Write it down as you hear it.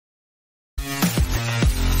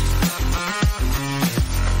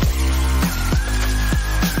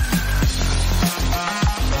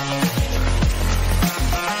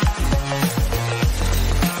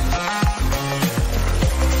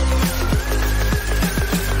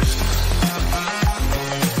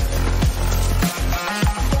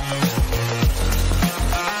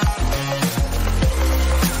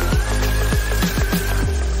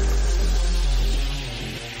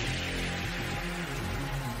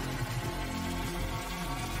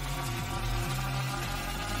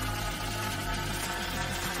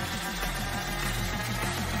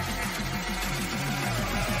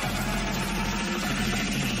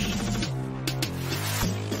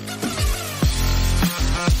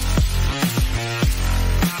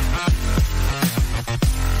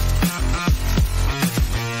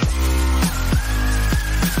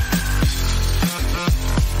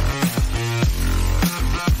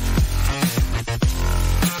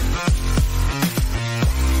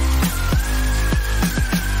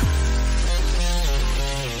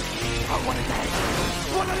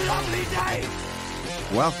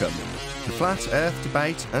welcome to Flat Earth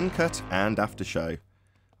Debate, Uncut and After Show.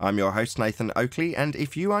 I'm your host Nathan Oakley, and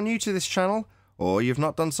if you are new to this channel, or you've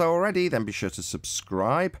not done so already, then be sure to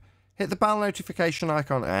subscribe, hit the bell notification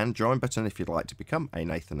icon and join button if you'd like to become a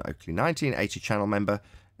Nathan Oakley 1980 channel member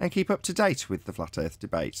and keep up to date with the Flat Earth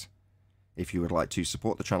Debate. If you would like to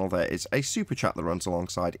support the channel, there is a super chat that runs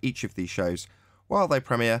alongside each of these shows while they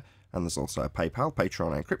premiere, and there's also a PayPal,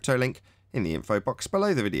 Patreon and crypto link in the info box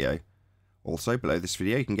below the video. Also, below this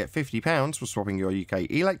video, you can get £50 for swapping your UK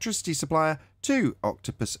electricity supplier to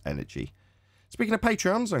Octopus Energy. Speaking of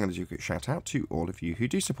Patreons, I'm going to do a quick shout out to all of you who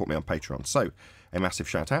do support me on Patreon. So, a massive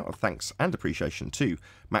shout out of thanks and appreciation to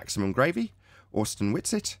Maximum Gravy, Austin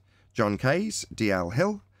Whitsitt, John Kays, DL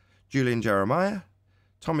Hill, Julian Jeremiah,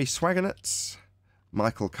 Tommy Swaggernuts,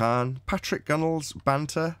 Michael Kahn, Patrick Gunnels,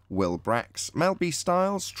 Banter, Will Brax, Mel B.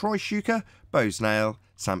 Styles, Troy Shuker, Bose Nail,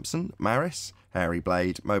 Samson, Maris, Hairy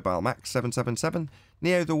Blade, Mobile Max 777,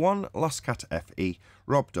 Neo the One, Lost Cat FE,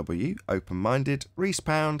 Rob W, Open Minded, Reese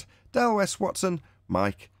Pound, Del West Watson,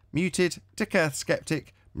 Mike, Muted, Dick Earth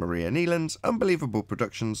Skeptic, Maria Neelands, Unbelievable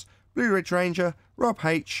Productions, Blue Ridge Ranger, Rob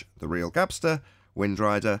H, The Real Gabster,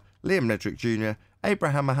 Windrider, Liam Nedrick Jr.,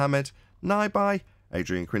 Abraham Mohammed, Naibai,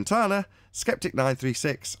 Adrian Quintana,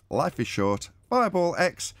 Skeptic936, Life is Short, Fireball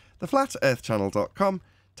X, TheFlatEarthChannel.com,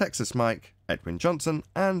 Texas Mike, Edwin Johnson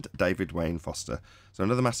and David Wayne Foster. So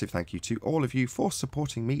another massive thank you to all of you for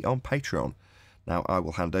supporting me on Patreon. Now I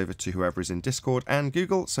will hand over to whoever is in Discord and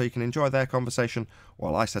Google so you can enjoy their conversation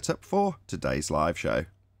while I set up for today's live show.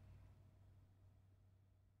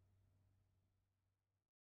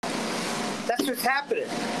 That's what's happening.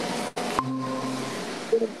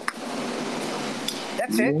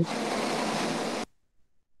 That's it.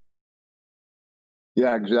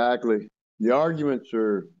 Yeah, exactly. The arguments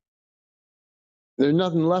are, there's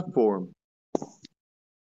nothing left for them.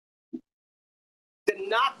 The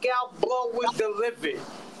knockout blow was delivered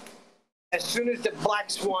as soon as the Black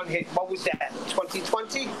Swan hit. What was that,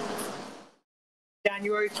 2020?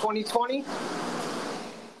 January 2020?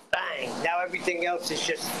 Bang. Now everything else is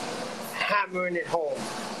just hammering it home.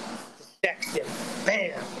 Sexton.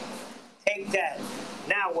 Bam. Take that.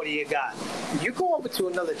 Now what do you got? You go over to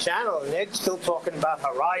another channel and they're still talking about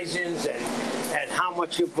horizons and how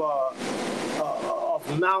much of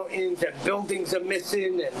mountains and buildings are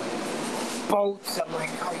missing and boats. I'm like,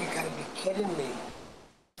 oh, you gotta be kidding me.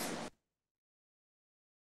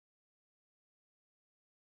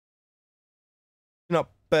 You're not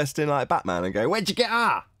burst in like Batman and go, where'd you get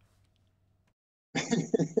her?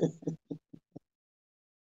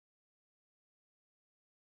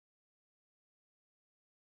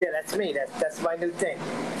 Yeah, that's me. That's my new thing.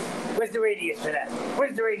 Where's the radius for that?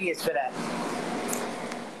 Where's the radius for that?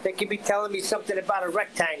 They could be telling me something about a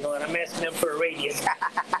rectangle and I'm asking them for a radius.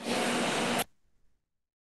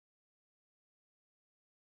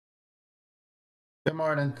 Good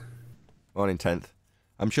morning. Morning, 10th.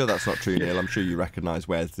 I'm sure that's not true, Neil. I'm sure you recognise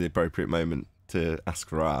where's the appropriate moment to ask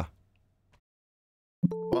for R.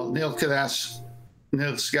 Well, Neil could ask.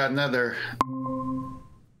 Neil's got another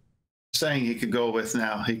saying he could go with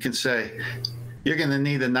now. He can say, you're going to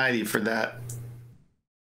need a 90 for that.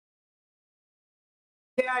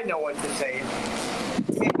 Yeah, I know what to say.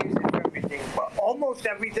 Can't use it for everything, but almost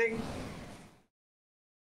everything.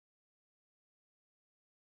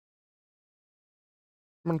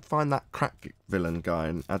 I'm going to find that crack villain guy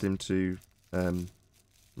and add him to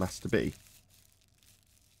Master B.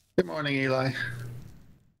 Good morning, Eli.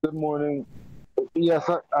 Good morning. Yes,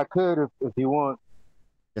 I could if you want.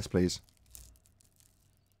 Yes, please.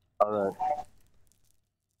 All right.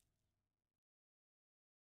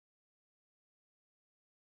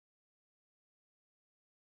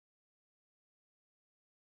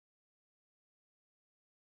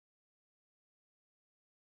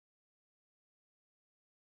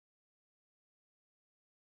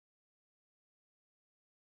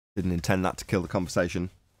 Didn't intend that to kill the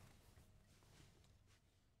conversation.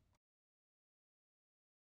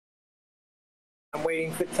 I'm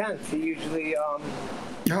waiting for 10th. He usually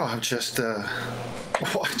Oh, I just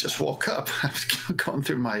woke up. I was going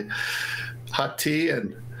through my hot tea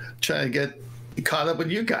and trying to get caught up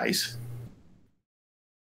with you guys.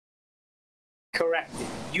 correct.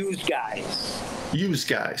 Use guys. Use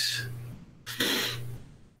guys.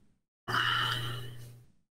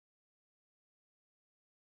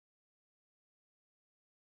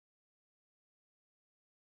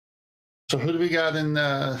 So who do we got in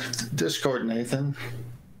Discord, Nathan?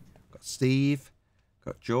 Got Steve,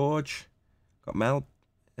 got George, got Mel,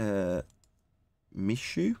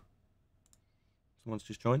 Mishu. Someone's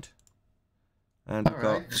just joined. And we've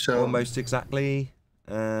got so Almost Exactly.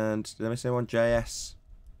 And did I miss anyone? JS,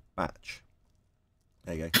 batch.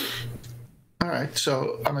 There you go. All right,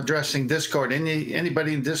 so I'm addressing Discord.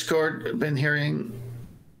 Anybody in Discord been hearing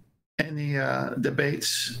any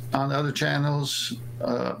debates on other channels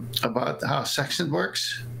about how sextant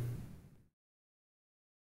works?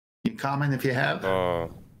 You comment if you have.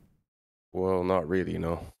 Well, not really,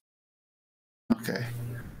 no. Okay.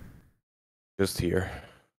 Just here.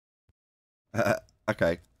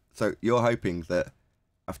 Okay, so you're hoping that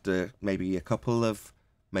after maybe a couple of,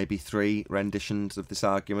 maybe 3 renditions of this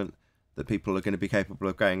argument, that people are going to be capable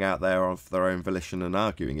of going out there of their own volition and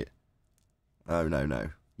arguing it? Oh, no.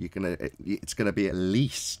 It's going to be at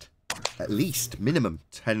least minimum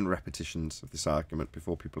 10 repetitions of this argument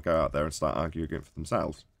before people go out there and start arguing it for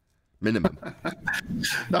themselves. Minimum.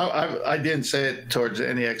 No, I didn't say it towards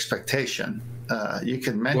any expectation. You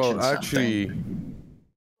can mention Well, actually, something.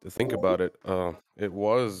 to think about it, it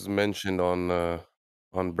was mentioned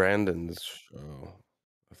on Brandon's show,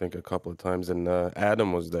 I think a couple of times, and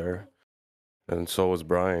Adam was there, and so was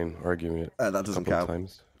Brian arguing it. That doesn't count.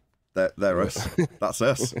 Times. They're us. That's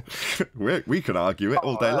us. we can argue it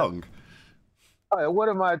all day long. Hey, what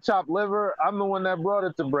am I, chopped liver? I'm the one that brought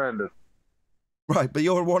it to Brandon. Right, but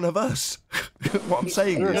you're one of us. What I'm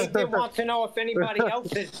saying is, They want to know if anybody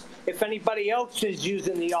else is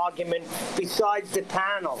using the argument besides the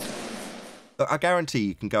panel. I guarantee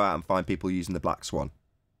you can go out and find people using the Black Swan.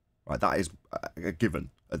 Right, that is a given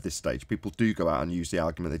at this stage. People do go out and use the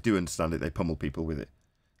argument. They do understand it. They pummel people with it.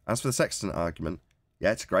 As for the sextant argument,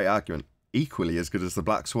 yeah, it's a great argument. Equally as good as the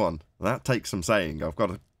Black Swan. And that takes some saying. I've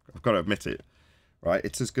got to admit it. Right,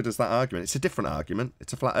 it's as good as that argument. It's a different argument.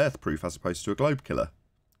 It's a flat Earth proof as opposed to a globe killer.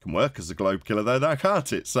 It can work as a globe killer though, now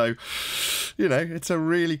can't it? So, it's a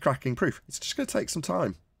really cracking proof. It's just going to take some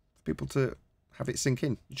time for people to have it sink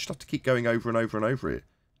in. You just have to keep going over and over and over it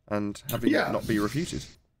and having it not be refuted.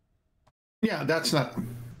 Yeah, that's not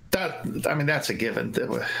that. I mean, that's a given.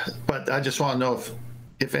 But I just want to know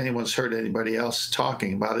if anyone's heard anybody else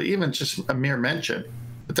talking about it, even just a mere mention.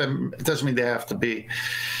 But then it doesn't mean they have to be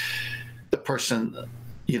the person,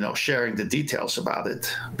 sharing the details about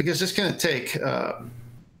it, because it's going to take,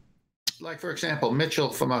 like, for example, Mitchell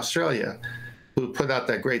from Australia, who put out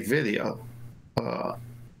that great video. I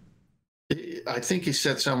think he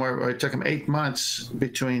said somewhere where it took him 8 months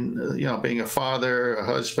between, being a father, a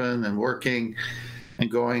husband, and working and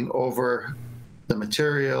going over the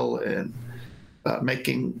material and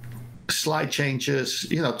making slide changes,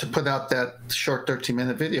 to put out that short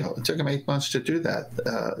 13-minute video. It took him 8 months to do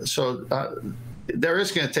that. So there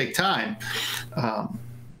is going to take time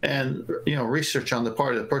and, research on the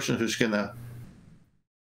part of the person who's going to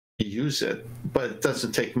use it. But it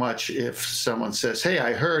doesn't take much if someone says, hey,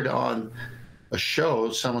 I heard on a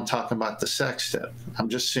show someone talking about the sextant. I'm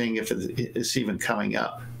just seeing if it's even coming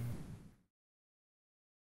up.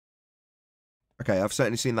 Okay, I've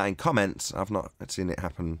certainly seen that in comments. I've not seen it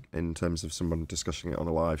happen in terms of someone discussing it on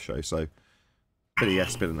a live show. So, bit of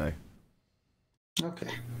yes, bit of no. Okay.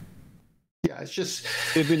 Yeah, it's just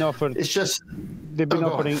they've been offered. It's just they've been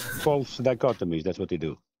offering false dichotomies. That's what they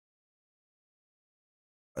do.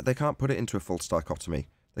 They can't put it into a false dichotomy.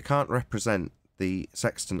 They can't represent the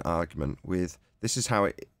sextant argument with this is how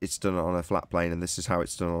it's done on a flat plane and this is how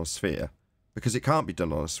it's done on a sphere, because it can't be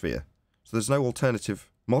done on a sphere. So there's no alternative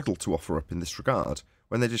model to offer up in this regard.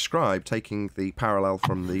 When they describe taking the parallel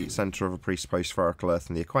from the centre of a presupposed spherical Earth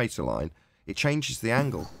and the equator line, it changes the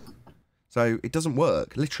angle. So it doesn't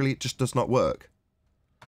work. Literally, it just does not work.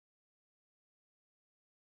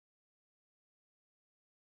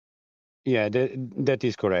 Yeah, that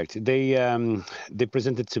is correct. They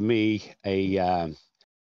presented to me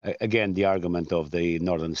again the argument of the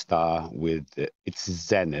Northern Star with its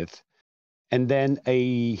zenith, and then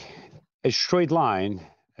a straight line,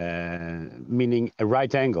 meaning a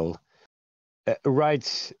right angle,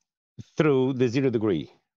 right through the 0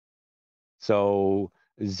 degree. So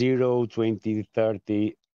 0, 20,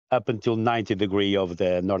 30, up until 90 degree of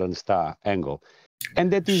the Northern Star angle.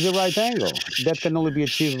 And that is a right angle. That can only be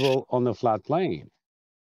achievable on a flat plane.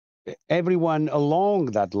 Everyone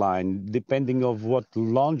along that line, depending of what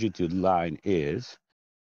longitude line is,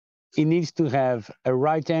 it needs to have a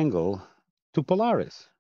right angle to Polaris,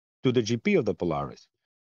 to the GP of the Polaris.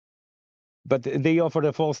 But they offer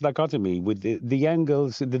a false dichotomy with the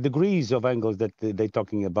angles, the degrees of angles that they're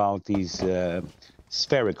talking about is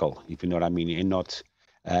spherical, if you know what I mean, and not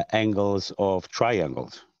angles of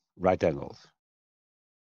triangles, right angles.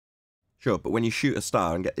 Sure, but when you shoot a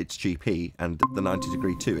star and get its GP and the 90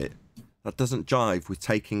 degree to it, that doesn't jive with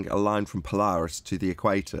taking a line from Polaris to the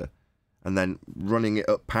equator and then running it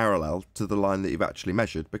up parallel to the line that you've actually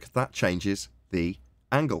measured, because that changes the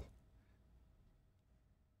angle.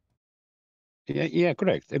 Yeah,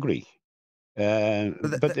 correct. Agree.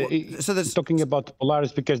 So there's Talking about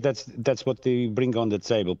Polaris, because that's what they bring on the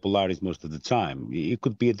table, Polaris, most of the time. It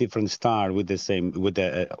could be a different star with the same, with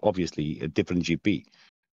obviously a different GP,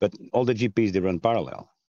 but all the GPs, they run parallel.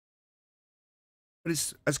 But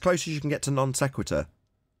it's as close as you can get to non sequitur,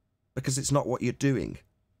 because it's not what you're doing.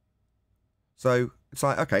 So it's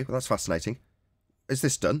like, okay, well, that's fascinating. Is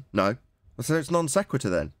this done? No. Well, so it's non sequitur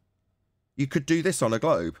then. You could do this on a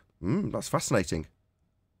globe. That's fascinating.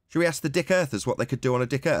 Should we ask the Dick Earthers what they could do on a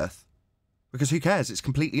Dick Earth? Because who cares? It's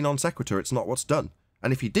completely non sequitur. It's not what's done.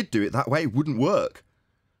 And if you did do it that way, it wouldn't work.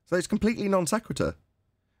 So it's completely non sequitur.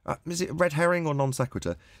 Is it red herring or non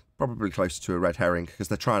sequitur? Probably closer to a red herring, because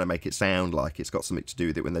they're trying to make it sound like it's got something to do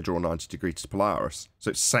with it when they draw 90 degrees to Polaris.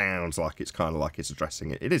 So it sounds like it's kind of like it's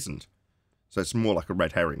addressing it. It isn't. So it's more like a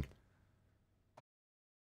red herring.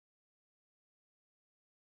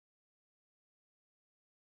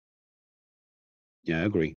 Yeah, I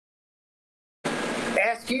agree.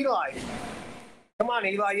 Ask Eli. Come on,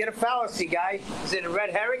 Eli, you're the fallacy guy. Is it a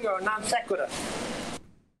red herring or a non sequitur?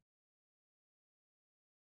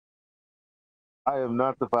 I am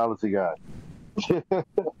not the fallacy guy. I'm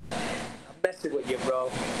messing with you,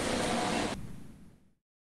 bro.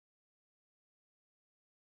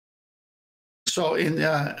 So in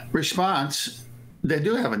response, they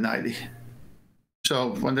do have a 90.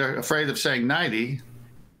 So when they're afraid of saying 90,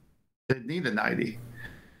 they need a 90.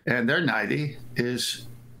 And their 90 is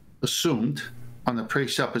assumed on the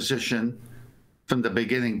presupposition from the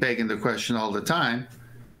beginning, begging the question all the time,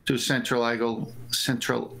 to central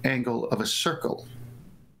angle of a circle.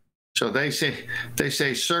 So they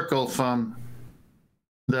say circle from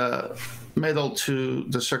the middle to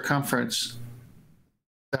the circumference.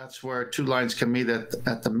 That's where two lines can meet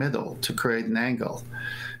at the middle to create an angle.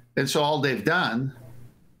 And so all they've done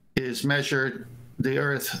is measured the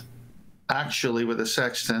Earth actually with a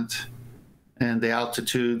sextant and the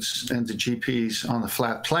altitudes and the GPs on the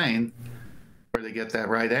flat plane where they get that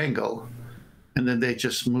right angle. And then they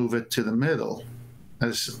just move it to the middle. But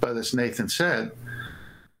as Nathan said,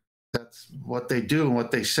 that's what they do and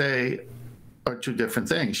what they say are two different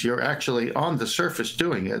things. You're actually on the surface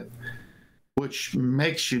doing it, which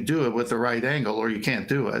makes you do it with the right angle, or you can't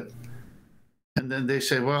do it. And then they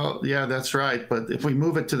say, well, yeah, that's right. But if we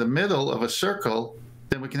move it to the middle of a circle,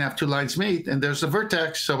 then we can have two lines meet, and there's the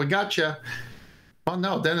vertex, so we gotcha. Well,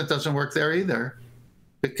 no, then it doesn't work there either,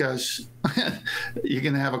 because you're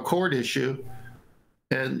going to have a chord issue,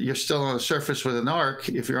 and you're still on the surface with an arc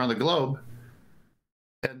if you're on the globe,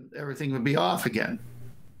 and everything would be off again.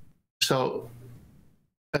 So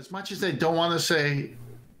as much as they don't want to say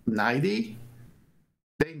 90,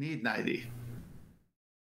 they need 90.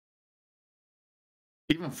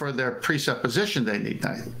 Even for their presupposition, they need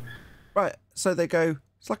 90. Right, so they go,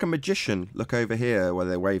 it's like a magician. Look over here where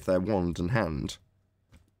they wave their wand and hand.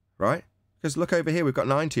 Right? Because look over here, we've got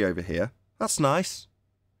 90 over here. That's nice.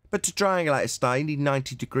 But to triangulate a star, you need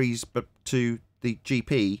 90 degrees to the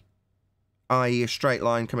GP, i.e. a straight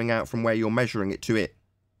line coming out from where you're measuring it to it.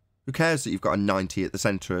 Who cares that you've got a 90 at the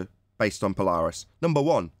centre based on Polaris? Number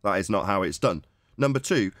one, that is not how it's done. Number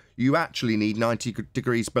two, you actually need 90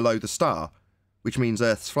 degrees below the star, which means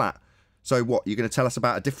Earth's flat. So what, you're going to tell us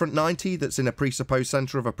about a different 90 that's in a presupposed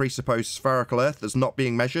centre of a presupposed spherical Earth that's not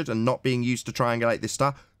being measured and not being used to triangulate this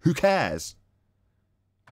star? Who cares?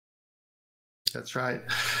 That's right.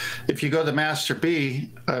 If you go to Master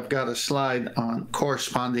B, I've got a slide on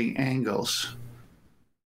corresponding angles.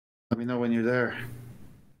 Let me know when you're there.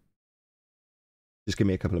 Just give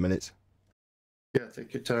me a couple of minutes. Yeah,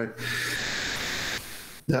 take your time.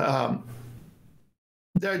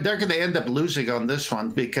 They're going to end up losing on this one,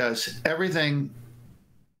 because everything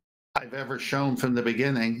I've ever shown from the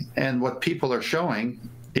beginning and what people are showing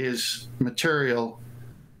is material,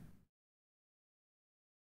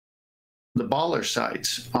 the baller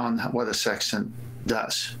sites on what a sextant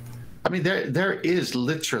does. I mean, there is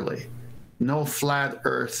literally no flat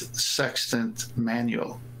Earth sextant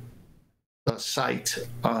manual, a site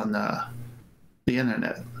on the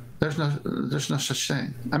internet. There's no such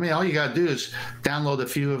thing. I mean, all you got to do is download a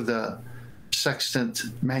few of the sextant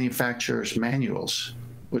manufacturers' manuals,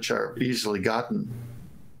 which are easily gotten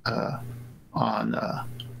on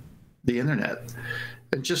the internet,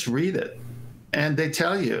 and just read it. And they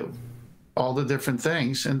tell you all the different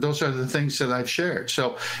things, and those are the things that I've shared.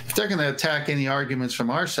 So if they're going to attack any arguments from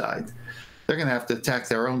our side, they're going to have to attack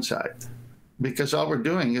their own side, because all we're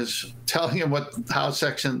doing is telling them how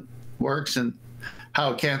sextant works and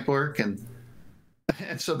how it can't work. And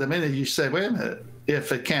so the minute you say, wait a minute,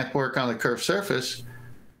 if it can't work on a curved surface,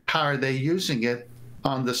 how are they using it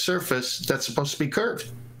on the surface that's supposed to be curved?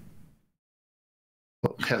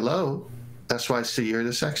 Well, hello, that's why it's the year of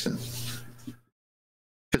the sextant.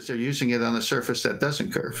 Because they're using it on a surface that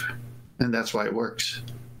doesn't curve, and that's why it works.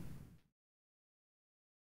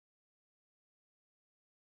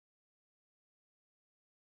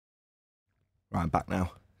 Right, I'm back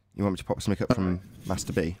now. You want me to pop something up from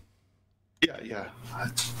Master B? Yeah.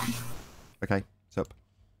 Okay, it's up.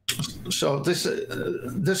 So this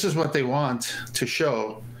is what they want to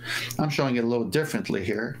show. I'm showing it a little differently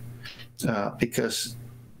here because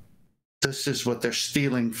this is what they're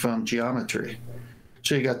stealing from geometry.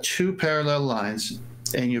 So you got two parallel lines,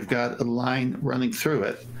 and you've got a line running through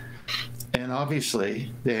it, and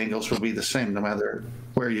obviously the angles will be the same no matter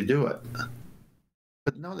where you do it.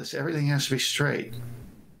 But notice everything has to be straight.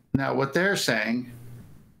 Now what they're saying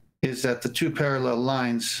is that the two parallel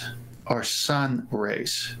lines are sun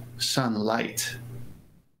rays, sunlight.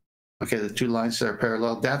 Okay, the two lines that are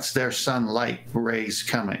parallel, that's their sunlight rays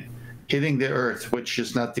coming, hitting the Earth, which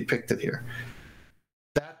is not depicted here.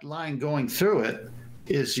 That line going through it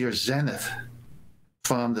is your zenith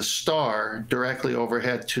from the star directly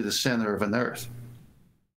overhead to the center of an Earth.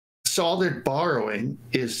 So all they're borrowing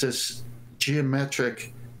is this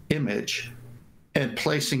geometric image and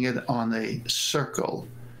placing it on a circle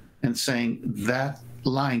and saying that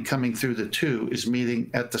line coming through the two is meeting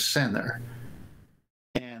at the center,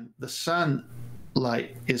 and the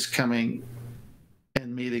sunlight is coming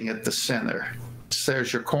and meeting at the center. So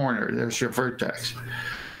there's your corner, there's your vertex.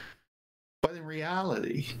 But in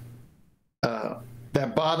reality,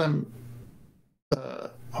 that bottom,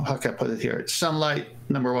 how can I put it here? Sunlight,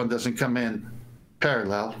 number one, doesn't come in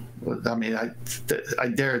parallel. I mean, I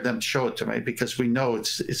dared them to show it to me because we know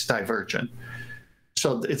it's divergent.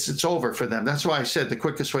 So it's over for them. That's why I said the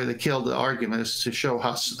quickest way to kill the argument is to show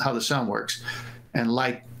how the sun works, and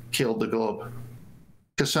light killed the globe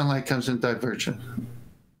because sunlight comes in divergent.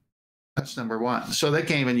 That's number one. So they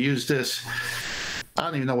can't even use this. I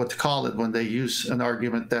don't even know what to call it when they use an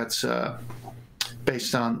argument that's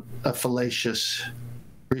based on a fallacious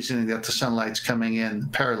reasoning that the sunlight's coming in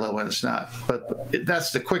parallel when it's not. But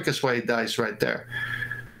that's the quickest way it dies right there.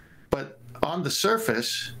 But on the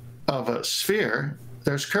surface of a sphere,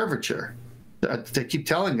 there's curvature. They keep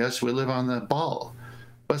telling us we live on the ball,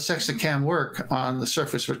 but sextant can work on the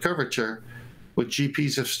surface with curvature with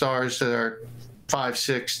GPs of stars that are 5,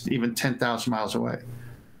 6, even 10,000 miles away.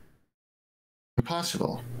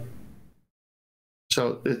 Impossible.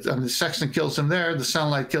 So the sextant kills them there, the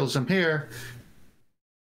sunlight kills them here.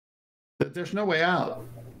 There's no way out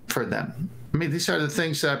for them. I mean, these are the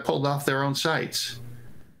things that I pulled off their own sites.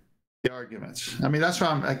 The arguments. I mean, that's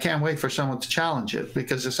why I can't wait for someone to challenge it,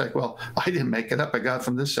 because it's like, well, I didn't make it up. I got it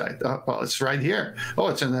from this site. Oh, well, it's right here. Oh,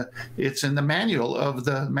 it's in the manual of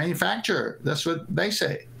the manufacturer. That's what they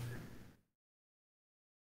say.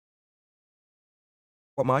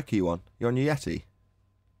 What mic are you on? You're on your Yeti?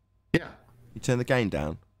 Yeah. You turn the gain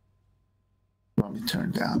down? Let me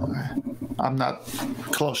turn down. I'm not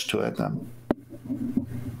close to it. Turn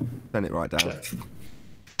it right down.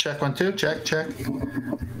 Check 1, 2. Check.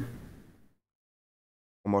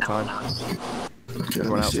 One more time. Okay,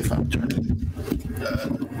 let me see if I'm turning.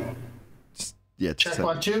 Yeah. Check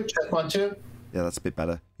 1, 2. Check 1, 2. Yeah, that's a bit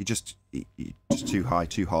better. You just too high,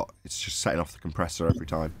 too hot. It's just setting off the compressor every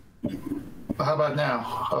time. How about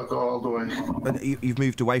now? I'll go all the way. But you've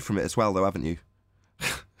moved away from it as well, though, haven't you?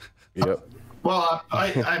 Yep. Well,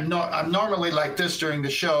 I'm normally like this during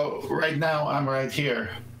the show. Right now, I'm right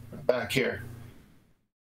here, back here.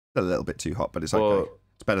 A little bit too hot, but it's okay.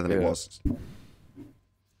 It's better than it was.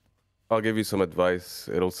 I'll give you some advice.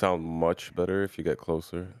 It'll sound much better if you get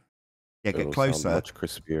closer. Yeah, get closer. Sound much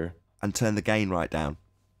crispier. And turn the gain right down.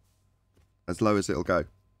 As low as it'll go.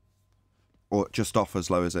 Or just off as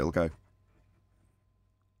low as it'll go.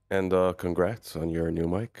 And congrats on your new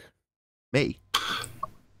mic. Me?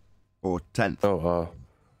 Or 10th? Oh,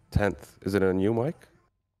 10th. Is it a new mic?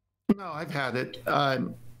 No, I've had it.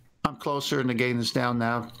 I'm closer, and the gain is down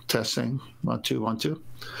now. Testing. 1, 2, 1, 2.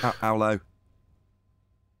 How low?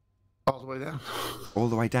 All the way down. All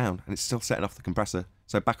the way down, and it's still setting off the compressor.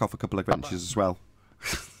 So back off a couple of inches as well.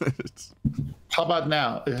 How about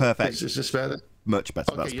now? Perfect. Is this better? Much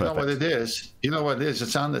better. Okay, That's you perfect. know what it is? You know what it is?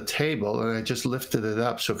 It's on the table, and I just lifted it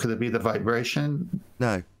up. So could it be the vibration?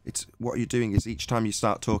 No, it's what you're doing is each time you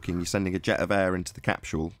start talking, you're sending a jet of air into the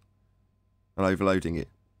capsule and overloading it.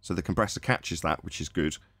 So the compressor catches that, which is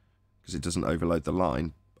good because it doesn't overload the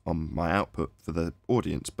line on my output for the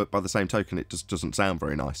audience. But by the same token, it just doesn't sound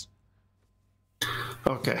very nice.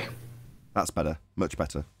 Okay. That's better. Much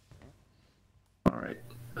better. All right.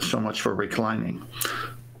 So much for reclining.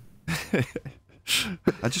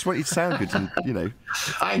 I just want you to sound good, and you know.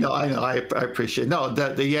 I know. I appreciate it. No,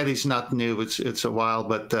 the Yeti's not new. It's a while,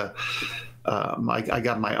 but I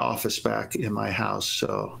got my office back in my house,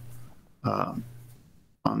 so I'm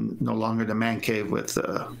no longer the man cave with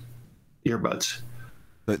earbuds.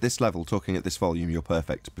 But at this level, talking at this volume, you're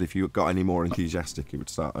perfect. But if you got any more enthusiastic, it would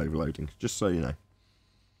start overloading. Just so you know.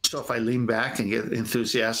 So if I lean back and get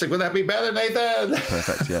enthusiastic, would that be better, Nathan?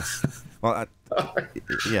 Perfect. Yes. Well,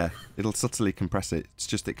 yeah, it'll subtly compress it. It's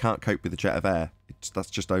just it can't cope with the jet of air.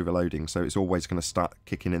 That's just overloading. So it's always going to start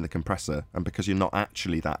kicking in the compressor. And because you're not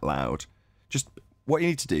actually that loud, just what you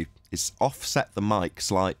need to do is offset the mic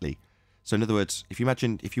slightly. So in other words, if you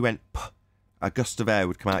imagine if you went, a gust of air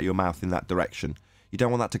would come out of your mouth in that direction. You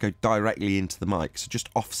don't want that to go directly into the mic. So just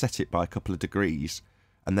offset it by a couple of degrees.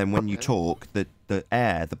 And then when you talk, the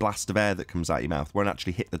air, the blast of air that comes out your mouth won't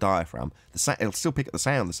actually hit the diaphragm. It'll still pick up the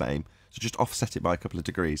sound the same. So just offset it by a couple of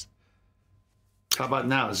degrees. How about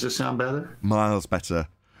now? Does this sound better? Miles better.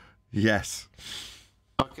 Yes.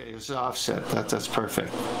 Okay, it's offset. That's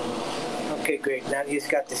perfect. Okay, great. Now he's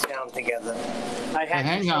got the sound together.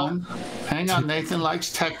 Hang on, Nathan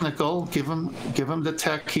likes technical. Give him the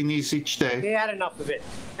tech he needs each day. He had enough of it.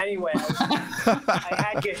 Anyway,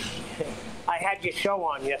 I had your show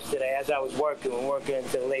on yesterday as I was working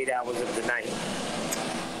until late hours of the night.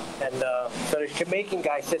 And so the Jamaican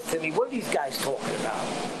guy says to me, "What are these guys talking about?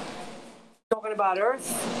 Talking about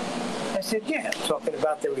Earth?" I said, "Yeah, I'm talking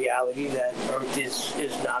about the reality that Earth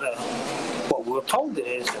is not what we're told it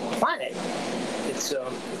is, a planet.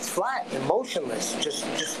 It's flat and motionless,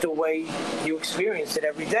 just the way you experience it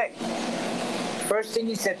every day." First thing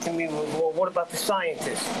he said to me was, "Well, what about the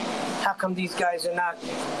scientists? How come these guys are not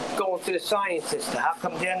going to the scientists? How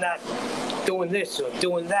come they're not doing this or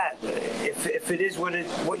doing that? If it is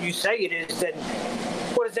what you say it is, then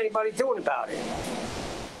what is anybody doing about it?"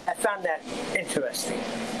 I found that interesting.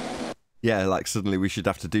 Yeah, like suddenly we should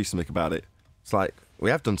have to do something about it. It's like, we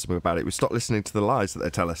have done something about it. We stopped listening to the lies that they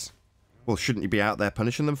tell us. Well, shouldn't you be out there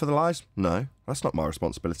punishing them for the lies? No, that's not my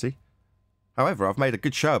responsibility. However, I've made a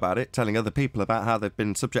good show about it, telling other people about how they've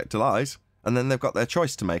been subject to lies, and then they've got their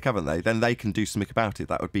choice to make, haven't they? Then they can do something about it.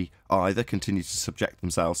 That would be either continue to subject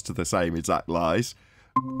themselves to the same exact lies,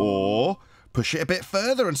 or push it a bit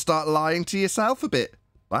further and start lying to yourself a bit.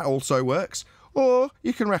 That also works. Or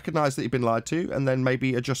you can recognise that you've been lied to and then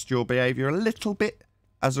maybe adjust your behaviour a little bit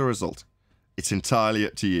as a result. It's entirely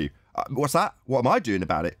up to you. What's that? What am I doing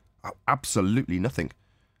about it? Absolutely nothing.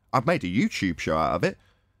 I've made a YouTube show out of it.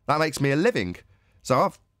 That makes me a living. So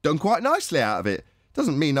I've done quite nicely out of it.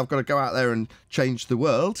 Doesn't mean I've got to go out there and change the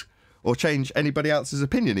world or change anybody else's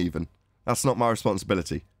opinion even. That's not my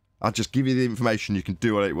responsibility. I'll just give you the information. You can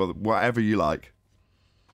do whatever you like.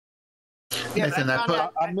 Yeah, Nathan,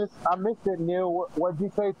 I missed it, Neil. What did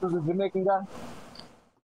you say to the Jamaican guy?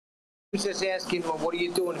 He was just asking, well, what are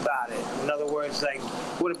you doing about it? In other words, like,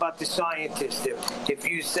 what about the scientists? If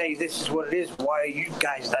you say this is what it is, why are you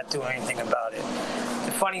guys not doing anything about it?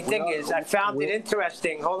 The funny thing is, I found it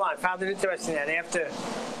interesting. Hold on, I found it interesting that after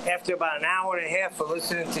about an hour and a half of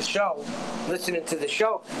listening to the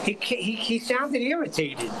show, he sounded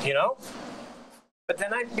irritated, you know. But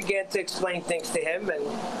then I began to explain things to him, and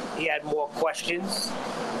he had more questions.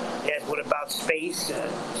 He asked, what about space?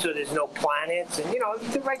 So there's no planets? And, you know,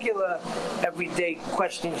 the regular everyday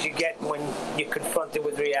questions you get when you're confronted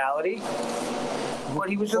with reality. But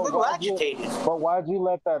he was a little agitated. But why'd you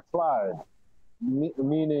let that slide?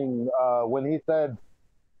 Meaning, when he said,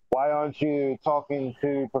 why aren't you talking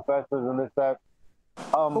to professors and this, that?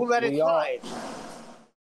 Who let it slide?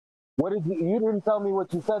 What did you didn't tell me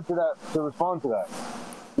what you said to that, to respond to that.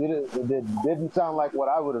 It didn't sound like what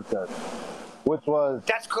I would have said, which was...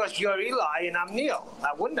 That's because you're Eli and I'm Neil.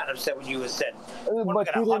 I would not have said what you had said. But we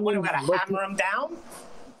got to hammer him down?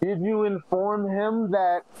 Did you inform him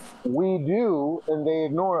that we do and they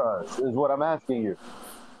ignore us, is what I'm asking you.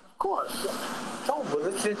 Of course. We're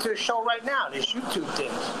listening to a show right now, this YouTube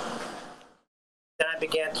thing. Then I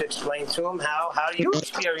began to explain to him how do you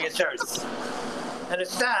experience Earth? And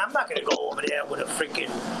it's not, I'm not going to go over there with a freaking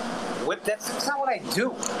whip. That's not what I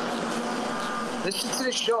do. Listen to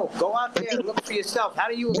the show. Go out there and look for yourself. How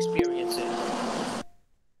do you experience it?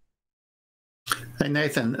 Hey,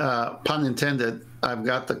 Nathan, pun intended, I've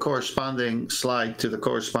got the corresponding slide to the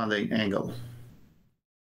corresponding angle.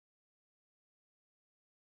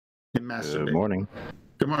 Good morning.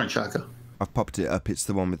 Good morning, Chaka. I've popped it up. It's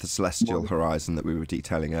the one with the celestial horizon that we were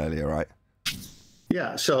detailing earlier, right?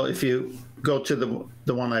 Yeah, so if you go to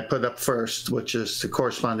the one I put up first, which is the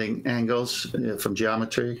corresponding angles from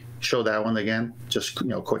geometry, show that one again, just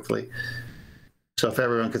quickly. So if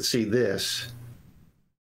everyone could see this,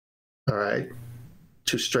 all right,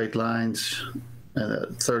 two straight lines, and a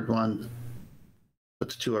third one, but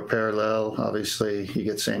the two are parallel. Obviously, you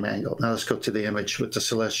get same angle. Now let's go to the image with the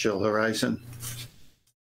celestial horizon.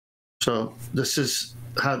 So this is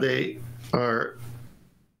how they are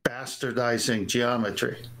bastardizing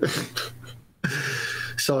geometry.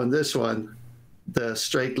 So in this one, the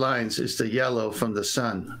straight lines is the yellow from the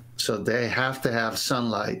sun. So they have to have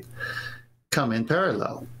sunlight come in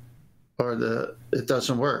parallel, or it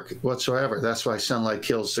doesn't work whatsoever. That's why sunlight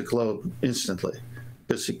kills the globe instantly,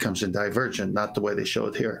 because it comes in divergent, not the way they show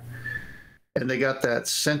it here. And they got that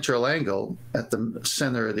central angle at the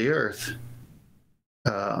center of the Earth,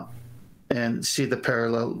 and see the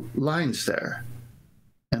parallel lines there,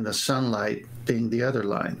 and the sunlight being the other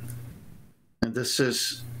line. And this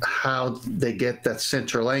is how they get that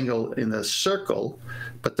central angle in the circle.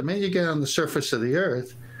 But the minute you get on the surface of the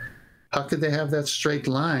Earth, how could they have that straight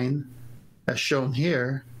line as shown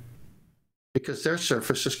here? Because their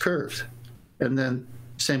surface is curved. And then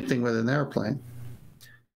same thing with an airplane,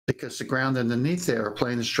 because the ground underneath the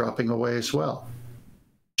airplane is dropping away as well,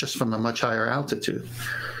 just from a much higher altitude.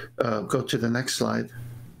 Go to the next slide.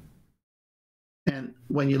 And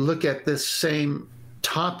when you look at this same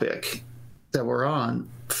topic that we're on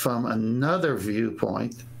from another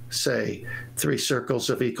viewpoint, say 3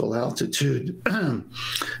 circles of equal altitude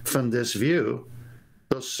from this view,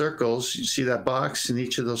 those circles, you see that box in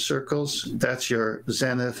each of those circles? That's your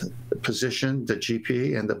zenith position, the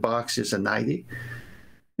GP, and the box is a 90.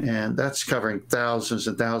 And that's covering thousands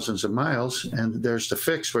and thousands of miles. And there's the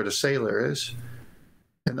fix where the sailor is.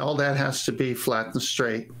 And all that has to be flat and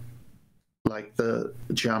straight, like the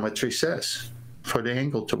geometry says, for the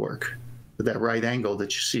angle to work, that right angle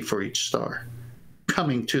that you see for each star,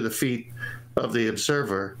 coming to the feet of the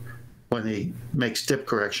observer when he makes dip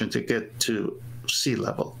correction to get to sea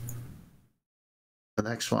level. The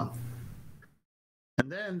next one.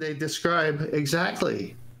 And then they describe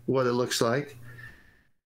exactly what it looks like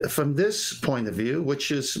from this point of view,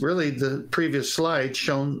 which is really the previous slide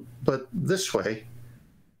shown, but this way.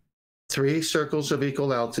 3 circles of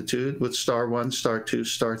equal altitude with star 1, star 2,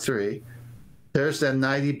 star 3. There's that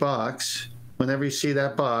 90 box. Whenever you see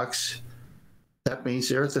that box, that means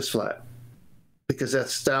the Earth is flat, because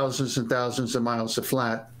that's thousands and thousands of miles of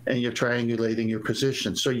flat, and you're triangulating your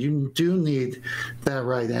position. So you do need that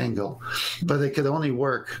right angle, but it could only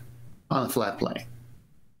work on a flat plane.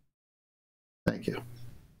 Thank you.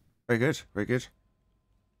 Very good. Very good.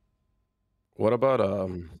 What about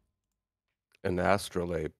an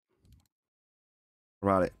astrolabe?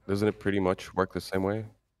 About it. Doesn't it pretty much work the same way?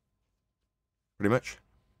 Pretty much.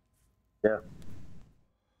 Yeah.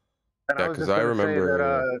 And Yeah, because I remember.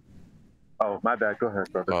 That, oh, my bad. Go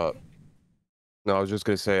ahead, brother. No, I was just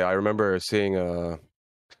gonna say I remember seeing a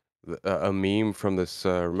meme from this.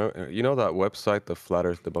 You know that website, the Flat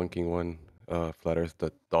Earth debunking one, Flat Earth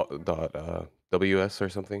 .ws or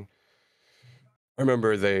something. I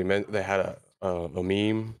remember they had a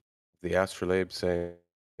meme, the astrolabe, saying,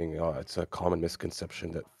 it's a common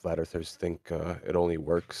misconception that flat earthers think it only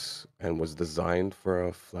works and was designed for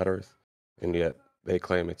a flat Earth, and yet they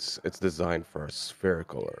claim it's designed for a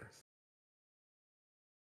spherical Earth.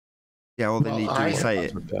 Yeah, all they need to do is say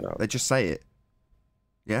it. They just say it.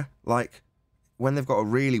 Yeah, like when they've got a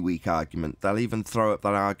really weak argument, they'll even throw up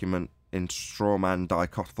that argument in strawman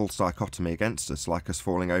false dichotomy against us, like us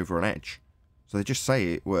falling over an edge. So they just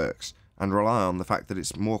say it works and rely on the fact that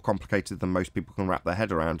it's more complicated than most people can wrap their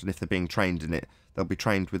head around, and if they're being trained in it, they'll be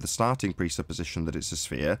trained with the starting presupposition that it's a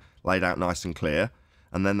sphere, laid out nice and clear,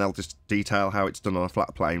 and then they'll just detail how it's done on a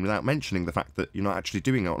flat plane without mentioning the fact that you're not actually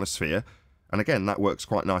doing it on a sphere, and again, that works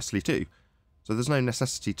quite nicely too. So there's no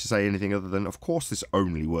necessity to say anything other than, of course this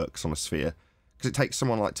only works on a sphere, because it takes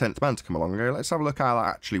someone like 10th Man to come along and go, let's have a look how that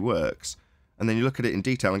actually works, and then you look at it in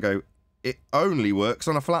detail and go, it only works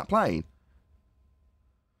on a flat plane.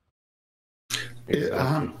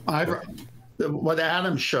 What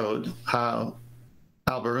Adam showed, how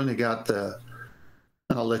Al-Biruni got the,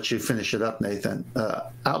 and I'll let you finish it up, Nathan.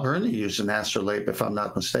 Al-Biruni used an astrolabe, if I'm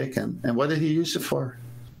not mistaken. And what did he use it for?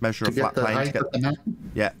 Measure a flat plane to get,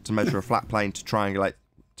 yeah, to measure a flat plane to triangulate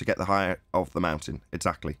to get the height of the mountain.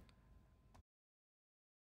 Exactly.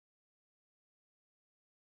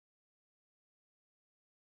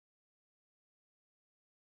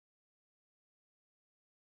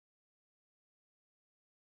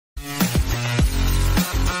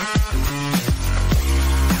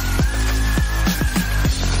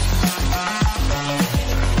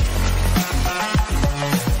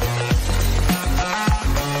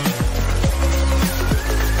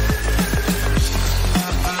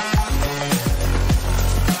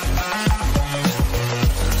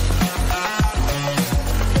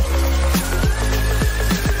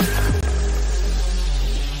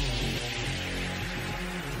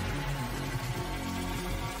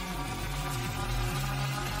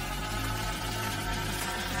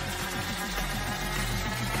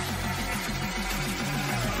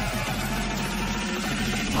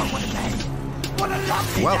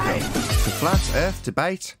 Welcome to Flat Earth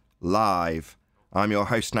Debate Live. I'm your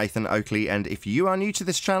host Nathan Oakley, and if you are new to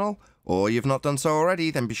this channel, or you've not done so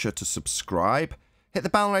already, then be sure to subscribe, hit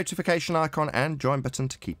the bell notification icon and join button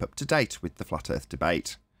to keep up to date with the Flat Earth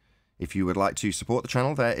Debate. If you would like to support the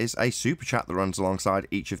channel, there is a super chat that runs alongside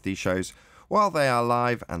each of these shows while they are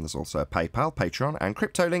live, and there's also a PayPal, Patreon and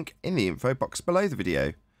crypto link in the info box below the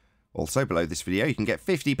video. Also below this video you can get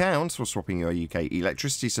 £50 for swapping your UK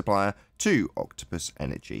electricity supplier to Octopus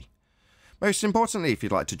Energy. Most importantly, if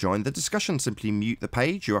you'd like to join the discussion, simply mute the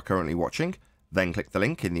page you are currently watching, then click the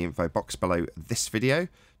link in the info box below this video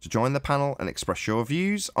to join the panel and express your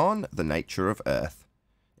views on the nature of Earth.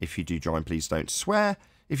 If you do join, please don't swear.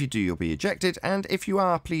 If you do, you'll be ejected, and if you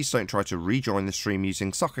are, please don't try to rejoin the stream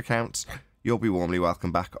using sock accounts. You'll be warmly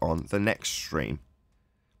welcome back on the next stream.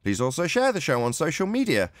 Please also share the show on social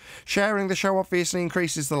media. Sharing the show obviously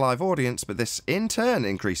increases the live audience, but this in turn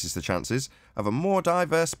increases the chances of a more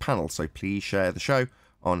diverse panel, so please share the show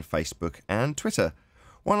on Facebook and Twitter.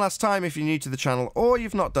 One last time, if you're new to the channel or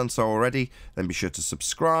you've not done so already, then be sure to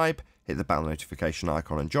subscribe, hit the bell notification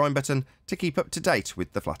icon and join button to keep up to date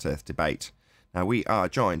with the Flat Earth Debate. Now we are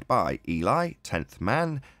joined by Eli, 10th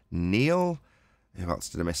Man, Neil, who else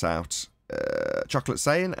did I miss out? Chocolate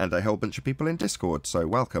Saying, and a whole bunch of people in Discord. So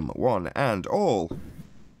welcome, one and all.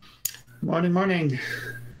 Morning, morning.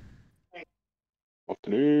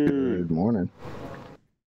 Good morning.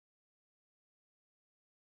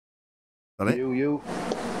 You.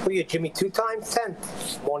 Who are you, Jimmy? 2 times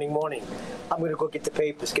 10th. Morning. I'm going to go get the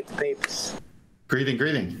papers. Greeting.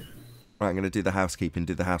 Right, I'm going to do the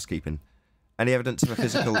housekeeping. Any evidence of a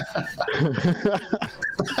physical...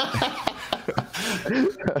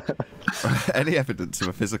 Any evidence of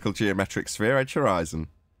a physical geometric sphere edge horizon,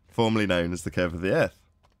 formerly known as the curve of the Earth?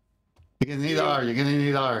 You're gonna need R.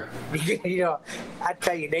 You know, I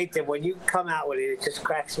tell you, Nathan, when you come out with it, it just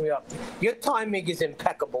cracks me up. Your timing is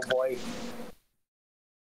impeccable, boy.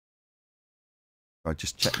 I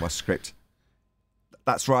just checked my script.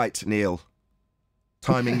 That's right, Neil.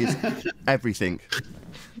 Timing is everything.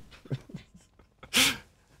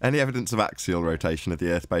 Any evidence of axial rotation of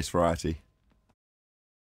the Earth-based variety?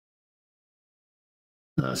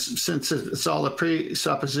 Since it's all a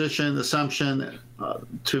presupposition, assumption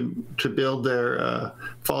to build their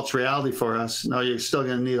false reality for us, no, you're still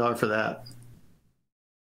going to need R for that.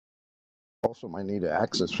 Also might need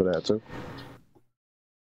access for that too.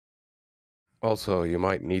 Also, you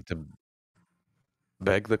might need to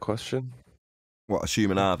beg the question. What,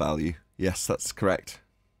 assume an R value? Yes, that's correct.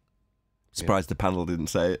 Surprised the panel didn't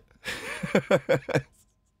say it.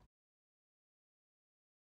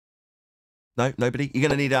 No, nobody? You're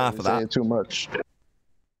going to need R for that. Saying too much.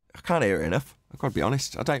 I can't hear it enough. I've got to be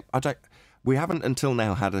honest. I don't. We haven't until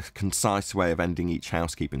now had a concise way of ending each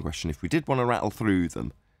housekeeping question. If we did want to rattle through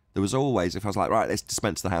them, there was always, if I was like, right, let's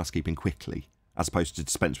dispense the housekeeping quickly, as opposed to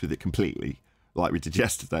dispense with it completely, like we did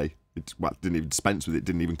yesterday. Didn't even dispense with it,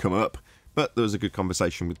 didn't even come up. But there was a good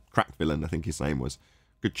conversation with Crack Villain, I think his name was.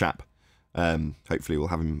 Good chap. Hopefully we'll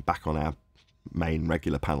have him back on our main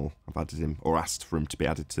regular panel. I've added him, or asked for him to be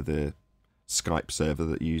added to the Skype server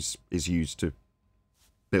that is used to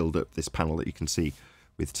build up this panel that you can see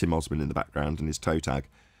with Tim Osman in the background and his toe tag.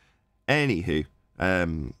 Anywho,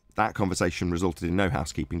 that conversation resulted in no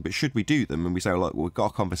housekeeping, but should we do them and we say, look, we've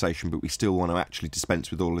got a conversation but we still want to actually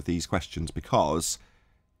dispense with all of these questions because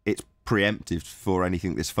it's preemptive for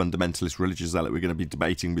anything this fundamentalist religious zealot we're going to be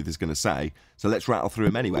debating with is going to say, so let's rattle through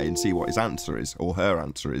him anyway and see what his answer is, or her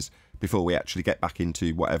answer is, before we actually get back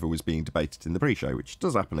into whatever was being debated in the pre-show, which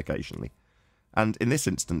does happen occasionally. And in this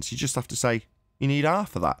instance, you just have to say, you need R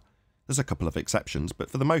for that. There's a couple of exceptions, but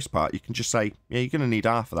for the most part, you can just say, yeah, you're going to need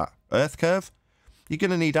R for that. Earth curve? You're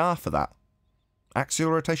going to need R for that. Axial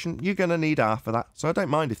rotation? You're going to need R for that. So I don't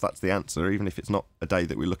mind if that's the answer, even if it's not a day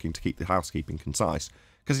that we're looking to keep the housekeeping concise,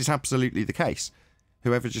 because it's absolutely the case.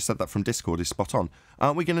 Whoever just said that from Discord is spot on.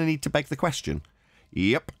 Aren't we going to need to beg the question?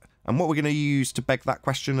 Yep. And what we're going to use to beg that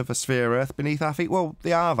question of a sphere Earth beneath our feet? Well,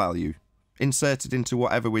 the R value, inserted into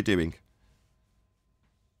whatever we're doing.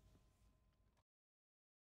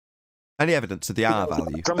 Any evidence of the R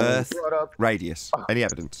value? Earth, radius. Any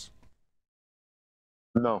evidence?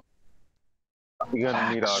 No. You're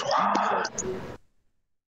gonna need R.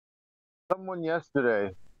 Someone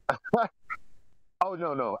yesterday. Oh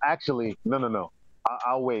no! Actually, no.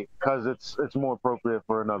 I'll wait because it's more appropriate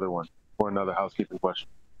for another one, for another housekeeping question.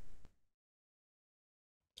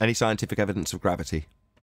 Any scientific evidence of gravity?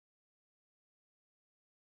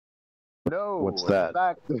 No. What's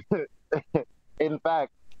that? In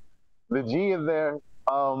fact, the G in there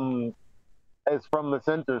is from the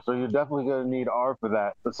center, so you're definitely going to need R for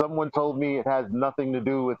that. But someone told me it has nothing to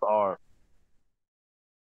do with R.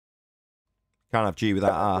 Can't have G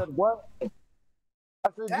without I R. said, what? I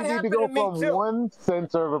said, That you need to happened go to me from too. one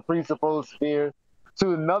center of a presupposed sphere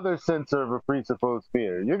to another center of a presupposed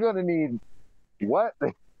sphere. You're going to need what?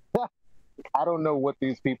 I don't know what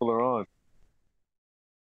these people are on.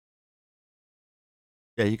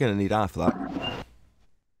 Yeah, you're going to need R for that.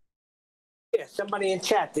 Yeah, somebody in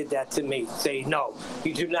chat did that to me. Say, no,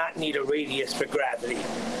 you do not need a radius for gravity.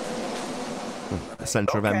 The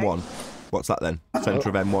centre of Okay. M1. What's that then? Centre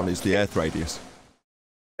of M1 is the Earth radius.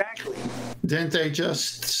 Exactly. Didn't they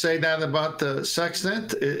just say that about the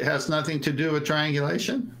sextant? It has nothing to do with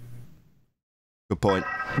triangulation? Good point.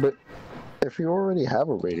 But if you already have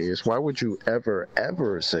a radius, why would you ever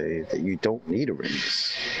say that you don't need a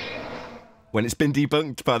radius? When it's been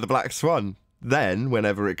debunked by the Black Swan, then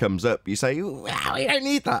whenever it comes up, you say, wow, you don't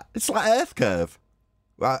need that. It's like Earth curve.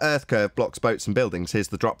 Well, Earth curve blocks boats and buildings. Here's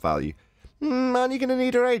the drop value. Aren't you going to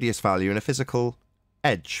need a radius value and a physical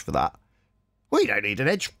edge for that? We don't need an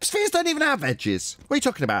edge. Spheres don't even have edges. What are you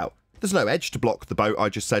talking about? There's no edge to block the boat I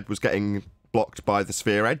just said was getting blocked by the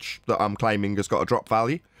sphere edge that I'm claiming has got a drop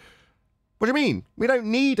value. What do you mean? We don't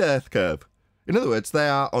need Earth curve. In other words, they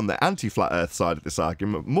are, on the anti-flat Earth side of this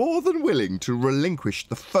argument, more than willing to relinquish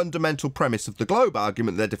the fundamental premise of the globe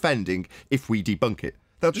argument they're defending if we debunk it.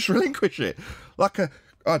 They'll just relinquish it. Like a,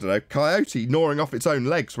 I don't know, coyote gnawing off its own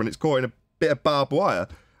legs when it's caught in a bit of barbed wire.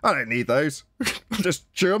 I don't need those. I'll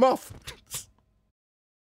just chew them off.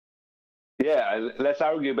 Yeah, let's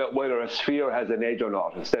argue about whether a sphere has an edge or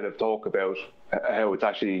not instead of talk about how it's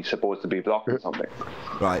actually supposed to be blocking something.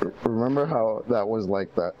 Right. Remember how that was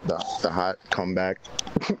like the hot comeback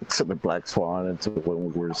to the Black Swan and to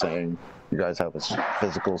when we were saying you guys have a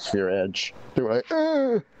physical sphere edge? They're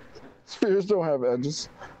like, spheres don't have edges.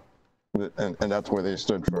 And that's where they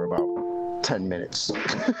stood for about 10 minutes.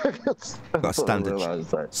 Got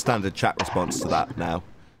a standard chat response to that now.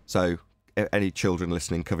 So, any children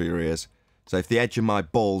listening, cover your ears. So if the edge of my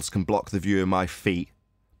balls can block the view of my feet,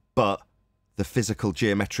 but the physical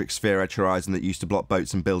geometric sphere edge horizon that used to block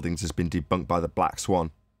boats and buildings has been debunked by the Black Swan.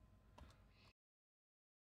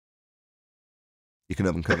 You can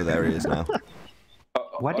uncover their ears now.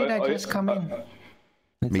 Why did I just come in?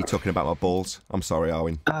 Me talking about my balls. I'm sorry,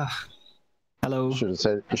 Arwin. Hello. You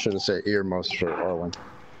should have said earmuffs for Arwen.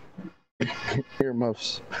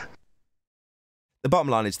 Earmuffs. The bottom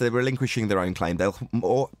line is they're relinquishing their own claim.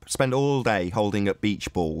 They'll spend all day holding up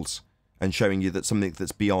beach balls and showing you that something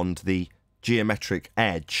that's beyond the geometric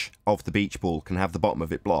edge of the beach ball can have the bottom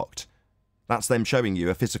of it blocked. That's them showing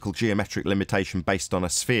you a physical geometric limitation based on a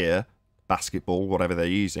sphere, basketball, whatever they're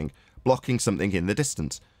using, blocking something in the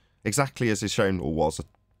distance. Exactly as is shown, or was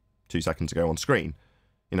 2 seconds ago on screen.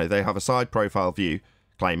 You know, they have a side profile view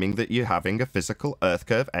claiming that you're having a physical Earth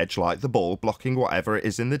curve edge like the ball blocking whatever it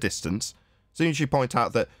is in the distance. As soon as you point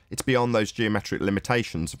out that it's beyond those geometric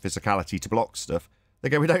limitations of physicality to block stuff, they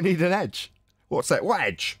go, we don't need an edge. What's that? What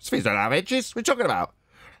edge? Spheres don't have edges. What are you talking about?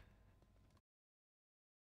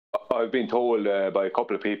 I've been told by a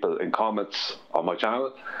couple of people in comments on my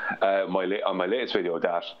channel, on my latest video,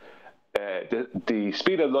 that the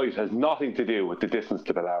speed of light has nothing to do with the distance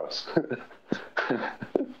to Belarus.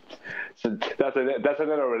 So that's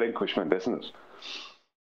another relinquishment, isn't it?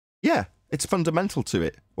 Yeah, it's fundamental to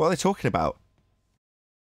it. What are they talking about?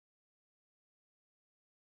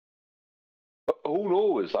 Who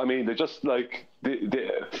knows? I mean, they're just like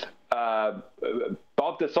Bob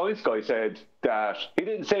the science guy said that he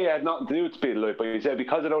didn't say it had nothing to do with the speed of light, but he said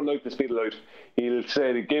because I don't like the speed of light, he'll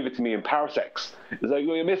say they gave it to me in parsecs. It's like,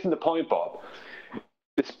 well, you're missing the point, Bob.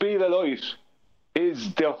 The speed of light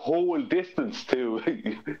is the whole distance to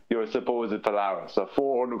your supposed Polaris, so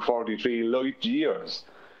 443 light years.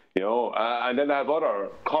 You know, and then I have other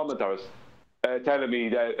commenters telling me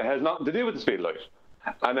that it has nothing to do with the speed of light.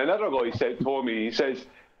 And another guy told me, he said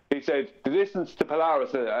the distance to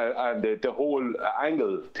Polaris and the whole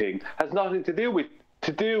angle thing has nothing to do with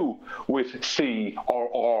C or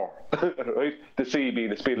R, right? The C being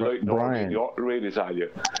the speed of light, and the radius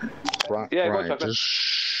value. Brian,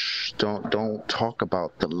 just don't talk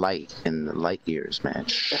about the light in the light years, man.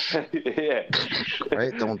 Yeah.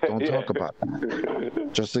 Right? Don't talk about that.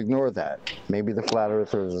 Just ignore that. Maybe the flat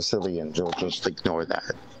earthers are silly and you'll just ignore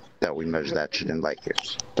that we measure that shit in light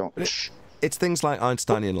years. Don't. It's things like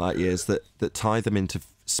Einsteinian light years that tie them into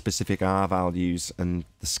specific R values and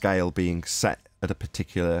the scale being set at a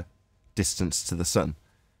particular distance to the sun.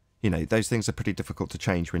 You know, those things are pretty difficult to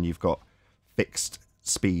change when you've got fixed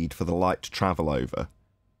speed for the light to travel over.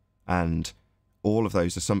 And all of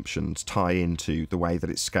those assumptions tie into the way that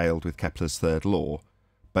it's scaled with Kepler's third law.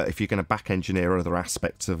 But if you're going to back engineer other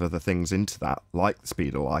aspects of other things into that, like the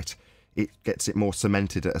speed of light, it gets it more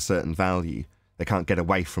cemented at a certain value. They can't get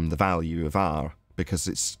away from the value of R because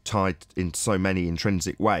it's tied in so many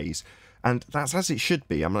intrinsic ways. And that's as it should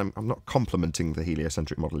be. I mean, I'm not complimenting the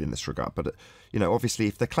heliocentric model in this regard, but, obviously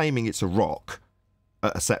if they're claiming it's a rock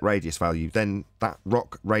at a set radius value, then that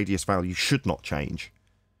rock radius value should not change.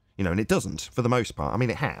 And it doesn't, for the most part. I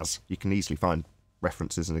mean, it has. You can easily find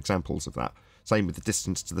references and examples of that. Same with the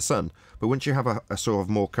distance to the sun. But once you have a sort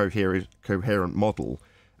of more coherent model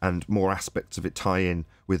and more aspects of it tie in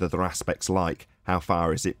with other aspects like how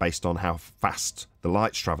far is it based on how fast the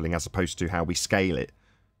light's travelling as opposed to how we scale it,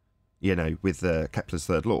 with Kepler's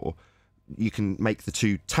third law, you can make the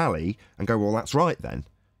two tally and go, well, that's right then.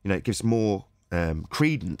 It gives more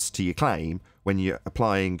credence to your claim when you're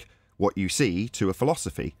applying what you see to a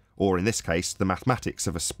philosophy, or in this case, the mathematics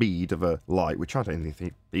of a speed of a light, which I don't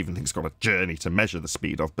even think's got a journey to measure the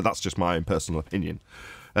speed of, but that's just my own personal opinion.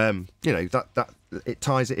 That it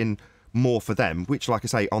ties it in more for them, which, like I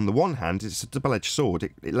say, on the one hand, it's a double-edged sword.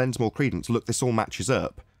 It lends more credence. Look, this all matches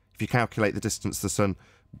up. If you calculate the distance to the sun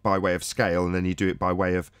by way of scale, and then you do it by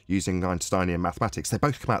way of using Einsteinian mathematics, they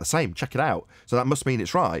both come out the same. Check it out. So that must mean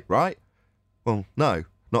it's right? Well, no,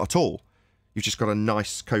 not at all. You've just got a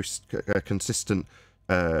nice, consistent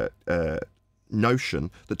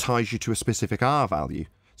notion that ties you to a specific R value.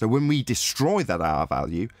 So when we destroy that R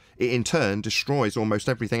value, it in turn destroys almost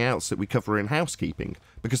everything else that we cover in housekeeping,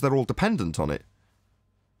 because they're all dependent on it.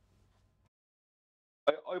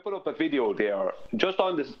 I put up a video there, just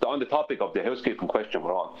on the topic of the housekeeping question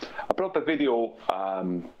we're on. I put up a video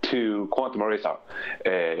to Quantum Eraser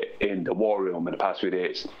in the War Room in the past few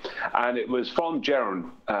days. And it was from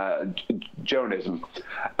Jaronism.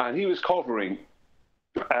 And he was covering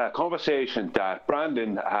a conversation that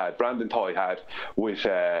Brandon Toy had with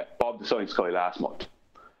Bob the Science Guy last month.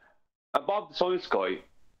 And Bob the Science Guy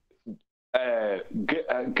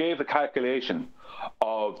gave a calculation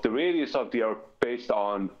of the radius of the Earth based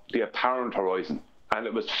on the apparent horizon, and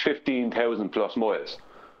it was 15,000 plus miles.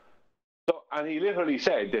 So, and he literally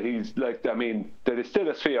said that that it's still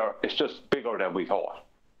a sphere, it's just bigger than we thought.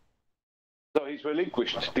 So he's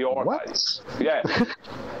relinquished the R value. Yeah,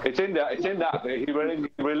 it's in that. He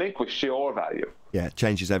relinquished the R value. Yeah, it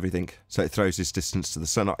changes everything. So it throws his distance to the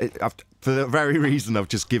sun. For the very reason I've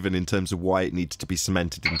just given in terms of why it needs to be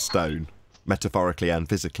cemented in stone, metaphorically and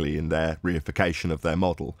physically, in their reification of their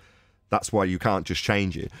model. That's why you can't just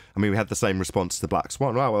change it. I mean, we had the same response to the Black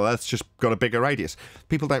Swan. Oh, well, that's just got a bigger radius.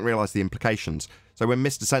 People don't realise the implications. So when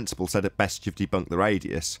Mr. Sensible said at best you've debunked the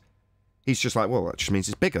radius, he's just like, well, that just means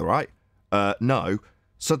it's bigger, right? No.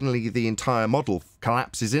 Suddenly the entire model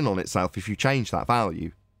collapses in on itself if you change that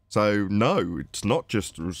value. So, no, it's not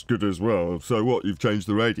just as good as, well, so what, you've changed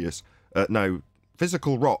the radius? No,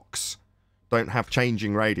 physical rocks don't have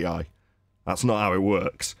changing radii. That's not how it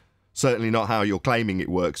works. Certainly not how you're claiming it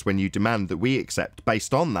works when you demand that we accept,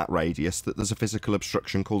 based on that radius, that there's a physical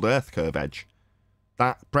obstruction called Earth curve edge.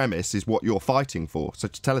 That premise is what you're fighting for. So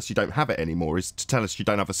to tell us you don't have it anymore is to tell us you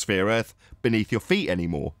don't have a sphere Earth beneath your feet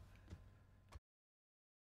anymore.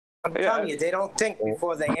 I'm telling you, they don't think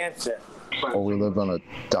before they answer. Or we live on a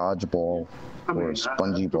dodgeball or a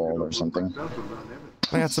spongy ball or something.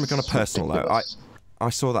 I had something on a personal note. I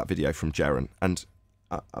saw that video from Jaron, and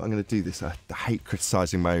I'm going to do this. I hate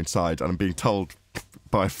criticising my own side, and I'm being told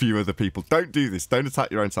by a few other people, don't do this, don't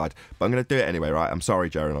attack your own side. But I'm going to do it anyway, right? I'm sorry,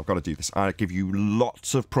 Jaron, I've got to do this. I give you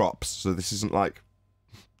lots of props, so this isn't like...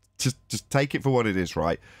 Just take it for what it is,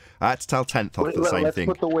 right? I had to tell 10th off the same thing.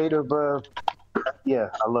 Let's put the weight of... Yeah,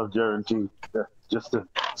 I love Jaron too. Yeah, just to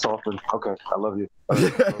soften. Okay, I love you.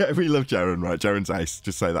 We love Jaron, right? Jaron's ace.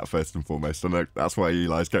 Just say that first and foremost. I know that's why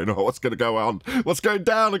Eli's going, oh, what's going to go on? What's going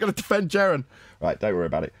down? I've got to defend Jaron. Right, don't worry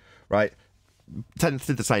about it. Right, 10th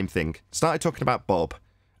did the same thing. Started talking about Bob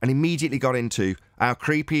and immediately got into how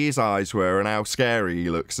creepy his eyes were and how scary he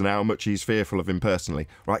looks and how much he's fearful of him personally.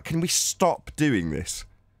 Right, can we stop doing this?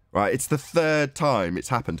 Right, it's the third time it's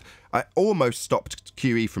happened. I almost stopped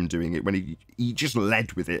QE from doing it when he just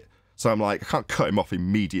led with it. So I'm like, I can't cut him off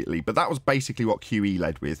immediately. But that was basically what QE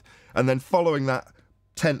led with. And then following that,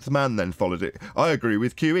 10th man then followed it. I agree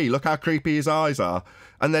with QE. Look how creepy his eyes are.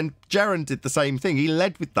 And then Jaron did the same thing. He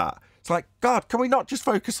led with that. It's like, God, can we not just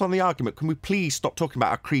focus on the argument? Can we please stop talking about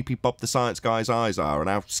how creepy Bob the Science Guy's eyes are and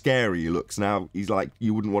how scary he looks and how he's like,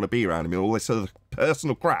 you wouldn't want to be around him and all this other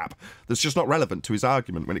personal crap that's just not relevant to his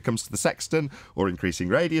argument when it comes to the sextant or increasing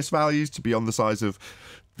radius values to be on the size of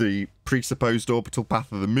the presupposed orbital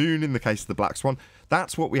path of the moon in the case of the black swan.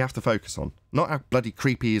 That's what we have to focus on, not how bloody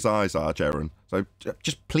creepy his eyes are, Jaren. So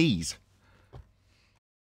just please.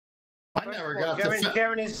 I never got to.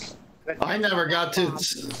 Jaren is. I never got to.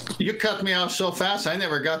 You cut me off so fast. I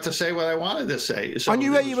never got to say what I wanted to say. So I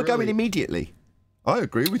knew where you were going immediately. I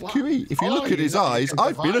agree with QE. If you look at his eyes,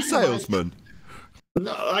 I've been a salesman.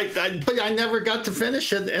 No, but I never got to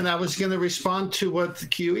finish it, and I was going to respond to what the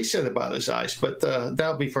QE said about his eyes, but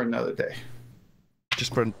that'll be for another day.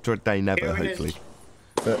 Just for a day, never, hopefully.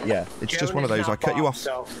 But yeah, it's just one of those. I cut you off.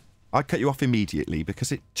 I cut you off immediately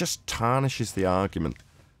because it just tarnishes the argument.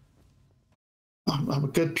 I'm a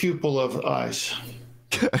good pupil of eyes.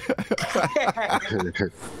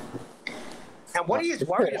 And what he is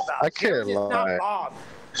worried about? I can't lie.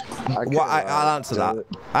 I'll answer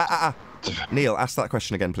that. Neil, ask that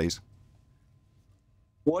question again, please.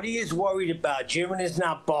 What he is worried about? Jaren is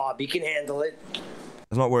not Bob. He can handle it.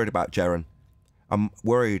 I'm not worried about Jaren. I'm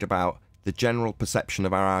worried about the general perception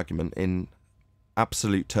of our argument in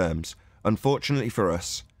absolute terms. Unfortunately for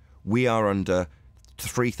us, we are under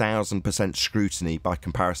 3,000% scrutiny by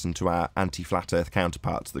comparison to our anti-flat earth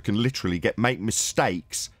counterparts that can literally make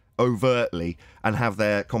mistakes overtly and have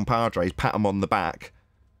their compadres pat them on the back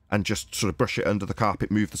and just sort of brush it under the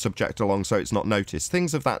carpet, move the subject along so it's not noticed.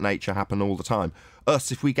 Things of that nature happen all the time.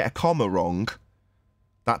 Us, if we get a comma wrong,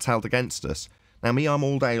 that's held against us. Now, me, I'm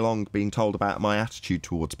all day long being told about my attitude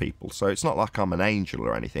towards people, so it's not like I'm an angel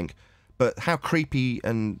or anything, but how creepy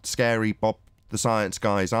and scary Bob the Science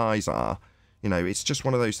Guy's eyes are, you know, it's just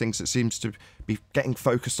one of those things that seems to be getting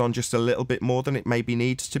focused on just a little bit more than it maybe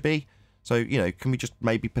needs to be. So, you know, can we just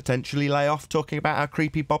maybe potentially lay off talking about how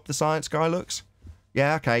creepy Bob the Science Guy looks?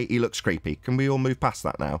 Yeah, okay, he looks creepy. Can we all move past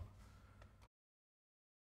that now?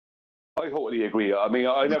 I totally agree. I mean,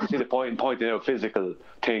 I never see the point in pointing out physical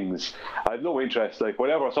things. I have no interest. Like,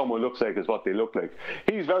 whatever someone looks like is what they look like.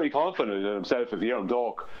 He's very confident in himself if you hear him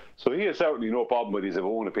talk. So he has certainly no problem with his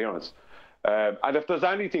own appearance. And if there's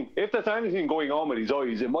anything going on with his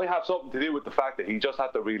eyes, it might have something to do with the fact that he just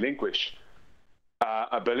had to relinquish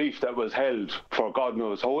a belief that was held for God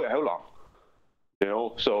knows how long. You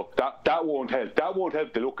know, so that won't help. That won't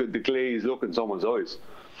help the glazed look in someone's eyes.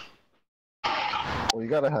 Well, you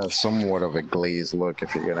gotta have somewhat of a glazed look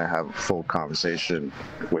if you're gonna have a full conversation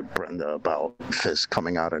with Brenda about fish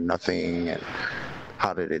coming out of nothing and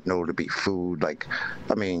how did it know to be food. Like,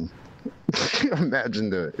 I mean,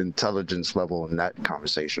 imagine the intelligence level in that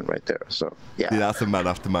conversation right there. So yeah, that's a man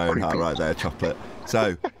after my own heart right there, Chocolate.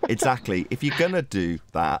 So exactly, if you're gonna do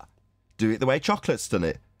that, do it the way Chocolate's done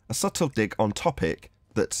it. A subtle dig on topic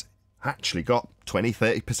that's actually got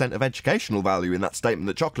 20-30% of educational value in that statement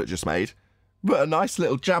that Chocolate just made, but a nice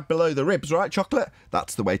little jab below the ribs, right, Chocolate?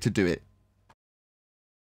 That's the way to do it.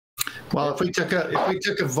 Well, if we took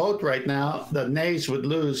a vote right now, the nays would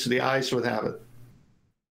lose, the ayes would have it.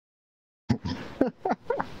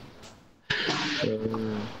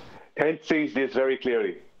 Kent sees this very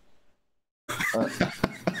clearly.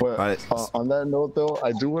 On that note, though,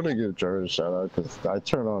 I do want to give Jared a shout out because I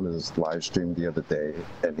turned on his live stream the other day,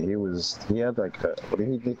 and he had like what do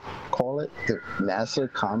you call it? The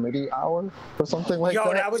NASA Comedy Hour or something like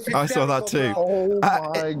that. I saw that too. Oh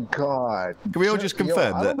my god! Can we all just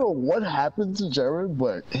confirm that? I don't know what happened to Jared,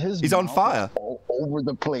 but he's on fire all over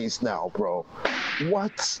the place now, bro.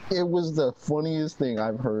 What? It was the funniest thing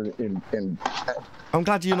I've heard in I'm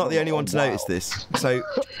glad you're not the only one to notice this. So,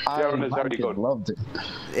 I loved it.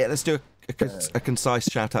 Yeah, let's do a concise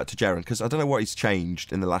shout out to Jaren, because I don't know what he's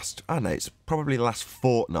changed in the last, I don't know, it's probably the last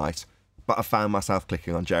fortnight, but I found myself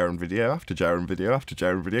clicking on Jaren video after Jaren video after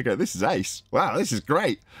Jaren video, going, this is ace. Wow, this is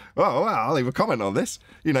great. Oh, wow, I'll leave a comment on this.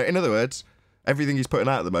 You know, in other words, everything he's putting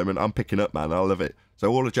out at the moment, I'm picking up, man. I love it. So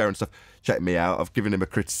all of Jaren's stuff, check me out. I've given him a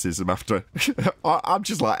criticism after. I'm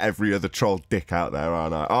just like every other troll dick out there,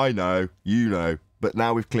 aren't I? I know, you know. But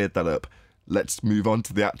now we've cleared that up, let's move on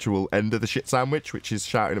to the actual end of the shit sandwich, which is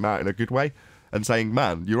shouting him out in a good way and saying,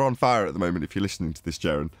 man, you're on fire at the moment if you're listening to this,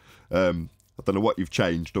 Jaren. I don't know what you've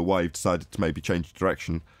changed or why you've decided to maybe change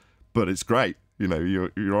direction, but it's great. You know,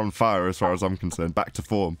 you're on fire as far as I'm concerned, back to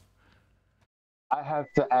form. I have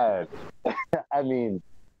to add, I mean,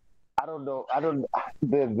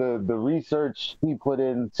 the research he put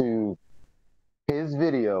into his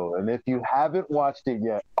video, and if you haven't watched it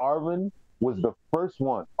yet, Arwen was the first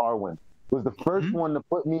one to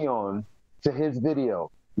put me on to his video.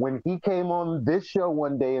 When he came on this show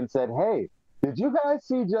one day and said, hey, did you guys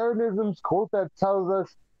see Jeranism's quote that tells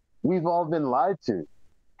us we've all been lied to?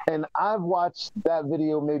 And I've watched that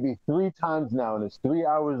video maybe 3 times now, and it's 3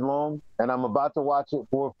 hours long, and I'm about to watch it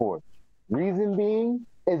 4/4. Reason being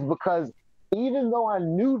is because even though I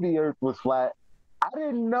knew the Earth was flat, I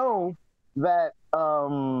didn't know that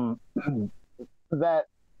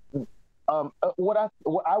what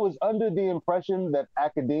I was under the impression that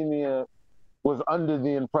academia was under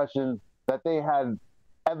the impression that they had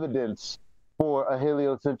evidence for a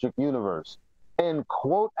heliocentric universe. And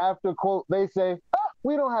quote after quote, they say,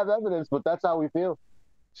 we don't have evidence, but that's how we feel.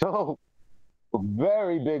 So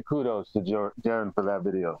very big kudos to Jaren for that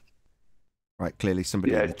video. Right, clearly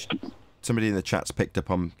somebody in the chat's picked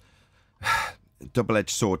up on double-edged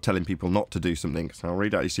sword telling people not to do something. So I'll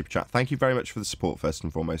read out your super chat. Thank you very much for the support, first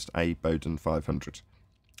and foremost. A Bowden 500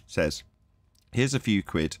 says, here's a few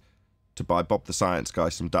quid to buy Bob the Science Guy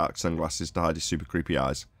some dark sunglasses to hide his super creepy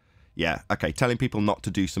eyes. Yeah, okay, telling people not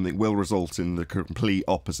to do something will result in the complete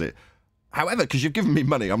opposite. However, because you've given me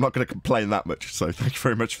money, I'm not going to complain that much. So thank you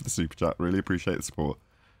very much for the super chat. Really appreciate the support.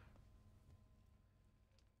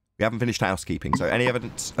 We haven't finished housekeeping, so any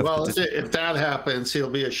evidence of... Well, if that happens, he'll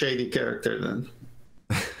be a shady character then.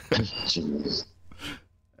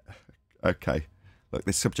 Okay. Look,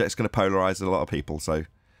 this subject's going to polarize a lot of people, so...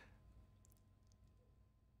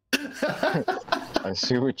 I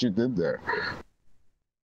see what you did there.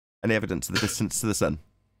 Any evidence of the distance to the sun?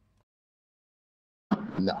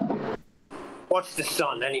 No. What's the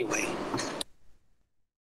sun, anyway?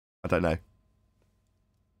 I don't know.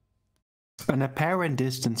 An apparent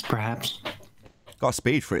distance, perhaps. Got a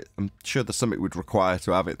speed for it. I'm sure the summit would require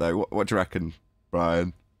to have it, though. What do you reckon,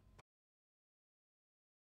 Brian?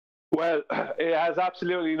 Well, it has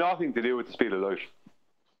absolutely nothing to do with the speed of light.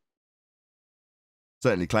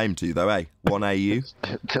 Certainly claim to, though, eh? 1 AU?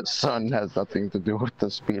 The sun has nothing to do with the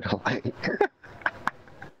speed of light.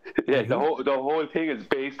 Yeah, the whole thing is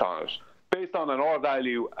based on it. Based on an R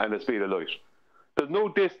value and the speed of light. There's no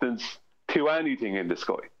distance to anything in the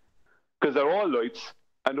sky. Because they're all lights,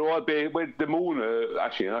 and they're all based with the moon.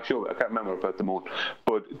 Actually, I'm not sure. I can't remember about the moon,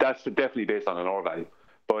 but that's definitely based on an R value.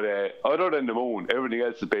 But other than the moon, everything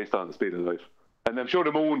else is based on the speed of light. And I'm sure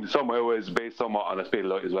the moon somehow is based somewhat on the speed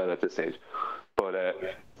of light as well at this stage. But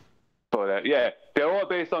yeah, they're all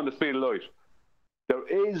based on the speed of light. There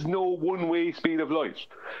is no one-way speed of light.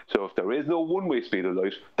 So if there is no one-way speed of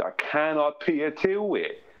light, there cannot be a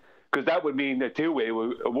two-way, because that would mean that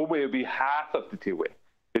one-way would be half of the two-way.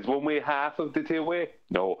 Is one-way half of the two-way?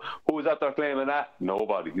 No. Who's out there claiming that?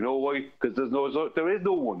 Nobody. You know why? Because there is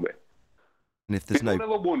no one-way. And if there's no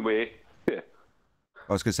one-way, yeah.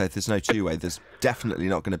 I was going to say, if there's no two-way, there's definitely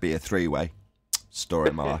not going to be a three-way. Story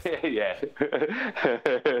of my life. Yeah.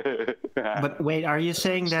 But wait, are you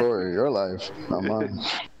saying that... Story of your life, not mine.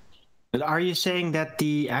 But are you saying that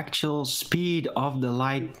the actual speed of the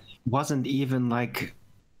light wasn't even, like,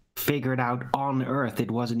 figured out on Earth?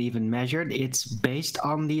 It wasn't even measured? It's based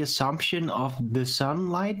on the assumption of the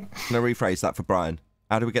sunlight? Can I rephrase that for Brian?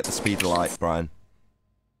 How do we get the speed of light, Brian?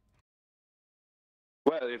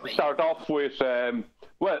 Well, if we start off with... are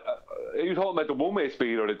you talking about the one-way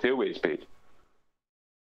speed or the two-way speed?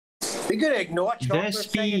 You're going to ignore the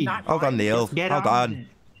speed. Hold on, Neil. Hold on.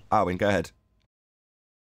 Arwin, go ahead.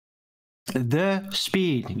 The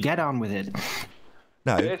speed. Get on with it.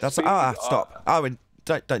 No, that's... stop. Arwin,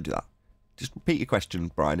 don't do that. Just repeat your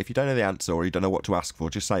question, Brian. If you don't know the answer or you don't know what to ask for,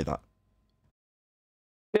 just say that.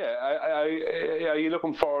 Yeah, are you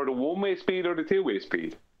looking for the one-way speed or the two-way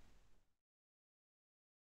speed?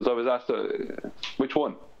 So I was asked, which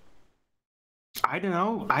one? I don't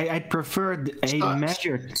know. I'd prefer a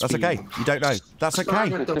measured speed. That's okay. You don't know. That's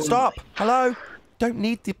okay. Stop. Hello. Don't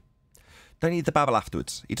need the babble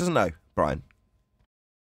afterwards. He doesn't know, Brian.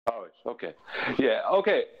 All right. Okay. Yeah.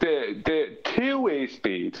 Okay. The two-way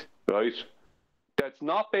speed, right? That's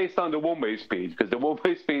not based on the one-way speed, because the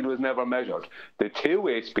one-way speed was never measured. The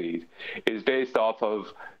two-way speed is based off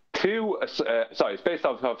of it's based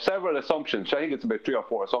off of several assumptions. I think it's about 3 or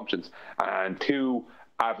 4 assumptions and 2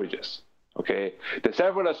 averages. Okay, the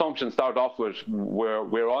several assumptions start off with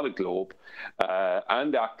we're on a globe,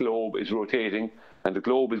 and that globe is rotating, and the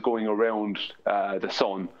globe is going around the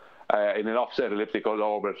sun in an offset elliptical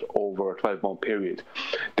orbit over a 12-month period.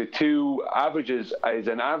 The 2 averages is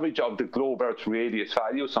an average of the globe Earth's radius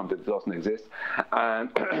value, something that doesn't exist,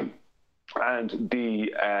 and and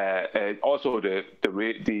also the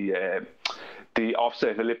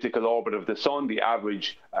offset elliptical orbit of the sun, the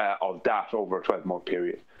average of that over a 12-month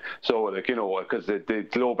period. So, like, you know, because the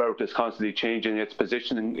globe Earth is constantly changing its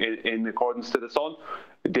position in accordance to the sun,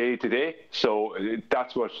 day to day. So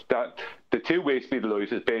that's the two-way speed of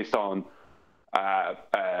light is based on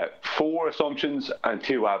 4 assumptions and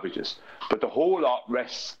 2 averages. But the whole lot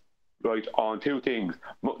rests right on 2 things.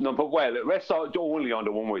 It rests only on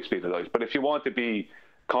the one-way speed of light. But if you want to be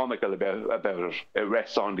comical about it, it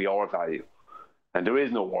rests on the R value. And there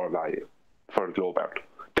is no R value for the globe Earth.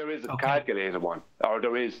 There is a calculated one, or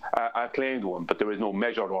there is a claimed one, but there is no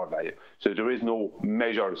measured R value. So there is no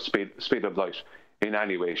measured speed of light in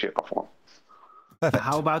any way, shape, or form. Perfect.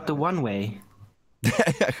 How about the one way?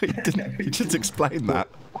 You just explained that.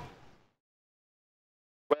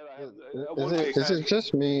 Is it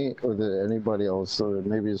just me, or did anybody else? Or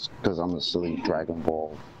maybe it's because I'm a silly Dragon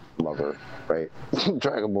Ball lover, right?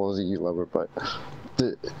 Dragon Ball Z lover, but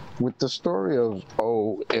with the story of,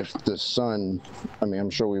 oh, if the sun, I mean, I'm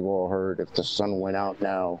sure we've all heard, if the sun went out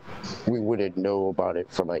now, we wouldn't know about it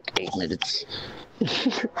for like 8 minutes,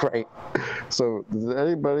 right? So does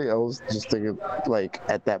anybody else just think of, like,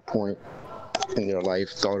 at that point in their life,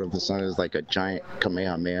 thought of the sun as like a giant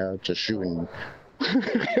Kamehameha just shooting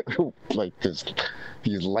like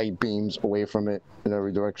these light beams away from it in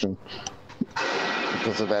every direction?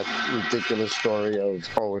 Because of that ridiculous story of,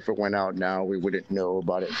 oh, if it went out now, we wouldn't know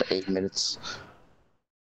about it for 8 minutes.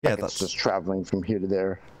 Yeah, like that's it's just traveling from here to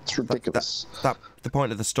there. It's ridiculous. The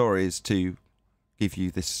point of the story is to give you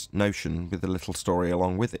this notion with a little story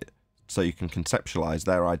along with it, so you can conceptualize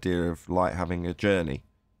their idea of light having a journey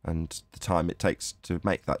and the time it takes to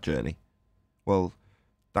make that journey. Well,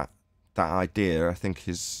 that idea, I think,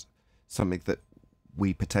 is something that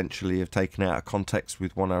we potentially have taken out of context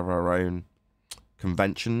with one of our own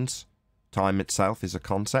conventions. Time itself is a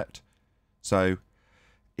concept. So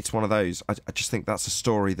it's one of those. I just think that's a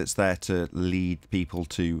story that's there to lead people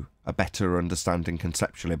to a better understanding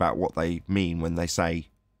conceptually about what they mean when they say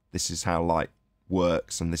this is how light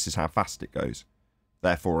works and this is how fast it goes.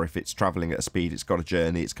 Therefore, if it's travelling at a speed, it's got a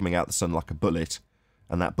journey, it's coming out the sun like a bullet,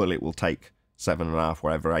 and that bullet will take 7.5,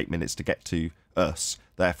 whatever, 8 minutes to get to us.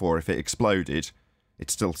 Therefore, if it exploded,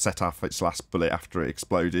 it still set off its last bullet after it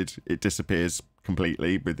exploded. It disappears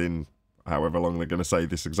completely within however long they're going to say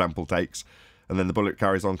this example takes. And then the bullet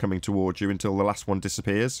carries on coming towards you until the last one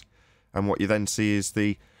disappears. And what you then see is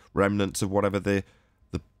the remnants of whatever the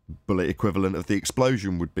bullet equivalent of the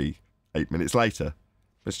explosion would be 8 minutes later.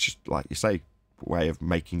 It's just, like you say, a way of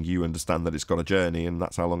making you understand that it's got a journey, and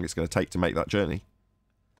that's how long it's going to take to make that journey.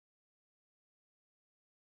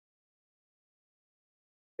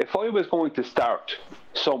 If I was going to start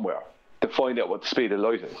somewhere to find out what the speed of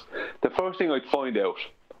light is, the first thing I'd find out,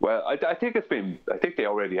 well, I think they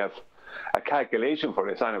already have a calculation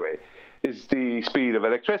for this anyway, is the speed of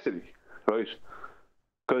electricity, right?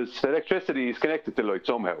 Because electricity is connected to light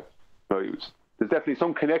somehow, right? There's definitely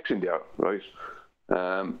some connection there, right?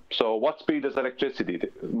 So what speed does electricity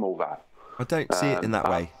move at? I don't see it in that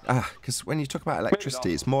way. Because when you talk about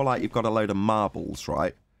electricity, it's more like you've got a load of marbles,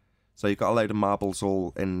 right? So you've got a load of marbles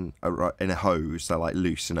all in a hose. They're like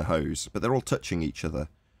loose in a hose, but they're all touching each other.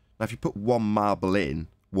 Now, if you put one marble in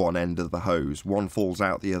one end of the hose, one falls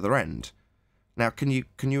out the other end. Now, can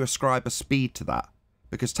you ascribe a speed to that?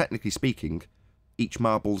 Because technically speaking, each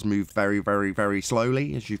marble's moved very, very, very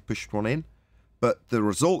slowly as you've pushed one in. But the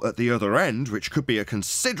result at the other end, which could be a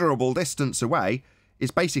considerable distance away, is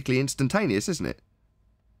basically instantaneous, isn't it?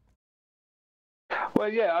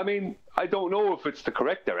 Well, yeah, I mean, I don't know if it's the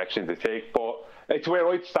correct direction to take, but it's where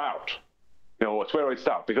I'd start. You know, it's where I'd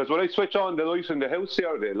start. Because when I switch on the light in the house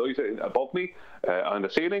here, the light above me on the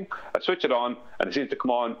ceiling, I switch it on and it seems to come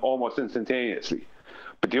on almost instantaneously.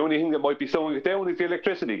 But the only thing that might be slowing it down is the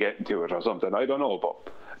electricity getting to it or something. I don't know,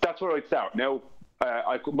 but that's where I'd start. Now,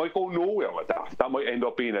 I might go nowhere with that. That might end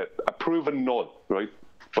up being a proven null, right?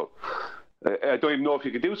 But I don't even know if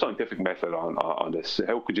you could do scientific method on this.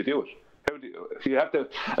 How could you do it? If you have to,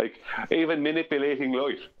 like, even manipulating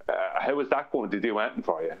light, how is that going to do anything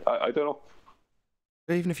for you? I don't know.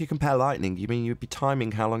 Even if you compare lightning, you mean you'd be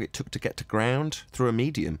timing how long it took to get to ground through a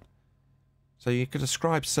medium. So you could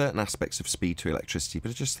ascribe certain aspects of speed to electricity,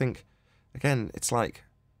 but I just think, again, it's like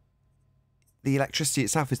the electricity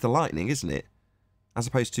itself is the lightning, isn't it? As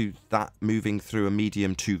opposed to that moving through a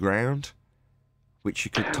medium to ground, which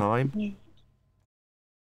you could time.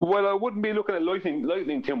 Well, I wouldn't be looking at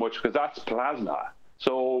lightning too much because that's plasma.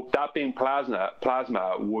 So that being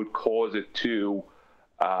plasma would cause it to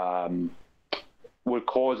have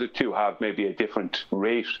maybe a different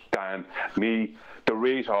rate than me,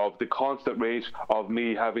 the constant rate of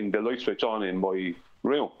me having the light switch on in my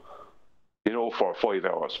room, you know, for 5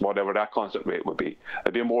 hours, whatever that constant rate would be.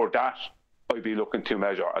 It'd be more that I'd be looking to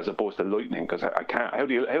measure as opposed to lightning, because I can't. How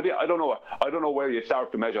do you? I don't know where you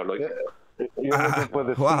start to measure lightning. You're looking for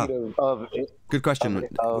the speed of good question.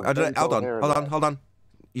 Hold on.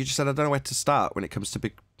 You just said I don't know where to start when it comes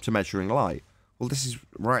to measuring light. Well, this is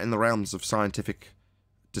right in the realms of scientific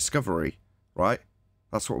discovery, right?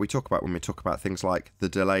 That's what we talk about when we talk about things like the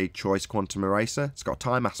delayed choice quantum eraser. It's got a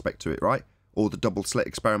time aspect to it, right? Or the double slit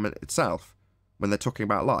experiment itself. when they're talking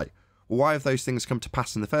about light. Well, why have those things come to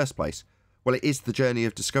pass in the first place? Well, it is the journey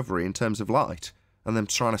of discovery in terms of light, and them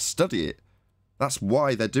trying to study it. That's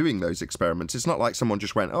why they're doing those experiments. It's not like someone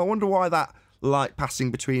just went, oh, I wonder why that light passing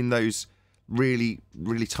between those really,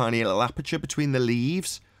 really tiny little aperture between the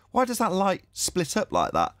leaves, why does that light split up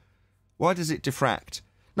like that? Why does it diffract?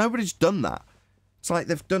 Nobody's done that. It's like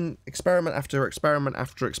they've done experiment after experiment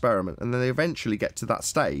after experiment, and then they eventually get to that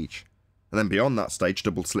stage. And then beyond that stage,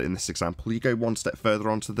 double slit in this example, you go one step further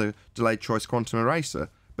onto the delayed choice quantum eraser,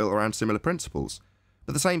 built around similar principles.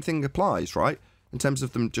 But the same thing applies, right? In terms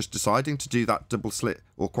of them just deciding to do that double slit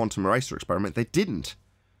or quantum eraser experiment, they didn't.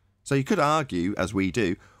 So you could argue, as we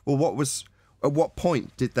do, well, at what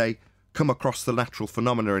point did they come across the natural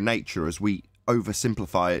phenomena in nature as we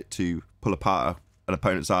oversimplify it to pull apart an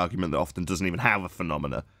opponent's argument that often doesn't even have a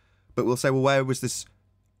phenomena? But we'll say, well, where was this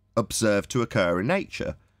observed to occur in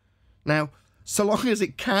nature? Now, so long as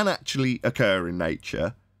it can actually occur in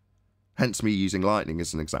nature, hence me using lightning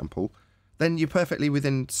as an example, then you're perfectly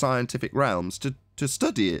within scientific realms to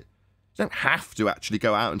study it. You don't have to actually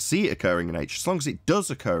go out and see it occurring in nature, as long as it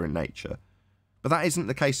does occur in nature. But that isn't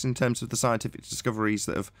the case in terms of the scientific discoveries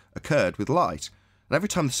that have occurred with light. And every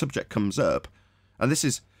time the subject comes up, and this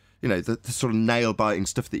is, you know, the sort of nail-biting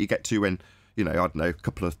stuff that you get to when, you know, I don't know, a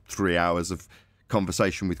couple of 3 hours of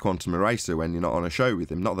conversation with Quantum Eraser when you're not on a show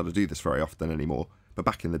with him. Not that I do this very often anymore, but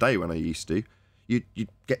back in the day when I used to, you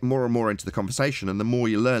get more and more into the conversation, and the more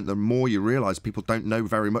you learn, the more you realise people don't know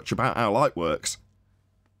very much about how light works.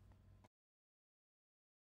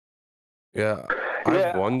 Yeah,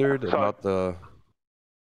 I've wondered about the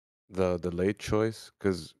delayed choice,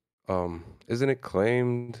 because isn't it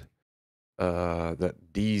claimed that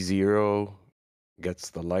D0 gets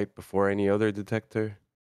the light before any other detector?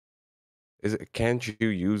 Can't you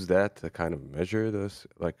use that to kind of measure this?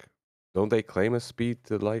 Like, don't they claim a speed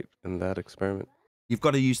to light in that experiment? You've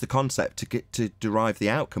got to use the concept to derive the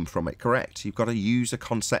outcome from it, correct? You've got to use a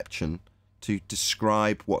conception to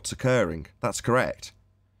describe what's occurring. That's correct.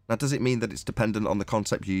 Now, does it mean that it's dependent on the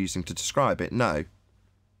concept you're using to describe it? No.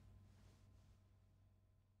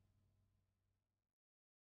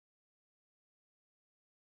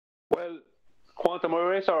 Well, quantum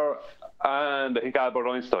eraser and I think Albert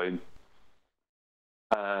Einstein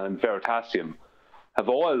and Veritasium have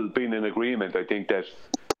all been in agreement, I think, that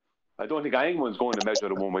I don't think anyone's going to measure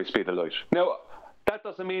the one-way speed of light. Now, that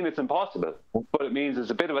doesn't mean it's impossible, but it means it's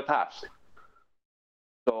a bit of a task.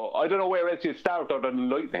 So I don't know where else you'd start other than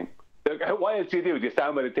lightning. What else do you do? Do you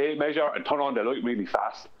stand by the tape measure and turn on the light really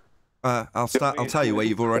fast? I'll tell you where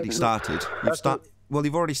you've already started.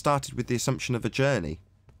 You've already started with the assumption of a journey.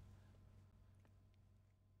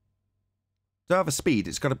 To have a speed,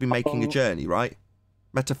 it's got to be making a journey, right?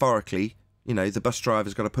 Metaphorically, you know, the bus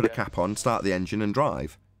driver's got to put a cap on, start the engine and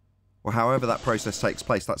drive. Or however that process takes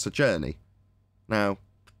place, that's a journey. Now,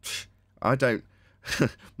 I don't...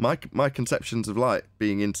 my conceptions of light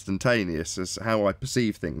being instantaneous is how I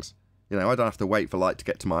perceive things. You know, I don't have to wait for light to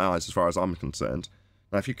get to my eyes as far as I'm concerned.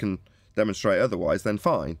 Now, if you can demonstrate otherwise, then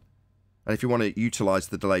fine. And if you want to utilise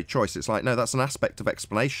the delayed choice, it's like, no, that's an aspect of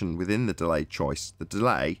explanation within the delayed choice. The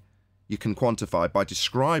delay you can quantify by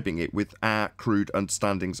describing it with our crude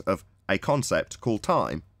understandings of a concept called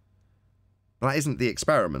time. But that isn't the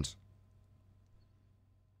experiment.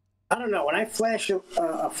 I don't know. When I flash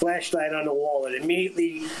a flashlight on the wall, it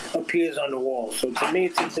immediately appears on the wall. So to me,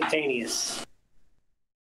 it's instantaneous.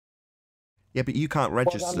 Yeah, but you can't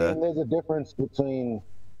register. Well, I mean, there's a difference between,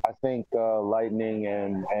 I think, lightning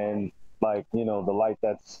and like, you know, the light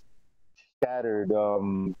that's scattered.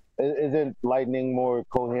 Isn't lightning more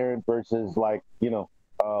coherent versus, like, you know,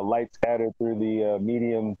 light scattered through the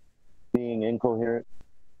medium being incoherent?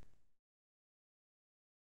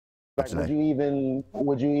 Like, would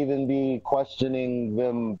you even be questioning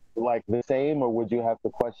them like the same, or would you have to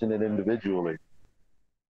question it individually?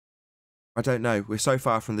 I don't know. We're so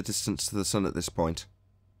far from the distance to the sun at this point,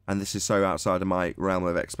 and this is so outside of my realm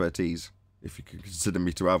of expertise, if you could consider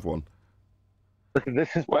me to have one.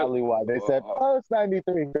 This is probably why they said, oh, it's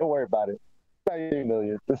 93, don't worry about it. 93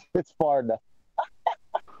 million, it's far enough.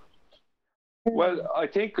 Well, I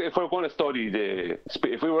think if we're going to study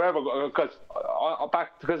if we were ever, because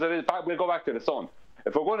we'll go back to the sun.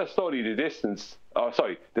 If we're going to study the distance,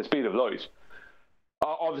 the speed of light,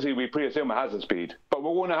 obviously we pre-assume it has a speed, but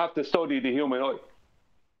we're going to have to study the human eye,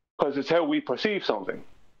 because it's how we perceive something.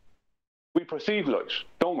 We perceive light,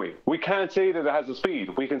 don't we? We can't say that it has a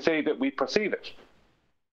speed. We can say that we perceive it,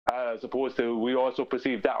 as opposed to we also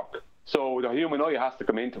perceive dark. So the human eye has to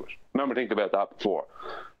come into it. Remember thinking about that before.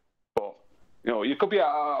 But, you know, you could be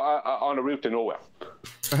on a route to nowhere.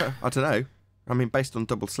 I don't know. I mean, based on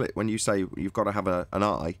double slit, when you say you've got to have an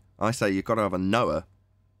eye, I say you've got to have a knower.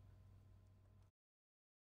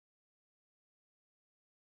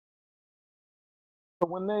 So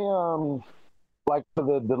when they like for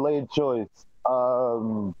the delayed choice,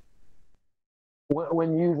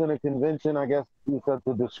 when using a convention, I guess you said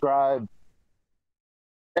to describe.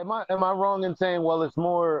 Am I wrong in saying, well, it's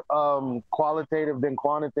more qualitative than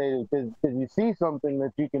quantitative because you see something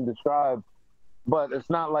that you can describe, but it's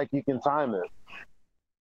not like you can time it.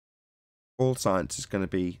 All science is going to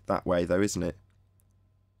be that way, though, isn't it?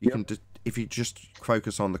 You can if you just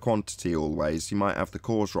focus on the quantity always, you might have the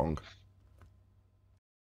cause wrong.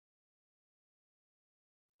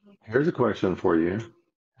 Here's a question for you.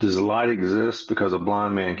 Does light exist because a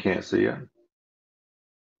blind man can't see it?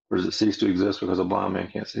 Or does it cease to exist because a blind man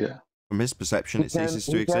can't see it? From his perception, it ceases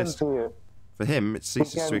to exist. For him, it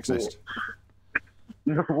ceases to exist.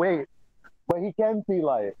 Wait, but he can see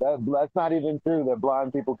light. That's not even true that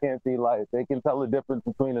blind people can't see light. They can tell the difference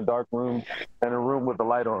between a dark room and a room with the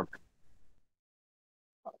light on.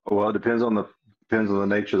 Well, it depends on the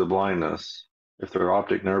nature of the blindness. If their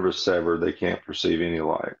optic nerve is severed, they can't perceive any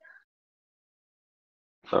light.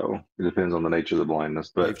 So it depends on the nature of the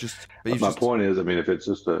blindness. But my point is, I mean, if it's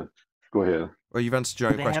just a... Go ahead. Well, you've answered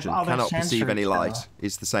your own question. Cannot perceive any light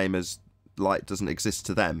is the same as light doesn't exist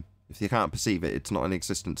to them. If you can't perceive it, it's not in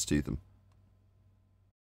existence to them.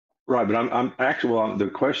 Right, but I'm actually, the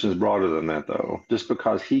question is broader than that, though. Just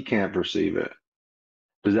because he can't perceive it,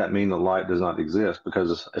 does that mean the light does not exist?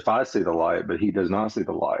 Because if I see the light, but he does not see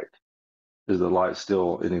the light, is the light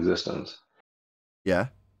still in existence? Yeah.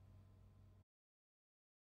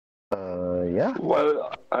 Yeah.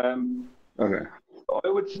 Well, okay. I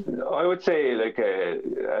would say, like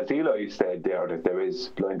as Eli said there, that there is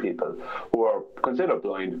blind people who are considered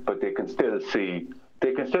blind, but they can still see.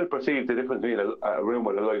 They can still perceive the difference between a room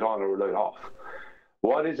with a light on or a light off.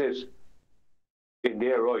 What is it in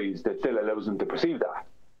their eyes that still allows them to perceive that?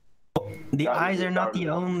 The eyes are not the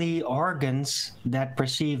only organs that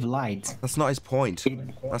perceive light. That's not his point.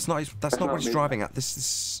 That's not what he's driving at. This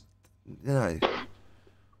is, you know,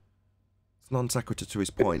 it's non sequitur to his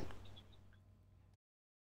point.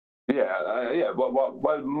 Yeah.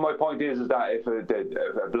 Well, my point is that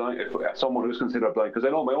if someone who's considered blind, because I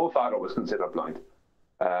know my own father was considered blind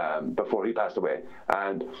before he passed away,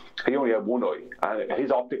 and he only had one eye, and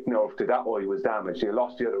his optic nerve to that eye was damaged. He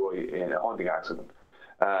lost the other eye in a hunting accident.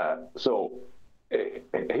 So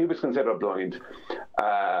he was considered blind,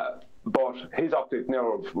 but his optic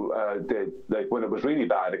nerve did, like, when it was really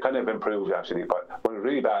bad, it kind of improved actually, but when it was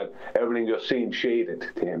really bad, everything just seemed shaded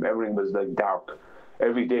to him. Everything was like dark.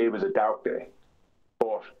 Every day was a dark day,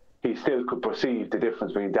 but he still could perceive the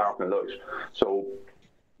difference between dark and light. So,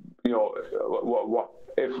 you know, what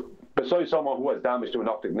if, besides someone who has damage to an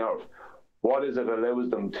optic nerve, what is it that allows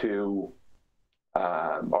them to,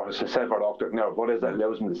 or a severed optic nerve, what is that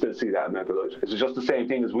allows them to still see that amount of light? Is it just the same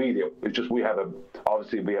thing as we do? It's just we have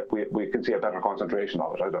obviously we can see a better concentration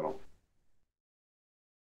of it. I don't know.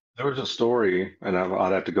 There was a story, and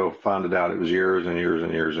I'd have to go find it out. It was years and years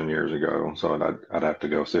and years and years ago, so I'd have to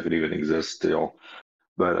go see if it even exists still.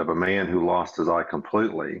 But of a man who lost his eye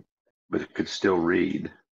completely, but could still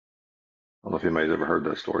read. I don't know if anybody's ever heard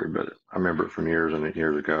that story, but I remember it from years and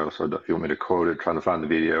years ago. So if you want me to quote it, trying to find the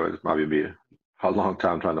video, it might be a long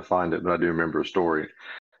time trying to find it, but I do remember a story.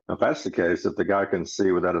 Now, if that's the case, if the guy can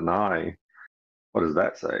see without an eye, what does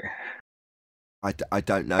that say? I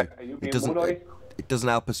don't know. It doesn't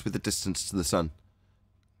help us with the distance to the sun.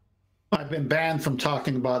 I've been banned from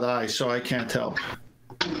talking about eyes, so I can't help.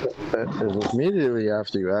 Immediately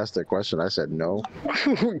after you asked that question, I said no.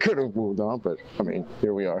 We could have moved on, but I mean,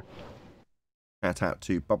 here we are. Shout out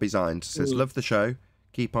to Bobby Zines. Says, love the show.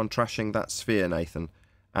 Keep on trashing that sphere, Nathan.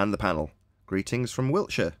 And the panel. Greetings from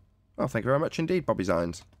Wiltshire. Oh, thank you very much indeed, Bobby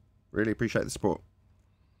Zines. Really appreciate the support.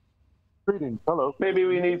 Greetings. Hello. Maybe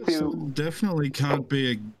we need to... Definitely can't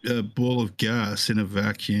be a ball of gas in a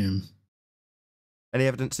vacuum. Any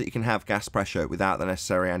evidence that you can have gas pressure without the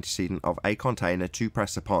necessary antecedent of a container to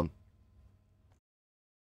press upon?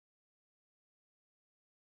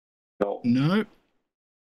 No.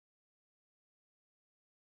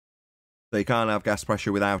 So you can't have gas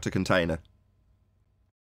pressure without a container?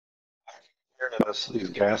 These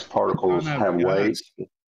gas particles have weight.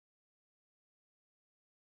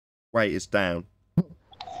 Weight is down.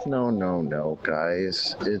 No,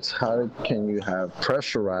 guys. It's how can you have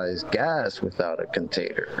pressurized gas without a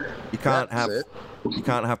container? You can't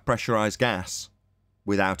have pressurized gas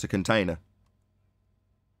without a container.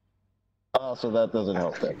 Oh, so that doesn't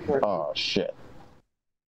help then. Oh shit.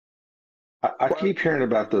 I keep hearing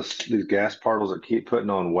about these gas particles that keep putting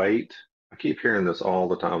on weight, I keep hearing this all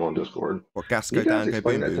the time on Discord. What, gas Can go you guys down, go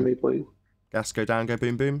explain boom, that to boom? me, please? Gas go down, go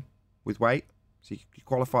boom, boom with weight. So you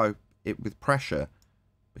qualify it with pressure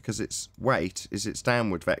because its weight is its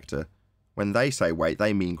downward vector. When they say weight,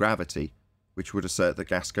 they mean gravity, which would assert that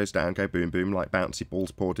gas goes down, go boom, boom, like bouncy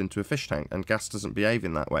balls poured into a fish tank. And gas doesn't behave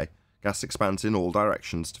in that way. Gas expands in all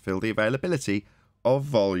directions to fill the availability of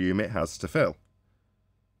volume it has to fill.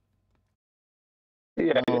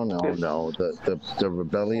 Yeah. No. The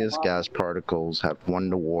rebellious gas particles have won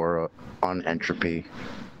the war on entropy,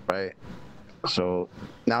 right? So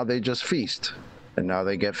now they just feast, and now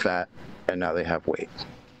they get fat, and now they have weight.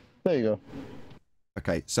 There you go.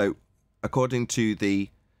 Okay, so according to the...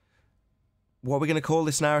 What are we going to call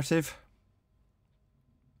this narrative?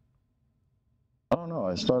 I don't know.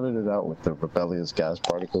 I started it out with the rebellious gas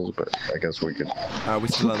particles, but I guess we could we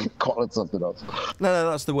still on... call it something else.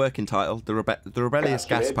 No, that's the working title. The rebellious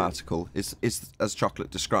gas particle is, as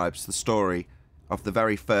Chocolate describes, the story of the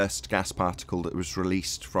very first gas particle that was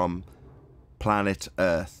released from planet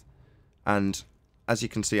Earth. And as you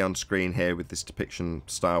can see on screen here with this depiction,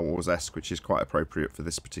 Star Wars-esque, which is quite appropriate for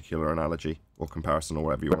this particular analogy or comparison or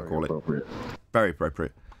whatever you want to call it. Very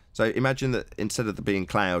appropriate. So imagine that instead of there being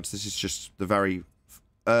clouds, this is just the very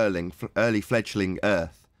early fledgling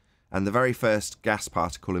Earth. And the very first gas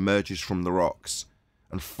particle emerges from the rocks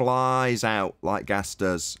and flies out like gas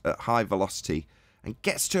does at high velocity and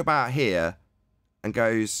gets to about here and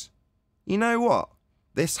goes, you know what?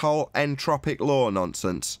 This whole entropic law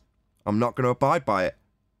nonsense, I'm not going to abide by it.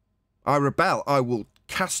 I rebel. I will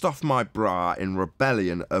cast off my bra in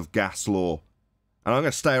rebellion of gas law. And I'm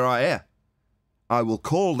going to stay right here. I will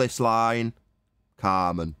call this line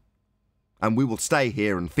Carmen. And we will stay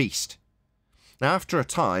here and feast. Now, after a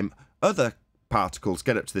time, other particles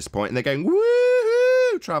get up to this point and they're going,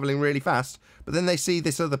 woohoo, travelling really fast. But then they see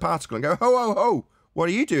this other particle and go, ho, ho, ho, what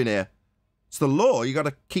are you doing here? It's the law. You got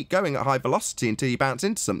to keep going at high velocity until you bounce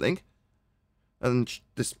into something. And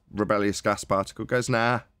this rebellious gas particle goes,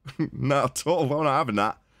 nah, not at all. I'm not having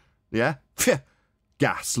that. Yeah?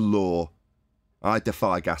 Gas law. I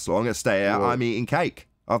defy gas law. I'm going to stay here. I'm eating cake.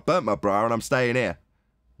 I've burnt my bra and I'm staying here.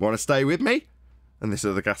 Want to stay with me? And this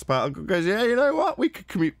other gas particle goes, yeah, you know what? We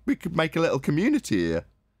could make a little community here.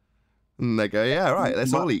 And they go, yeah, right,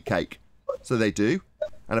 let's all eat cake. So they do.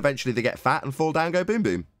 And eventually they get fat and fall down, go boom,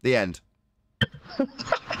 boom. The end.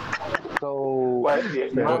 So,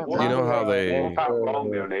 you know how they... One part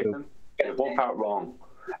wrong there, Nathan. One part wrong.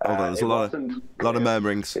 Hold on, there's a lot of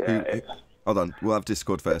murmurings. Yeah, Hold on, we'll have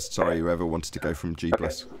Discord first. Sorry, whoever wanted to go from G+.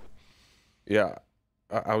 Yeah,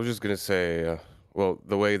 I was just going to say, well,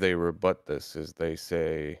 the way they rebut this is they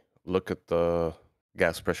say, look at the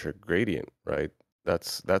gas pressure gradient, right?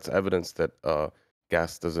 That's evidence that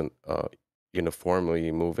gas doesn't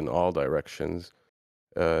uniformly move in all directions.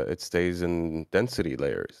 It stays in density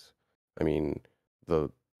layers. I mean, the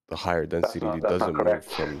higher density doesn't move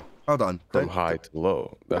from... Hold on. From high to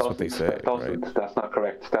low. That's what they say, right? That's not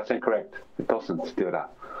correct. That's incorrect. It doesn't do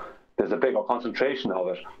that. There's a bigger concentration of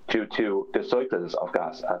it due to the cycles of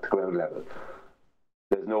gas at the ground level.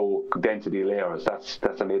 There's no density layers.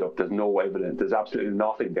 That's a made up. There's no evidence. There's absolutely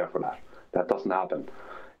nothing there for that. That doesn't happen.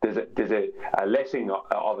 There's a lessening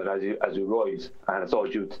of it as you rise, and it's all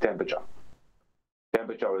due to temperature.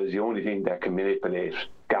 Temperature is the only thing that can manipulate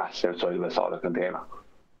gas outside of a solid container.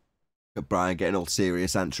 Brian getting all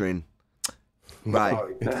serious answering. Right.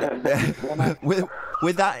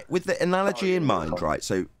 with the analogy in mind, right?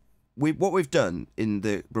 So what we've done in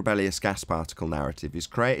the rebellious gas particle narrative is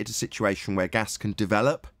created a situation where gas can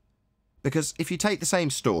develop. Because if you take the same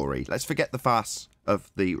story, let's forget the farce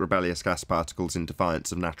of the rebellious gas particles in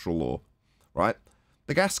defiance of natural law, right?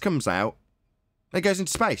 The gas comes out, and it goes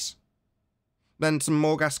into space. Then some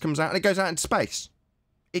more gas comes out, and it goes out into space.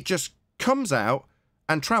 It just comes out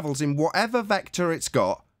and travels in whatever vector it's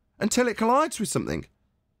got until it collides with something.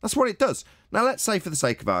 That's what it does. Now, let's say for the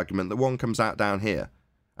sake of argument that one comes out down here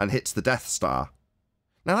and hits the Death Star.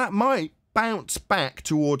 Now, that might bounce back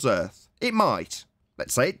towards Earth. It might.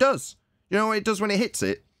 Let's say it does. You know what it does when it hits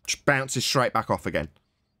it? Just bounces straight back off again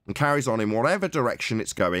and carries on in whatever direction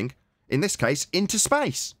it's going, in this case, into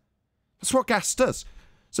space. That's what gas does.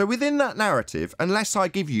 So within that narrative, unless I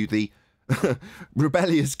give you the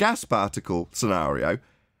rebellious gas particle scenario,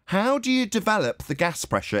 how do you develop the gas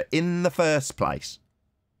pressure in the first place?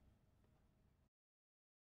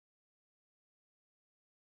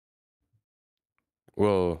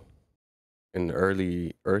 Well, in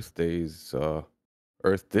early Earth days,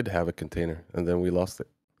 Earth did have a container, and then we lost it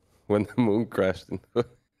when the moon crashed.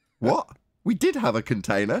 What? We did have a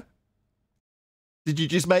container? Did you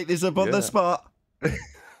just make this up on the spot?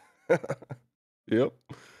 Yep.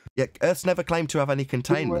 Yeah, Earth's never claimed to have any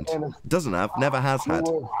containment. Doesn't have, never has had.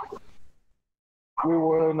 We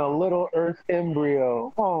were in a little Earth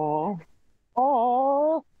embryo. Aww.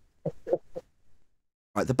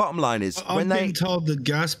 Right, the bottom line is I've been told that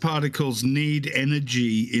gas particles need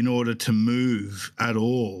energy in order to move at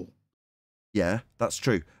all. Yeah, that's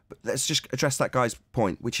true. But let's just address that guy's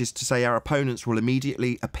point, which is to say our opponents will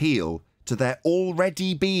immediately appeal to there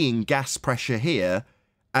already being gas pressure here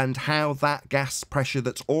and how that gas pressure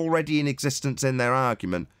that's already in existence in their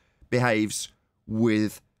argument behaves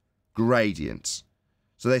with gradients.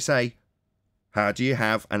 So they say, how do you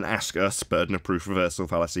have, and ask us, burden of proof reversal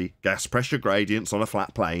fallacy, gas pressure gradients on a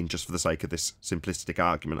flat plane, just for the sake of this simplistic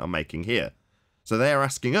argument I'm making here. So they are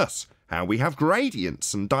asking us how we have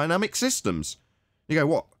gradients and dynamic systems. You go,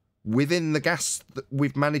 what? Within the gas that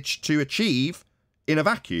we've managed to achieve in a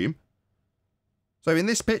vacuum? So in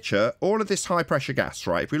this picture, all of this high pressure gas,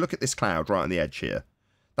 right, if we look at this cloud right on the edge here,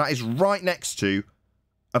 that is right next to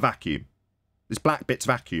a vacuum. This black bit's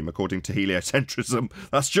vacuum, according to heliocentrism.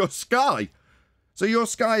 That's your sky. So your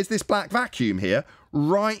sky is this black vacuum here,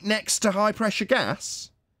 right next to high pressure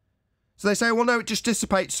gas. So they say, well, no, it just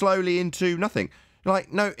dissipates slowly into nothing.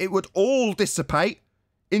 Like, no, it would all dissipate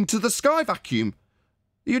into the sky vacuum.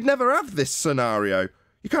 You'd never have this scenario.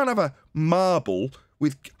 You can't have a marble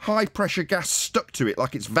with high pressure gas stuck to it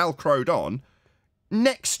like it's velcroed on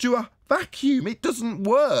next to a vacuum. It doesn't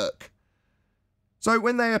work. So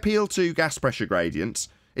when they appeal to gas pressure gradients,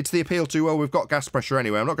 it's the appeal to, well, we've got gas pressure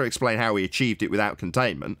anyway. I'm not going to explain how we achieved it without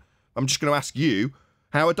containment. I'm just going to ask you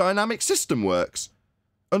how a dynamic system works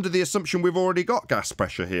under the assumption we've already got gas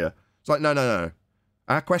pressure here. It's like, no.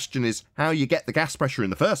 Our question is how you get the gas pressure in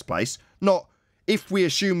the first place, not if we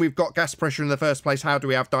assume we've got gas pressure in the first place, how do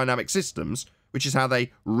we have dynamic systems, which is how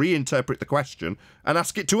they reinterpret the question and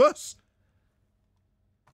ask it to us.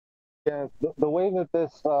 Yeah, the way that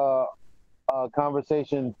this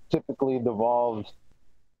conversation typically devolves,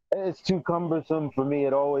 it's too cumbersome for me.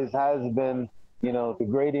 It always has been, you know, the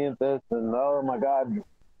gradient this and, oh my God,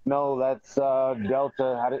 no, that's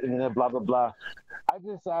delta, how did, blah, blah, blah. I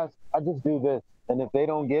just do this. And if they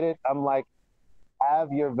don't get it, I'm like,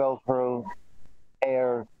 have your Velcro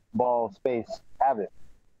air ball space, have it.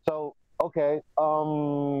 So, okay,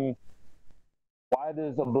 why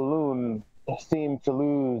does a balloon seem to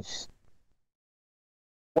lose?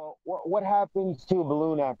 Well, what happens to a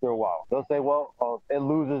balloon after a while? They'll say, well, it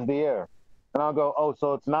loses the air. And I'll go, oh,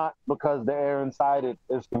 so it's not because the air inside it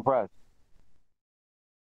is compressed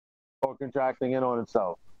or contracting in on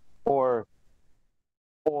itself or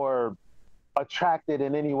attracted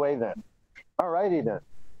in any way then. All righty then.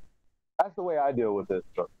 That's the way I deal with this.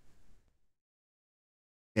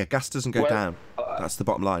 Yeah, gas doesn't go down. That's the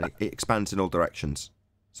bottom line. It expands in all directions.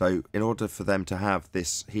 So in order for them to have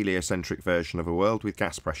this heliocentric version of a world with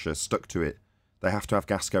gas pressure stuck to it, they have to have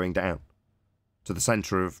gas going down to the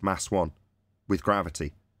centre of mass 1 with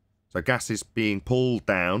gravity. So gas is being pulled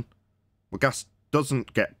down. Well, gas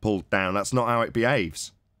doesn't get pulled down. That's not how it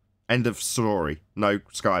behaves. End of story. No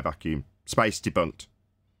sky vacuum. Space debunked.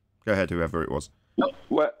 Go ahead, whoever it was.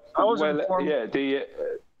 Well, yeah, the...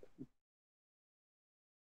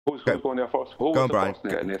 Who's going there first? Go on, Brian.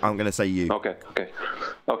 I'm going to say you. Okay.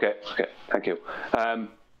 Thank you.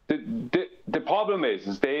 The problem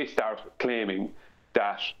is they start claiming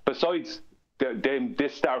that besides them,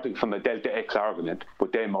 this starting from the delta X argument,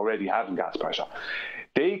 but them already having gas pressure,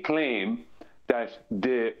 they claim that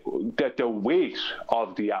the weight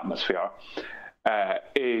of the atmosphere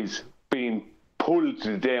is being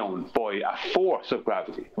pulled down by a force of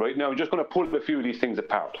gravity. Right now, I'm just going to pull a few of these things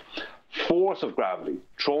apart. Force of gravity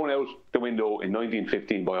thrown out the window in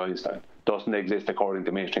 1915 by Einstein doesn't exist according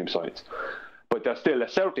to mainstream science, but they're still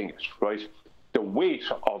asserting it, right? The weight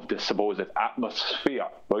of the supposed atmosphere,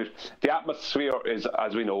 right? The atmosphere is,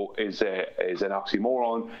 as we know, is an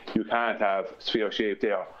oxymoron. You can't have sphere-shaped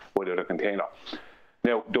air without a container.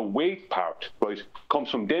 Now, the weight part, right, comes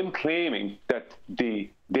from them claiming that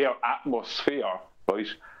their atmosphere, right,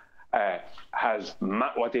 has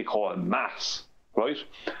what they call mass. Right?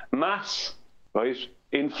 Mass, right,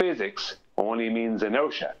 in physics only means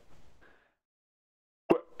inertia.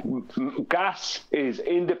 Gas is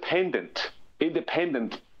independent,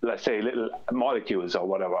 let's say little molecules or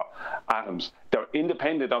whatever, atoms. They're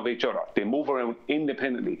independent of each other. They move around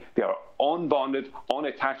independently. They are unbonded,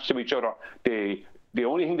 unattached to each other. The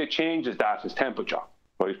only thing that changes that is temperature,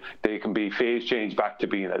 right? They can be phase changed back to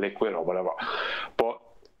being a liquid or whatever. But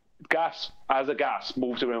gas, as a gas,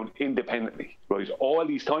 moves around independently, right? All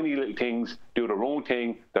these tiny little things do their own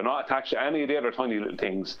thing. They're not attached to any of the other tiny little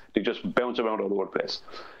things. They just bounce around all over the place.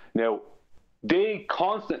 Now, they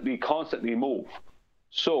constantly move.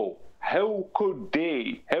 So how could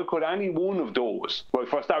any one of those, well,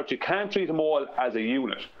 for a start, you can't treat them all as a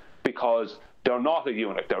unit because they're not a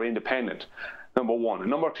unit, they're independent, number one. And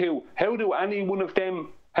number two, how could any one of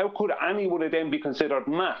them be considered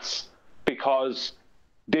mass? Because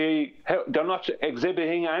they're not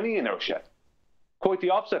exhibiting any inertia. Quite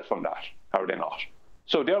the opposite from that, are they not?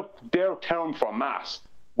 So their term for mass,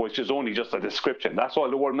 which is only just a description, that's all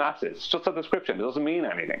the word mass is. It's just a description, it doesn't mean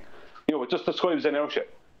anything. You know, it just describes inertia.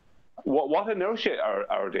 What inertia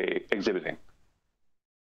are they exhibiting?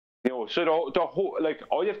 You know, so the whole, like,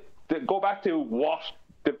 all you have to go back to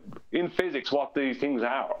in physics, what these things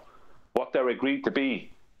are, what they're agreed to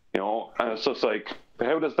be, you know, and it's just like,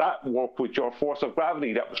 how does that work with your force of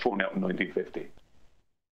gravity that was thrown out in 1950?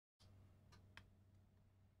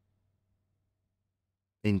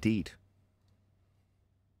 Indeed.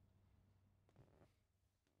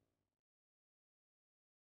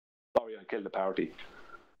 Sorry, I killed the party.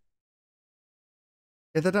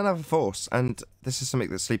 Yeah, they don't have a force, and this is something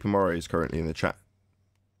that Sleeping Warrior is currently in the chat.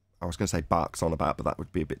 I was going to say barks on about, but that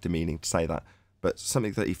would be a bit demeaning to say that. But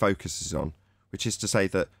something that he focuses on, which is to say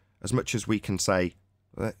that as much as we can say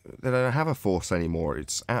that they don't have a force anymore,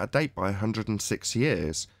 it's out of date by 106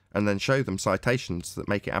 years, and then show them citations that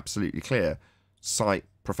make it absolutely clear. Cite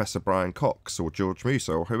Professor Brian Cox or George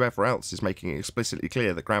Musa or whoever else is making it explicitly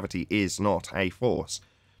clear that gravity is not a force.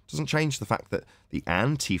 It doesn't change the fact that the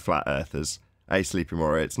anti-flat earthers, Sleeping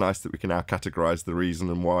Warrior, it's nice that we can now categorise the reason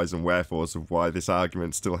and whys and wherefores of why this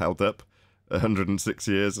argument's still held up 106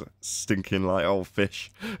 years, stinking like old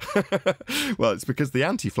fish. Well, it's because the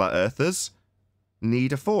anti-flat earthers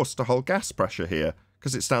need a force to hold gas pressure here,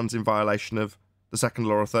 because it stands in violation of the second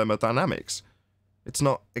law of thermodynamics. It's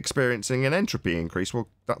not experiencing an entropy increase. Well,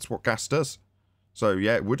 that's what gas does. So,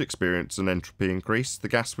 yeah, it would experience an entropy increase. The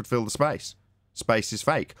gas would fill the space. Space is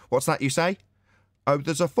fake. What's that you say? Oh,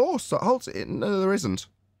 there's a force that holds it. No, there isn't.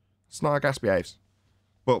 It's not how gas behaves.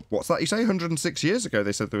 Well, what's that you say? 106 years ago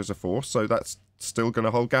they said there was a force, so that's still going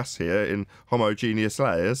to hold gas here in homogeneous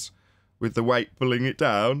layers with the weight pulling it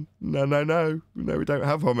down. No. No, we don't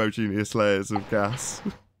have homogeneous layers of gas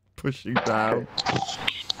pushing down.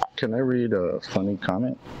 Can I read a funny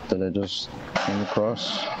comment that I just came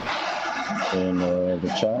across in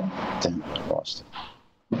the chat? Damn, I lost it.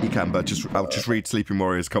 You can, but I'll just read Sleeping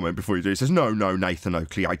Warrior's comment before you do. He says, no, Nathan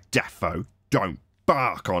Oakley, I defo don't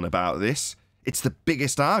bark on about this. It's the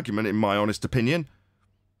biggest argument, in my honest opinion.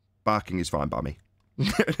 Barking is fine by me.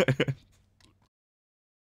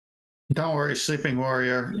 Don't worry, Sleeping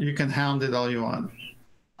Warrior. You can hound it all you want.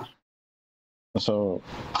 So,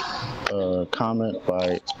 comment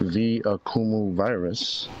by the Akumu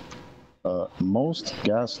virus. Most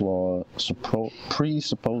gas law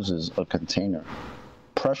presupposes a container.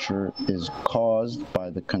 Pressure is caused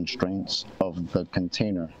by the constraints of the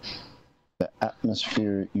container. The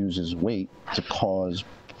atmosphere uses weight to cause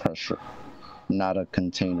pressure, not a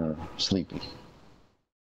container sleeping.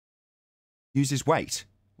 Uses weight?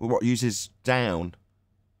 Well, what, uses down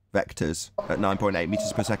vectors at 9.8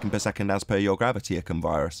 meters per second as per your gravity, Akum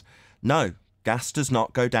virus? No, gas does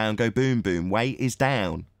not go down, go boom boom. Weight is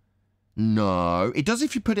down. No, it does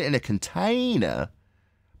if you put it in a container.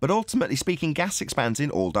 But ultimately speaking, gas expands in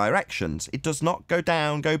all directions. It does not go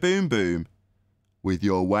down, go boom boom with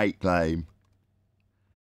your weight claim.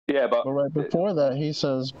 Yeah, but right before that, he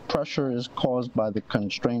says pressure is caused by the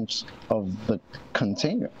constraints of the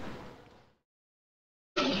container.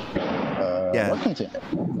 Yeah. What container?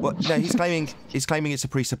 Well, no, he's claiming it's a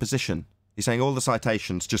presupposition. He's saying all the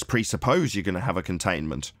citations just presuppose you're going to have a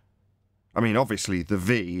containment. I mean, obviously, the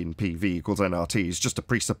V in PV equals nRT is just a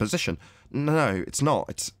presupposition. No, it's not.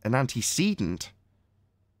 It's an antecedent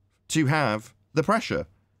to have the pressure.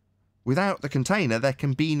 Without the container, there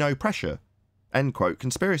can be no pressure. End quote,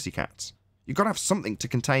 conspiracy cats. You've got to have something to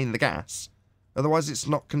contain the gas. Otherwise, it's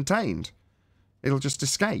not contained. It'll just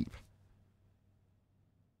escape.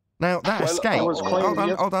 Now, that escape...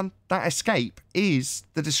 Hold on. That escape is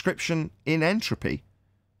the description in entropy.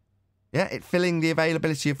 Yeah, it filling the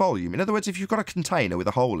availability of volume. In other words, if you've got a container with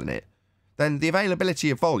a hole in it, then the availability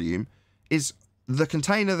of volume is the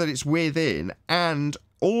container that it's within and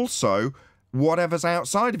also whatever's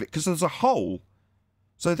outside of it, because there's a hole.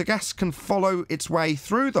 So the gas can follow its way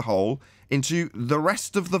through the hole into the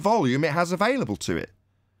rest of the volume it has available to it.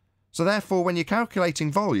 So therefore, when you're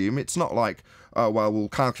calculating volume, it's not like, oh, well, we'll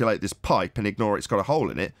calculate this pipe and ignore it's got a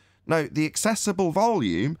hole in it. No, the accessible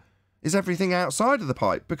volume is everything outside of the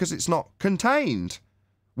pipe because it's not contained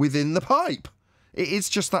within the pipe. It's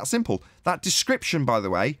just that simple. That description, by the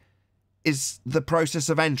way, is the process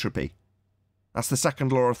of entropy. That's the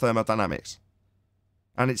second law of thermodynamics.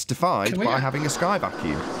 And it's defined by having a sky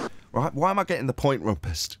vacuum. Right? Why am I getting the point,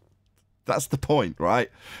 Rumpus? That's the point, right?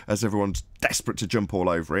 As everyone's desperate to jump all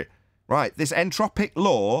over it. Right, this entropic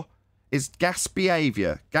law is gas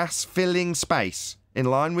behaviour, gas filling space in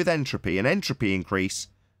line with entropy. An entropy increase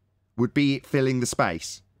would be it filling the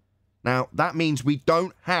space. Now, that means we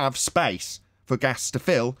don't have space for gas to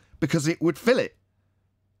fill because it would fill it.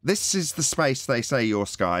 This is the space they say your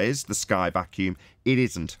sky is, the sky vacuum. It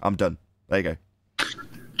isn't. I'm done. There you go.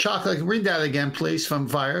 Chocolate, read that again, please, from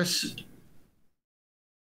Virus.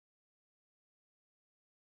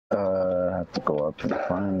 I have to go up and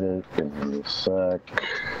find it. Give me a sec.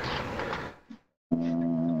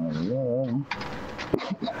 Yeah.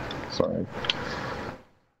 Sorry.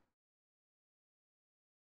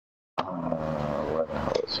 Where the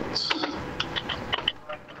hell is it?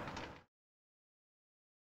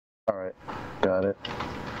 All right, got it.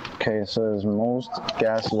 Okay, it says most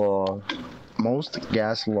gas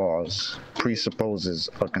laws presupposes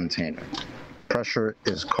a container. Pressure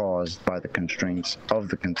is caused by the constraints of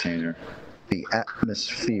the container. The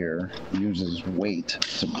atmosphere uses weight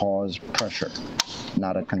to cause pressure,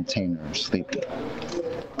 not a container sleeping.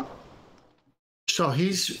 So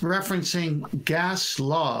he's referencing gas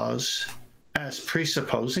laws as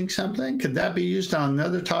presupposing something? Could that be used on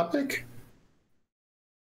another topic?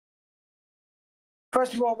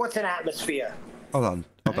 First of all, what's an atmosphere? Hold on.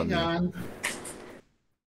 Hang on.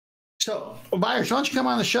 So, Myers, why don't you come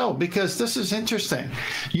on the show? Because this is interesting.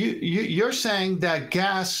 You're saying that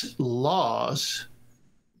gas laws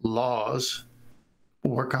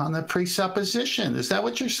work on the presupposition. Is that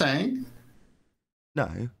what you're saying?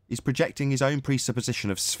 No, he's projecting his own presupposition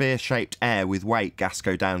of sphere-shaped air with weight, gas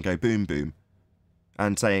go down, go boom, boom,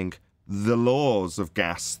 and saying the laws of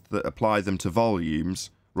gas that apply them to volumes,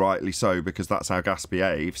 rightly so, because that's how gas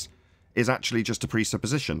behaves, is actually just a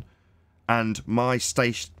presupposition. And my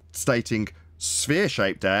stating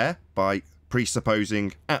sphere-shaped air by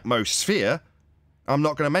presupposing atmosphere, I'm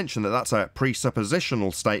not going to mention that that's a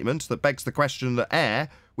presuppositional statement that begs the question that air,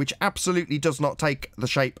 which absolutely does not take the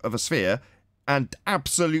shape of a sphere and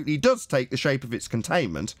absolutely does take the shape of its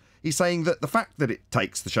containment, he's saying that the fact that it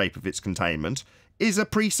takes the shape of its containment is a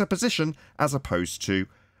presupposition as opposed to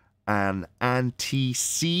an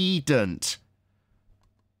antecedent.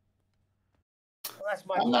 Well, that's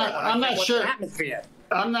my I'm not sure. Atmosphere.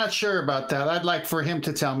 I'm not sure about that. I'd like for him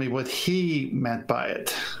to tell me what he meant by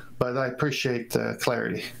it, but I appreciate the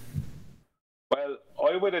clarity. Well,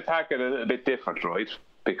 I would attack it a little bit different, right?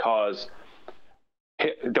 Because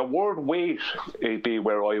the word weight would be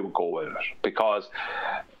where I would go with it, because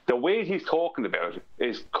the weight he's talking about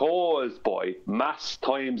is caused by mass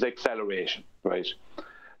times acceleration, right?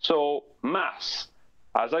 So mass,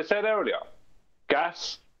 as I said earlier,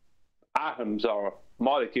 gas, atoms or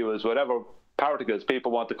molecules, whatever particles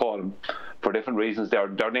people want to call them for different reasons, they're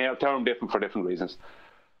termed different for different reasons.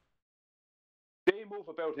 They move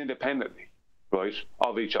about independently, right,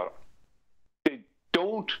 of each other. They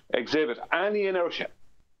don't exhibit any inertia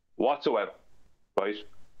whatsoever, right?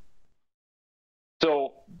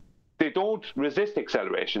 So they don't resist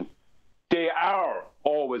acceleration. They are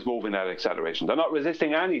always moving at acceleration. They're not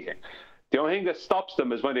resisting anything. The only thing that stops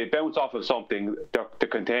them is when they bounce off of something, the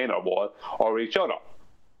container wall, or each other.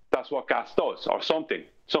 That's what gas does, or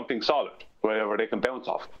something solid, wherever they can bounce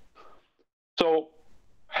off. So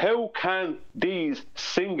how can these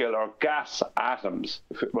singular gas atoms,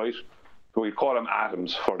 right, we call them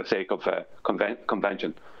atoms for the sake of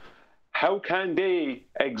convention, how can they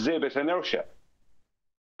exhibit inertia?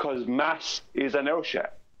 Because mass is inertia.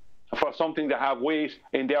 For something to have weight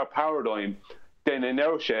in their paradigm, then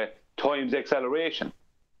inertia times acceleration.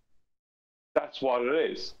 That's what it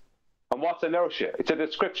is. And what's inertia? It's a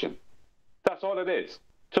description. That's all it is.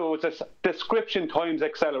 So it's a description times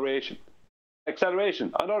acceleration.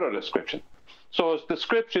 Acceleration, another description. So it's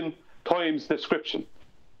description times description.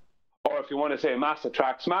 Or if you want to say mass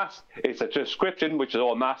attracts mass, it's a description, which is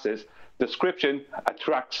all mass is. Description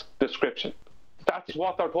attracts description. That's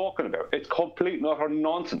what they're talking about. It's complete and utter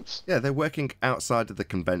nonsense. Yeah, they're working outside of the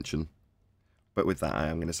convention. But with that, I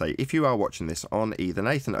am going to say, if you are watching this on either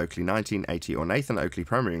Nathan Oakley 1980 or Nathan Oakley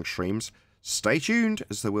Premiering streams, stay tuned,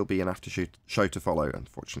 as there will be an after show to follow.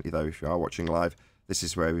 Unfortunately, though, if you are watching live, this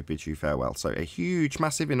is where we bid you farewell. So a huge,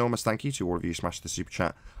 massive, enormous thank you to all of you who smashed the super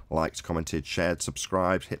chat, liked, commented, shared,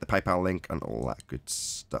 subscribed, hit the PayPal link, and all that good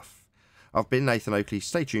stuff. I've been Nathan Oakley.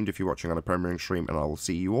 Stay tuned if you're watching on a Premiering stream, and I will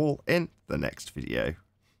see you all in the next video.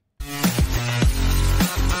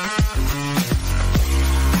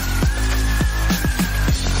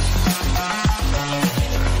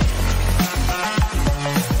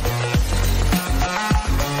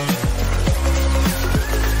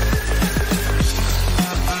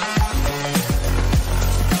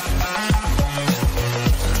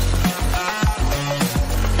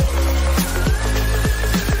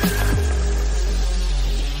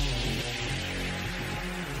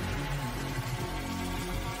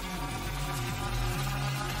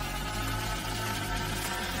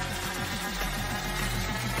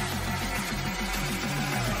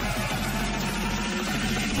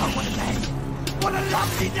 Oh, what a day! What a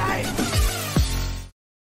lovely day!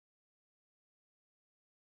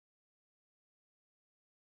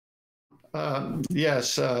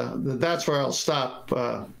 Yes, that's where I'll stop.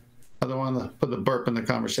 I don't want to put the burp in the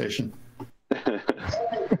conversation.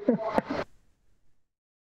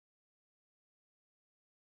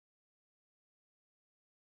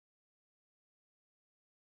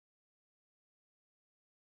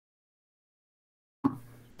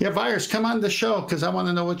 Yeah, Virus, come on the show because I want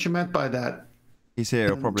to know what you meant by that. He's here.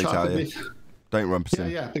 He'll probably tell you. Don't rumpus him.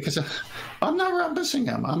 Yeah, because I'm not rumpusing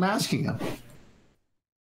him. I'm asking him.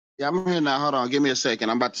 Yeah, I'm here now. Hold on. Give me a second.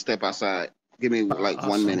 I'm about to step outside. Give me like Awesome.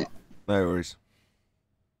 1 minute. No worries.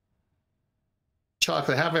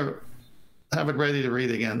 Chocolate, have it ready to read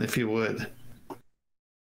again, if you would.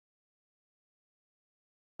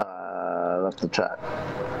 Left the chat.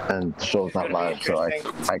 And the show's not live, so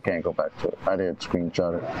I can't go back to it. I didn't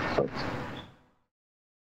screenshot it. So.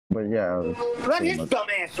 But yeah. Let his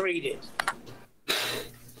dumbass read it.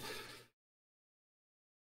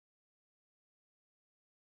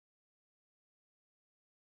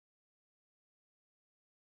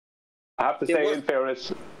 I have to say, in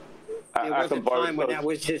fairness, there was a time when that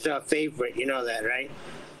was his favorite. You know that, right?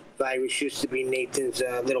 Virus used to be Nathan's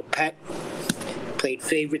little pet. Played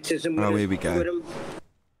favoritism with, here we go. with him.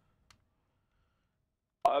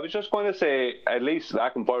 I was just going to say, at least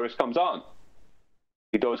back when Virus comes on,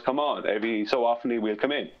 he does come on. Every so often he will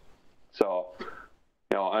come in. So,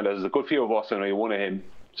 and there's a good few of us, and I one of him.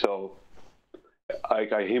 So,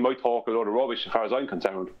 he might talk a lot of rubbish as far as I'm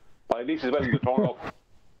concerned, but at least he's willing to turn up.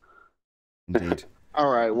 Indeed.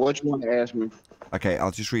 All right, what you want to ask me? Okay,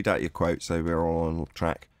 I'll just read out your quote so we're all on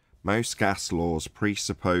track. Most gas laws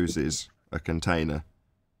presupposes a container.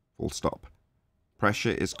 Full stop.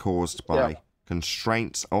 Pressure is caused by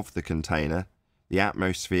constraints of the container. The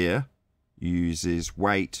atmosphere uses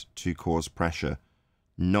weight to cause pressure,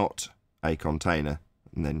 not a container.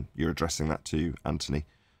 And then you're addressing that to Anthony.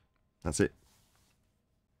 That's it.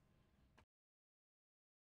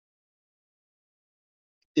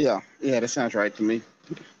 Yeah, that sounds right to me.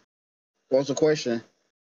 What's the question?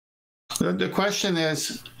 The question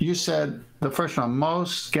is, you said the first one,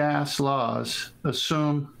 most gas laws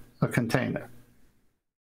assume a container.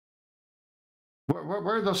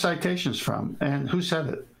 Where are those citations from, and who said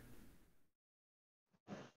it?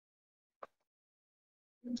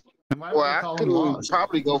 Well, I could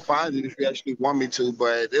probably go find it if you actually want me to,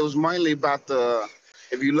 but it was mainly about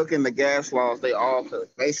if you look in the gas laws, they all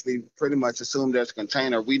basically pretty much assume there's a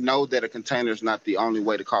container. We know that a container is not the only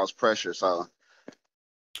way to cause pressure, so.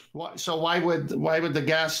 So why would the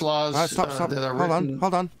gas laws Stop. that are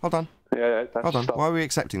Hold on. Yeah, hold on. Why are we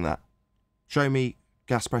accepting that? Show me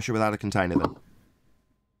gas pressure without a container then.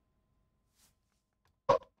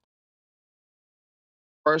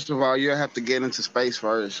 First of all, you have to get into space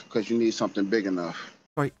first because you need something big enough.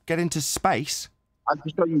 Sorry, get into space? I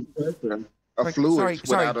can show you pressure. A fluid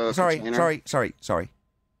without a container. Sorry.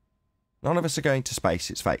 None of us are going to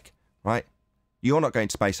space. It's fake, right? You're not going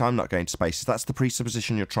to space. I'm not going to space. That's the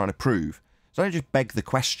presupposition you're trying to prove. So don't just beg the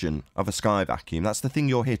question of a sky vacuum. That's the thing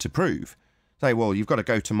you're here to prove. Say, well, you've got to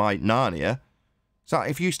go to my Narnia. So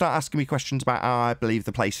if you start asking me questions about how I believe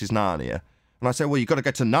the place is Narnia, and I say, well, you've got to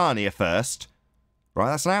go to Narnia first, right?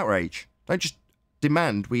 That's an outrage. Don't just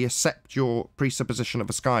demand we accept your presupposition of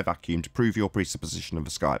a sky vacuum to prove your presupposition of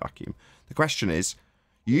a sky vacuum. The question is,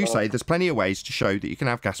 you say there's plenty of ways to show that you can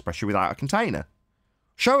have gas pressure without a container.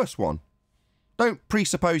 Show us one. Don't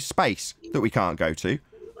presuppose space that we can't go to.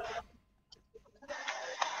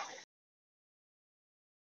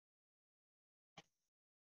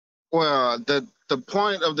 Well, the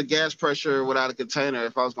point of the gas pressure without a container,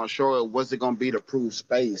 if I was going to show it, was it going to be to prove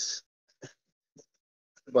space?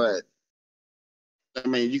 But, I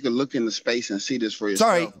mean, you can look into space and see this for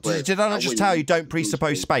yourself. Sorry, did I not just tell you don't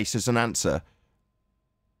presuppose space as an answer?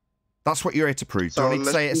 That's what you're here to prove. Do I need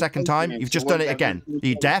to say it a second time? You've just done it again. Are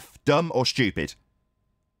you deaf, dumb, or stupid?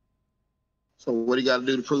 So what do you got to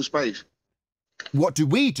do to prove space? What do?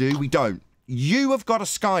 We don't. You have got a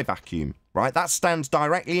sky vacuum, right? That stands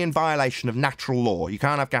directly in violation of natural law. You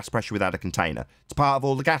can't have gas pressure without a container. It's part of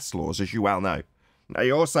all the gas laws, as you well know. Now,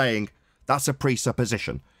 you're saying that's a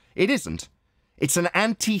presupposition. It isn't. It's an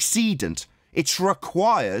antecedent. It's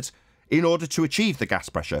required in order to achieve the gas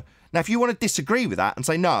pressure. Now, if you want to disagree with that and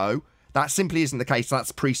say, no, that simply isn't the case,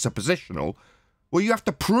 that's presuppositional, well, you have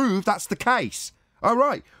to prove that's the case. All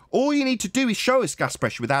right. All you need to do is show us gas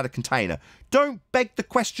pressure without a container. Don't beg the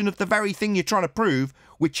question of the very thing you're trying to prove,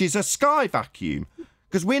 which is a sky vacuum.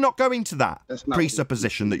 Because we're not going to that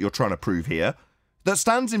presupposition that you're trying to prove here that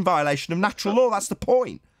stands in violation of natural law. That's the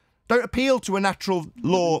point. Don't appeal to a natural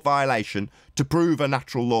law violation to prove a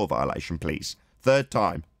natural law violation, please. Third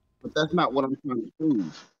time. But that's not what I'm trying to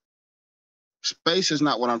prove. Space is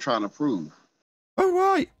not what I'm trying to prove. Oh,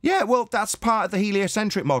 right. Yeah, well, that's part of the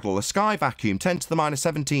heliocentric model, a sky vacuum, 10 to the minus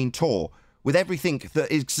 17 torr, with everything that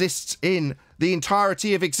exists in the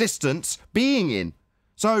entirety of existence being in.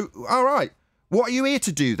 So, all right. What are you here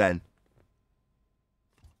to do, then?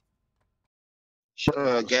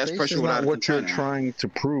 Gas Space pressure is without not a what you're container. trying to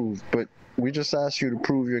prove, but we just asked you to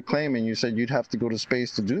prove your claim, and you said you'd have to go to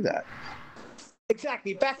space to do that.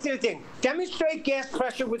 Exactly. Back to the thing. Demonstrate gas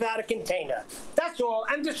pressure without a container. That's all.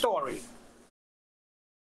 End of story.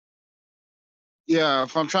 Yeah,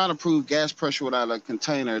 if I'm trying to prove gas pressure without a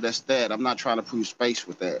container, that's that. I'm not trying to prove space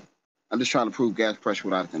with that. I'm just trying to prove gas pressure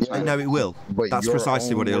without a container. No, it will. But That's your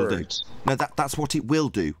precisely own what it'll do. words. No, that's what it will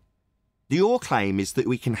do. Your claim is that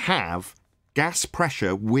we can have gas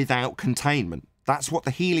pressure without containment. That's what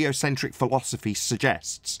the heliocentric philosophy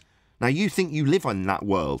suggests. Now, you think you live in that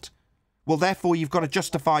world. Well, therefore, you've got to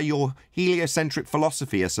justify your heliocentric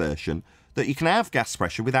philosophy assertion that you can have gas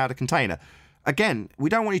pressure without a container. Again, we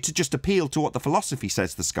don't want you to just appeal to what the philosophy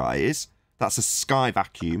says the sky is. That's a sky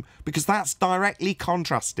vacuum, because that's directly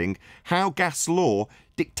contrasting how gas law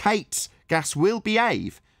dictates gas will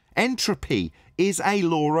behave. Entropy is a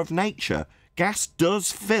law of nature. Gas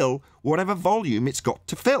does fill whatever volume it's got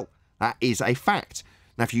to fill. That is a fact.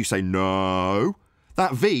 Now, if you say, no,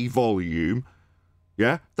 that V volume,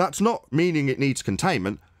 yeah, that's not meaning it needs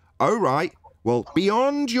containment. Oh, right. Well,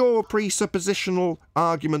 beyond your presuppositional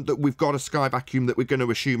argument that we've got a sky vacuum that we're going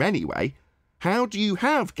to assume anyway, how do you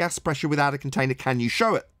have gas pressure without a container? Can you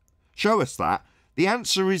show it? Show us that. The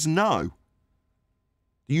answer is no.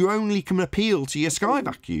 You only can appeal to your sky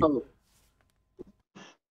vacuum.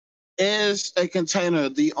 Is a container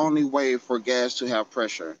the only way for gas to have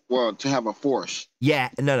pressure? Well, to have a force? Yeah,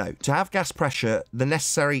 no. To have gas pressure, the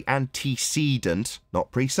necessary antecedent,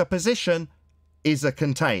 not presupposition, is a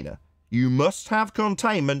container. You must have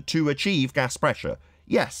containment to achieve gas pressure.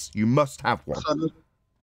 Yes, you must have one.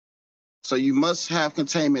 So you must have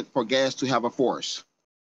containment for gas to have a force.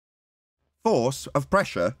 Force of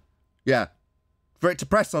pressure? Yeah. For it to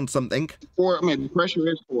press on something. Pressure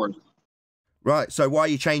is force. Right, so why are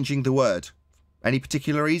you changing the word? Any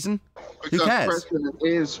particular reason? Because who cares? Pressure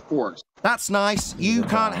is force. That's nice. You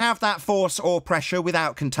can't have that force or pressure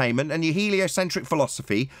without containment, and your heliocentric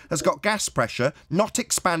philosophy has got gas pressure not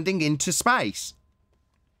expanding into space.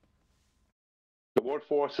 The word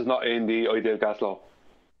force is not in the ideal gas law.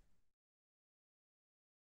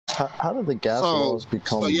 How did the gas laws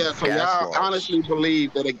become? So gas y'all laws? honestly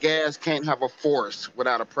believe that a gas can't have a force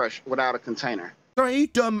without a pressure, without a container? Sorry, are you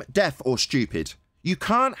dumb, deaf, or stupid? You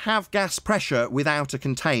can't have gas pressure without a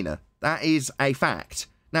container. That is a fact.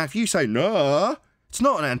 Now, if you say, no, it's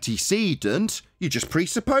not an antecedent, you're just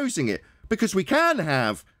presupposing it. Because we can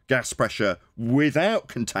have gas pressure without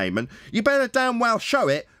containment, you better damn well show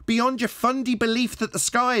it beyond your fundy belief that the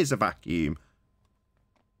sky is a vacuum.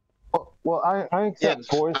 Well, I accept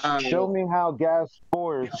force. Show me how gas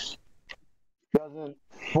force doesn't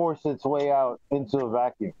force its way out into a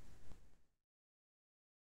vacuum.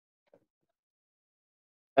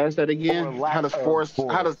 Ask that again. How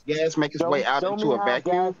does gas make its way out into a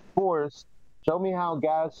vacuum? Show me how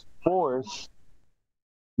gas force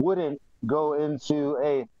wouldn't go into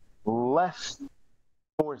a less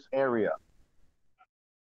force area.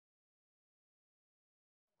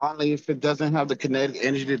 Only if it doesn't have the kinetic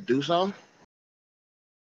energy to do so?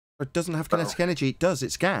 It doesn't have kinetic energy. It does.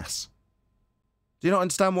 It's gas. Do you not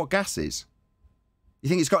understand what gas is? You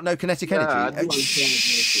think it's got no kinetic energy? I do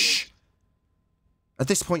understand. At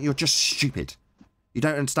this point, you're just stupid. You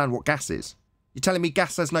don't understand what gas is. You're telling me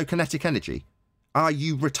gas has no kinetic energy? Are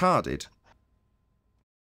you retarded?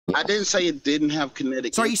 I didn't say it didn't have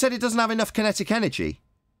kinetic. Sorry, you said it doesn't have enough kinetic energy.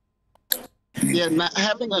 Yeah, not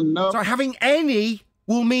having enough. Sorry, having any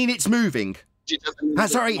will mean it's moving.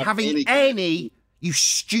 Sorry, having any, you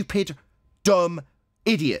stupid, dumb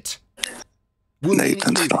idiot.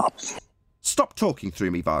 Nathan, stop. Stop talking through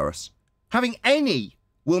me, Virus. Having any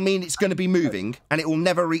will mean it's going to be moving and it will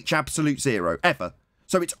never reach absolute zero, ever.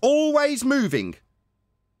 So it's always moving.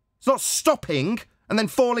 It's not stopping and then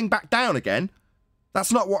falling back down again.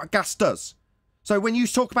 That's not what gas does. So when you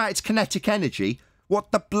talk about its kinetic energy,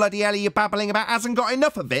 what the bloody hell are you babbling about? Hasn't got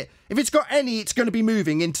enough of it. If it's got any, it's going to be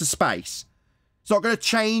moving into space. It's not going to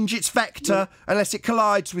change its vector unless it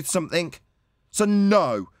collides with something. So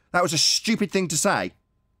no, that was a stupid thing to say.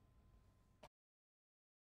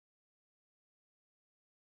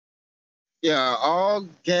 Yeah, all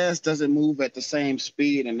gas doesn't move at the same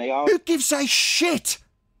speed, and they all... Who gives a shit?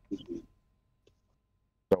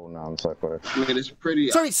 So non sequitur. I mean, it's pretty.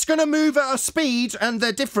 So it's going to move at a speed, and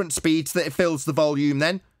they're different speeds that it fills the volume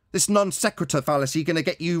then. This non sequitur fallacy going to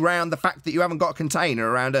get you around the fact that you haven't got a container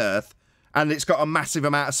around Earth, and it's got a massive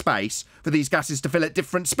amount of space for these gases to fill at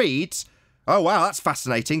different speeds. Oh, wow, that's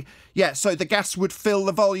fascinating. Yeah, so the gas would fill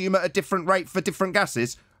the volume at a different rate for different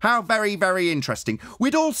gases. How very, very interesting.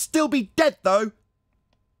 We'd all still be dead, though.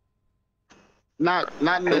 Not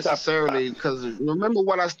necessarily, because remember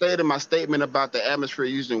what I stated in my statement about the atmosphere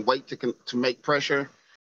using weight to make pressure?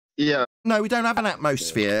 Yeah. No, we don't have an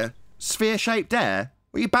atmosphere. Sphere-shaped air?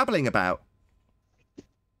 What are you babbling about?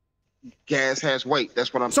 Gas has weight.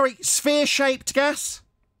 That's what I'm... Sorry, sphere-shaped gas?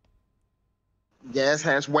 Gas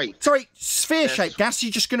has weight. Sorry, sphere-shaped gas?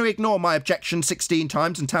 You're just going to ignore my objection 16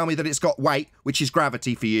 times and tell me that it's got weight, which is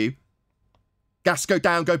gravity for you. Gas go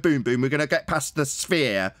down, go boom, boom. We're going to get past the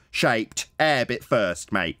sphere-shaped air bit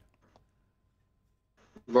first, mate.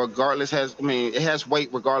 Regardless, it has weight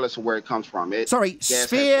regardless of where it comes from. Sorry,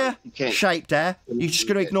 sphere-shaped air. You're just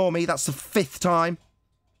going to ignore me. That's the 5th time.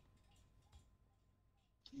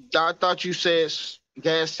 I thought you said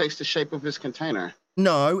gas takes the shape of its container.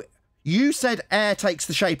 No, you said air takes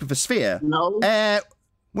the shape of a sphere. No. Air...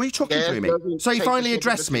 What are you talking through me? So you finally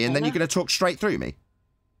address me and then you're going to talk straight through me?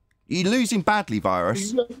 You're losing badly,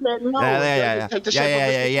 Virus. No,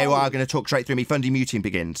 yeah. You are going to talk straight through me. Fundy muting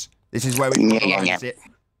begins. This is where we draw the line, is it?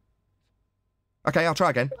 Okay, I'll try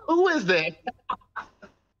again. Who is that?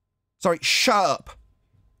 Sorry, shut up,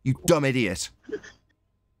 you dumb idiot.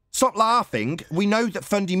 Stop laughing. We know that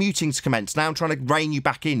Fundy muting's commenced. Now I'm trying to rein you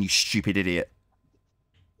back in, you stupid idiot.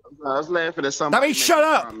 I was laughing at somebody. That means shut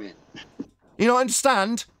up! You don't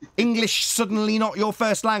understand? English suddenly not your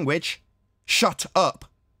first language? Shut up.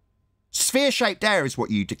 Sphere-shaped air is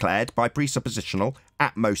what you declared by presuppositional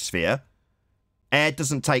atmosphere. Air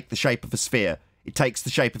doesn't take the shape of a sphere. It takes the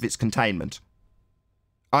shape of its containment.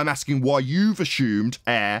 I'm asking why you've assumed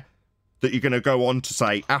air, that you're going to go on to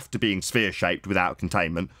say after being sphere-shaped without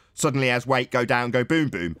containment, suddenly has weight, go down, go boom,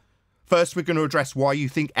 boom. First, we're going to address why you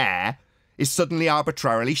think air is suddenly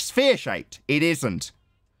arbitrarily sphere-shaped. It isn't.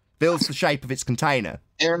 Fills the shape of its container.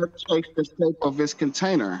 Air takes the shape of its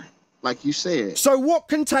container, like you said. So what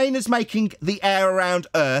container's making the air around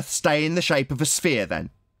Earth stay in the shape of a sphere,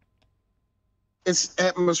 then? It's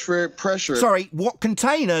atmospheric pressure. Sorry, what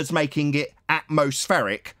container's making it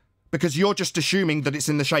atmospheric? Because you're just assuming that it's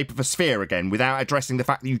in the shape of a sphere again, without addressing the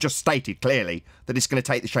fact that you just stated clearly that it's going to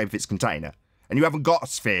take the shape of its container. And you haven't got a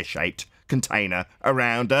sphere-shaped container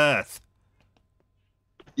around Earth.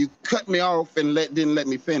 You cut me off and didn't let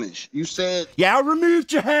me finish. You said... Yeah, I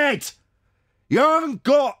removed your head! You haven't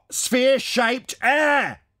got sphere-shaped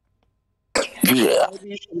air! Yeah. Maybe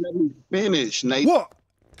you should let me finish, Nathan. What?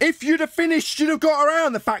 If you'd have finished, you'd have got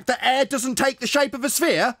around the fact that air doesn't take the shape of a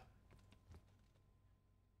sphere?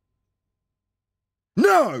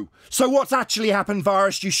 No! So what's actually happened,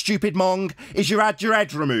 Virus, you stupid mong, is you had your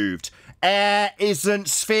head removed. Air isn't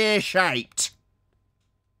sphere-shaped.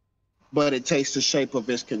 But it takes the shape of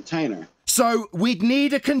its container. So we'd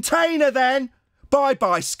need a container then.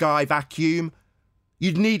 Bye-bye, Sky Vacuum.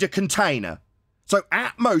 You'd need a container. So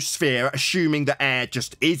atmosphere, assuming that air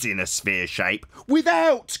just is in a sphere shape,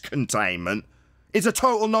 without containment, is a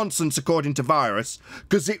total nonsense according to Virus,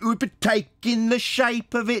 because it would be taking the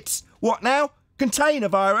shape of its... What now? Container,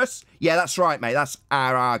 Virus? Yeah, that's right, mate. That's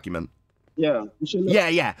our argument. Yeah.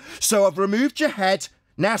 Yeah. So I've removed your head.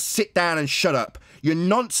 Now sit down and shut up. Your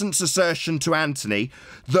nonsense assertion to Anthony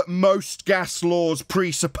that most gas laws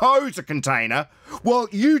presuppose a container, well,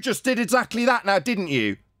 you just did exactly that now, didn't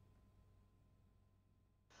you?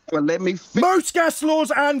 Well, let me... Most gas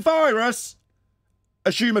laws and Virus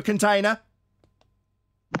assume a container.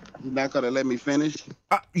 You're not going to let me finish?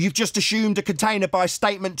 You've just assumed a container by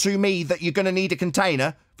statement to me that you're going to need a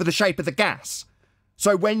container for the shape of the gas.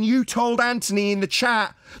 So when you told Anthony in the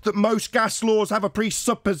chat that most gas laws have a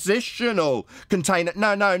presuppositional container...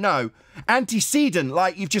 No. Antecedent,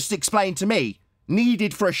 like you've just explained to me,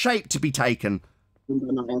 needed for a shape to be taken.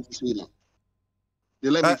 No, antecedent. You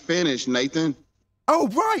let me finish, Nathan. Oh,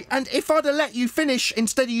 right. And if I'd have let you finish,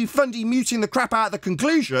 instead of you Fundy muting the crap out of the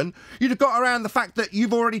conclusion, you'd have got around the fact that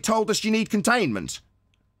you've already told us you need containment.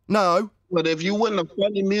 No. But if you wouldn't have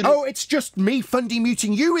Fundy muted... Oh, it's just me Fundy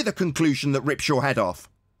muting you with a conclusion that rips your head off.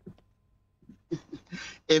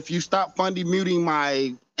 If you stop Fundy muting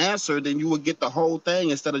my answer, then you would get the whole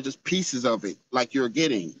thing instead of just pieces of it, like you're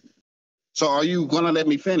getting. So are you going to let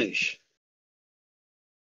me finish?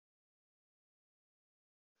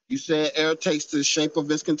 You said air takes the shape of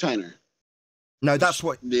this container. No, that's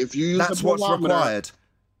what. If you use that's what's required.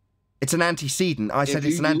 It's an antecedent. I said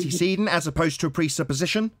it's an antecedent as opposed to a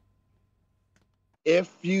presupposition. if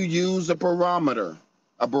you use a barometer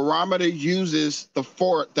uses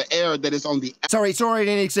the air that is on the... Sorry, it's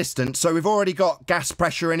already in existence, so we've already got gas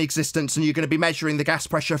pressure in existence, and you're going to be measuring the gas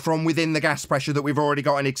pressure from within the gas pressure that we've already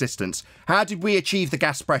got in existence. How did we achieve the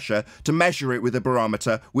gas pressure to measure it with a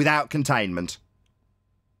barometer without containment?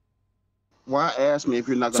 Why ask me if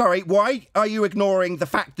you're not... Sorry, why are you ignoring the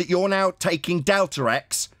fact that you're now taking delta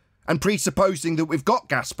X and presupposing that we've got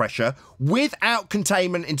gas pressure without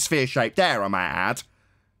containment in sphere shape, there I might add,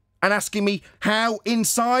 and asking me how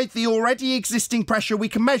inside the already existing pressure we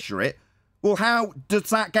can measure it? Well, how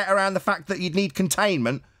does that get around the fact that you'd need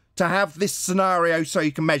containment to have this scenario so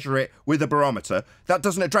you can measure it with a barometer? That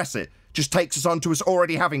doesn't address it. Just takes us on to us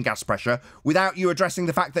already having gas pressure without you addressing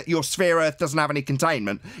the fact that your sphere Earth doesn't have any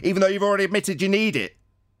containment, even though you've already admitted you need it.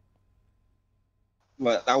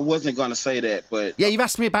 Well, I wasn't going to say that, but... Yeah, you've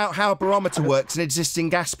asked me about how a barometer works in existing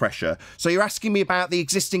gas pressure. So you're asking me about the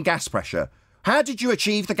existing gas pressure. How did you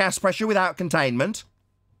achieve the gas pressure without containment?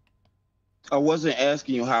 I wasn't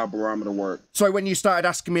asking you how a barometer works. So when you started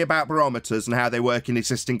asking me about barometers and how they work in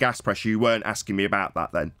existing gas pressure, you weren't asking me about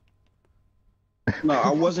that then? No,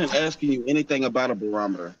 I wasn't asking you anything about a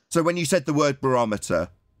barometer. So when you said the word barometer...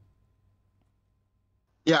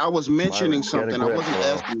 Yeah, I was mentioning something. I wasn't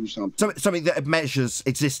asking you something. Something that measures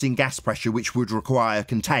existing gas pressure, which would require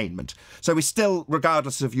containment. So we're still,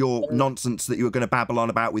 regardless of your nonsense that you were going to babble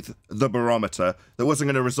on about with the barometer, that wasn't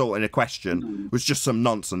going to result in a question, was just some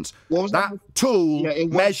nonsense. That tool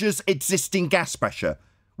measures existing gas pressure.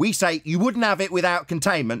 We say you wouldn't have it without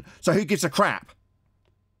containment, so who gives a crap?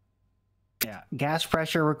 Yeah, gas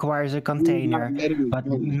pressure requires a container, but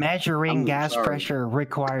measuring gas pressure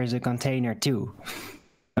requires a container too.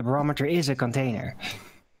 A barometer is a container.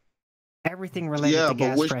 Everything related to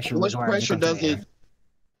gas pressure requires a container.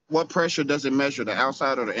 What pressure does it measure, the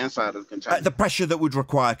outside or the inside of the container? The pressure that would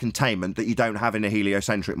require containment that you don't have in a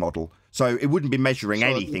heliocentric model. So it wouldn't be measuring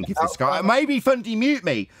anything if this guy... Maybe Fundy mute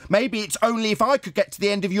me. Maybe it's only if I could get to the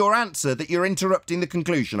end of your answer that you're interrupting the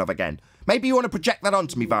conclusion of again. Maybe you want to project that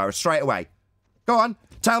onto me, Virus, straight away. Go on.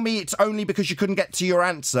 Tell me it's only because you couldn't get to your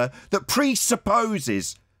answer that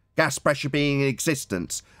presupposes gas pressure being in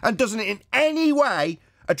existence and doesn't in any way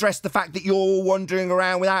address the fact that you're wandering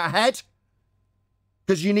around without a head?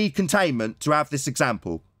 Because you need containment to have this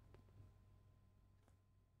example.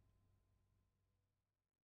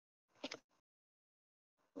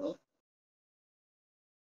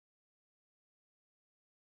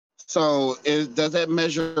 So does that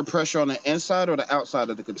measure pressure on the inside or the outside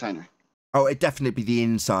of the container? Oh, it'd definitely be the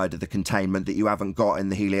inside of the containment that you haven't got in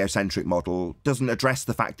the heliocentric model. Doesn't address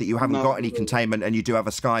the fact that you haven't got any containment and you do have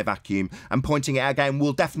a sky vacuum. And pointing it out again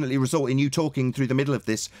will definitely result in you talking through the middle of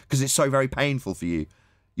this because it's so very painful for you.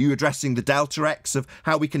 You addressing the delta X of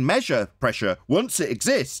how we can measure pressure once it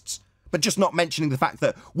exists, but just not mentioning the fact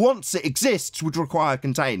that once it exists would require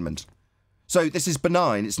containment. So this is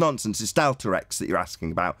benign, it's nonsense, it's delta X that you're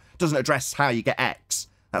asking about. It doesn't address how you get X,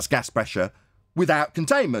 that's gas pressure, without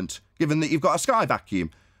containment, given that you've got a sky vacuum.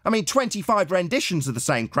 I mean, 25 renditions of the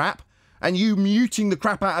same crap, and you muting the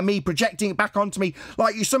crap out of me, projecting it back onto me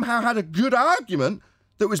like you somehow had a good argument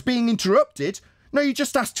that was being interrupted. No, you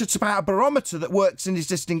just asked us about a barometer that works in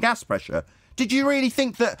existing gas pressure. Did you really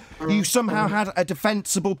think that you somehow had a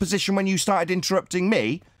defensible position when you started interrupting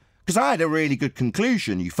me? Because I had a really good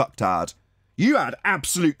conclusion, you fucktard. You had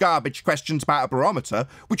absolute garbage questions about a barometer,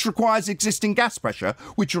 which requires existing gas pressure,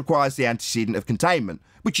 which requires the antecedent of containment,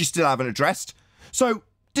 which you still haven't addressed. So,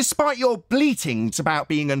 despite your bleatings about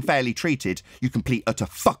being unfairly treated, you complete utter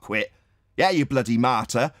fuckwit, yeah, you bloody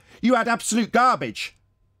martyr, you had absolute garbage.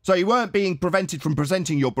 So you weren't being prevented from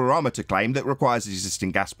presenting your barometer claim that requires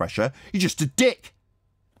existing gas pressure. You're just a dick.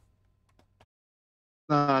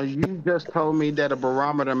 You just told me that a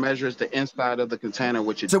barometer measures the inside of the container,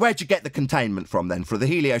 which is... So where'd you get the containment from then, for the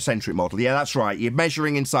heliocentric model? Yeah, that's right. You're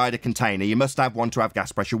measuring inside a container. You must have one to have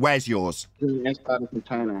gas pressure. Where's yours? Inside the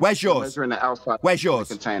container. Where's yours? Measuring the outside. Where's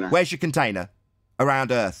yours? Of the container. Where's your container?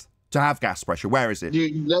 Around Earth. To have gas pressure. Where is it?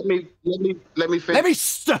 Let me finish. Let me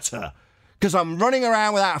stutter! Because I'm running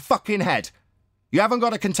around without a fucking head. You haven't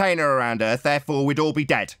got a container around Earth, therefore we'd all be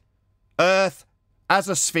dead. Earth, as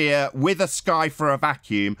a sphere, with a sky for a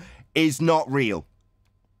vacuum, is not real.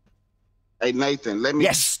 Hey, Nathan, let me...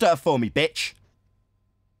 Yes, stutter for me, bitch.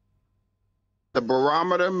 The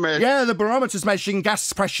barometer measures... Yeah, the barometer's measuring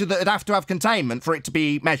gas pressure that would have to have containment for it to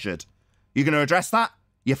be measured. You going to address that,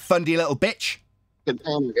 you fundy little bitch?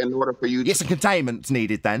 Containment in order for you to... Yes, a containment's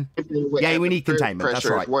needed then. Yeah, we need containment, that's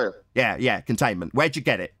right. Well. Yeah, containment. Where'd you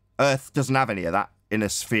get it? Earth doesn't have any of that in a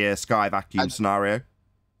sphere sky vacuum scenario.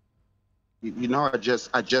 You know, I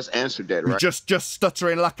just answered that, right? You're just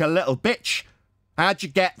stuttering like a little bitch. How'd you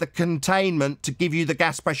get the containment to give you the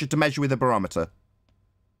gas pressure to measure with a barometer?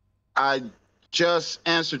 I just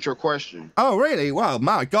answered your question. Oh, really? Well,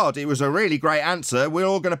 my God, it was a really great answer. We're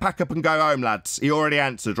all going to pack up and go home, lads. He already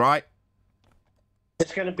answered, right?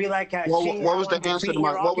 It's going to be like a... What was the answer to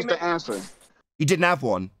my... What was the answer? You didn't have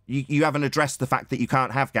one. You haven't addressed the fact that you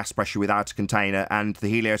can't have gas pressure without a container, and the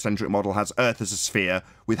heliocentric model has Earth as a sphere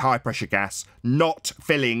with high-pressure gas not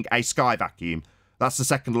filling a sky vacuum. That's the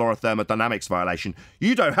second law of thermodynamics violation.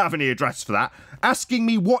 You don't have any address for that. Asking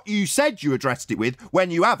me what you said you addressed it with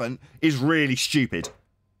when you haven't is really stupid.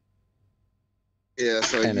 Yeah,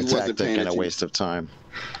 so and you a wasn't tactic paying and a attention. waste of time.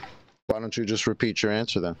 Why don't you just repeat your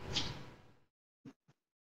answer then?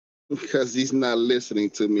 Because he's not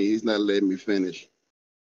listening to me. He's not letting me finish.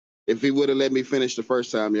 If he would have let me finish the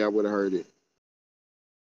first time, y'all would have heard it.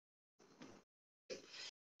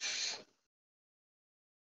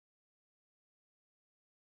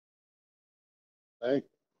 Hey.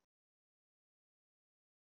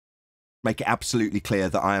 Make it absolutely clear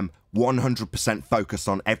that I am 100% focused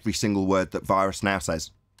on every single word that Virus now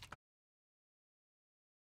says.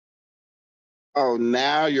 Oh,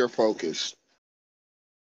 now you're focused.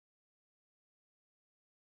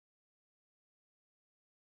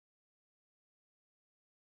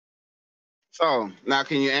 So, now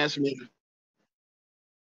can you answer me?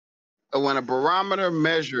 When a barometer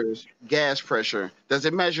measures gas pressure, does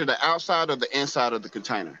it measure the outside or the inside of the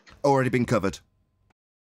container? Already been covered.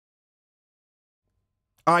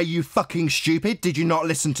 Are you fucking stupid? Did you not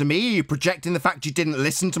listen to me? Are you projecting the fact you didn't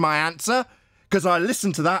listen to my answer? Because I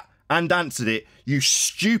listened to that and answered it. You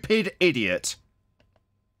stupid idiot.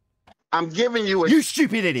 I'm giving you a... You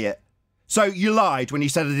stupid idiot. So you lied when you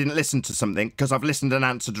said I didn't listen to something because I've listened and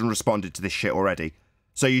answered and responded to this shit already.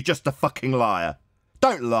 So you're just a fucking liar.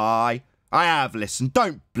 Don't lie. I have listened.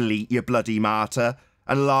 Don't bleat, you bloody martyr,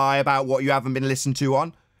 and lie about what you haven't been listened to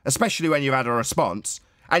on, especially when you've had a response.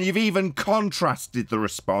 And you've even contrasted the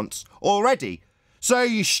response already. So,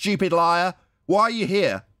 you stupid liar, why are you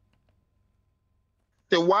here?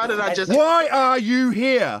 Then why did I just... Why are you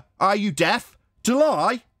here? Are you deaf? To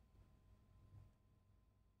lie?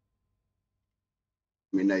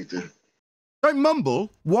 Me, Nathan. Don't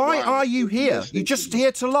mumble. Why are you here? You're just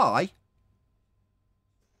here to lie?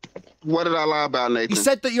 What did I lie about, Nathan? You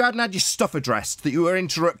said that you hadn't had your stuff addressed, that you were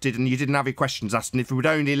interrupted and you didn't have your questions asked, and if we'd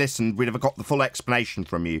only listened, we'd have got the full explanation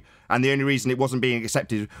from you. And the only reason it wasn't being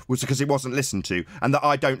accepted was because it wasn't listened to, and that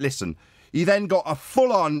I don't listen. You then got a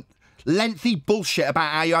full-on, lengthy bullshit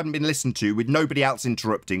about how you hadn't been listened to with nobody else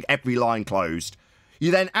interrupting, every line closed. You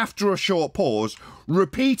then, after a short pause,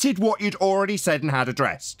 repeated what you'd already said and had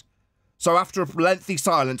addressed. So after a lengthy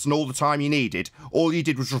silence and all the time you needed, all you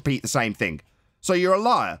did was repeat the same thing. So you're a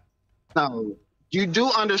liar. No, you do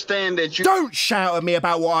understand that you... Don't shout at me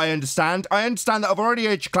about what I understand. I understand that I've already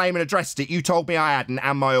heard your claim and addressed it. You told me I hadn't,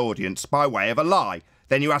 and my audience, by way of a lie.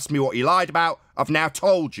 Then you asked me what you lied about. I've now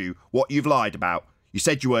told you what you've lied about. You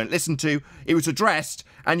said you weren't listened to, it was addressed,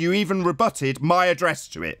 and you even rebutted my address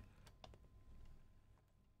to it.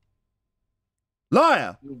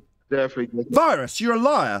 Liar! Definitely. Virus, you're a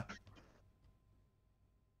liar.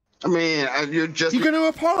 I mean, you're just... You're going to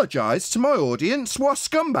apologise to my audience? What a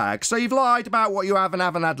scumbag. So you've lied about what you have and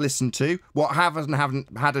haven't had listened to, what have and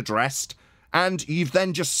haven't had addressed, and you've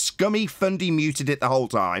then just scummy fundy muted it the whole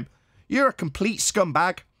time. You're a complete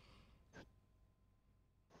scumbag.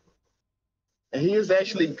 And he is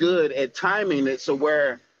actually good at timing it so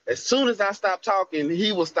where as soon as I stop talking,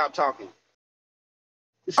 he will stop talking.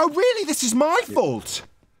 Oh, really? This is my fault?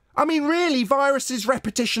 I mean, really, Virus's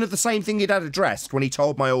repetition of the same thing he'd had addressed when he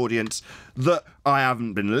told my audience that I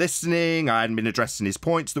haven't been listening, I hadn't been addressing his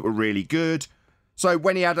points that were really good. So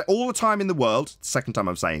when he had all the time in the world, second time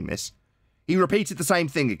I'm saying this, he repeated the same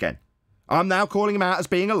thing again. I'm now calling him out as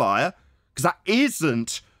being a liar, because that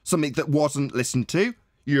isn't something that wasn't listened to.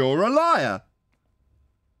 You're a liar.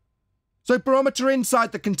 So barometer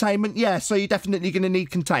inside the containment, yeah, so you're definitely going to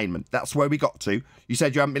need containment. That's where we got to. You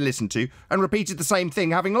said you haven't been listened to and repeated the same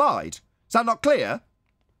thing having lied. Is that not clear?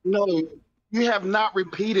 No, you have not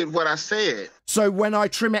repeated what I said. So when I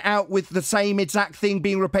trim it out with the same exact thing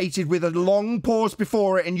being repeated with a long pause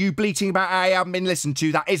before it and you bleating about how I haven't been listened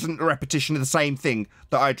to, that isn't a repetition of the same thing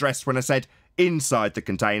that I addressed when I said inside the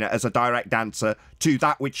container as a direct answer to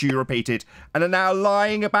that which you repeated and are now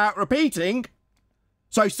lying about repeating.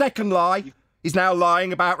 So second lie is now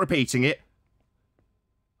lying about repeating it.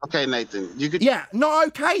 Okay, Nathan, you could... Yeah, not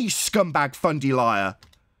okay, you scumbag fundy liar.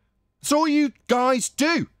 That's all you guys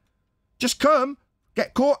do. Just come,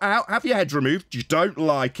 get caught out, have your head removed. You don't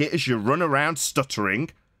like it as you run around stuttering,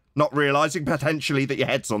 not realising potentially that your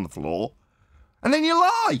head's on the floor. And then you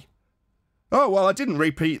lie. Oh, well, I didn't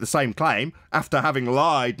repeat the same claim after having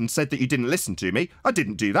lied and said that you didn't listen to me. I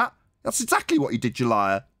didn't do that. That's exactly what you did, you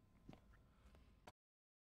liar.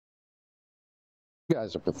 You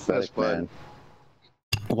guys are pathetic, man.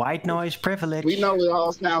 White noise privilege. We know it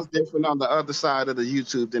all sounds different on the other side of the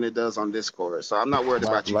YouTube than it does on Discord, so I'm not worried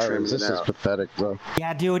about you trimming This it is out. pathetic, bro.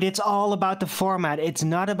 Yeah, dude, it's all about the format. It's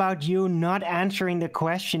not about you not answering the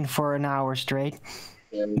question for an hour straight.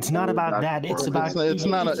 It's not about that. It's about It's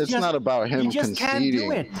not about him he just conceding.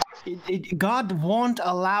 can't do it. God won't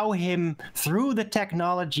allow him, through the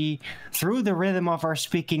technology, through the rhythm of our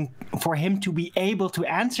speaking, for him to be able to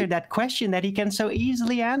answer that question that he can so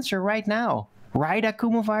easily answer right now. Right,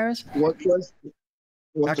 Akuma Virus? What question?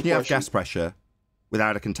 How can you have gas pressure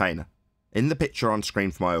without a container? In the picture on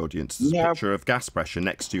screen for my audience, there's a picture of gas pressure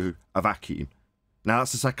next to a vacuum. Now,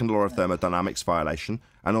 that's the second law of thermodynamics violation,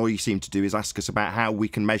 and all you seem to do is ask us about how we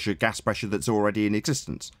can measure gas pressure that's already in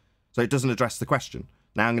existence. So it doesn't address the question.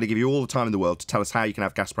 Now, I'm going to give you all the time in the world to tell us how you can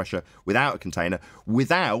have gas pressure without a container,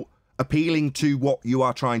 without appealing to what you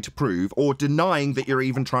are trying to prove, or denying that you're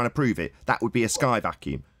even trying to prove it. That would be a sky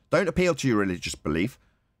vacuum. Don't appeal to your religious belief.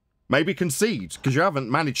 Maybe concede, because you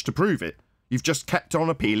haven't managed to prove it. You've just kept on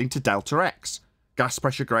appealing to delta X, gas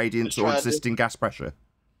pressure gradients or existing gas pressure.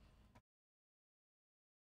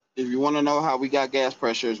 If you want to know how we got gas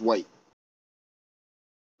pressure, is weight.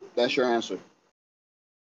 That's your answer.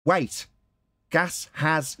 Weight. Gas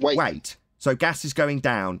has weight. So gas is going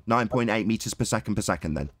down 9.8 meters per second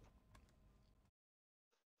then.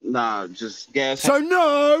 Nah, just gas. So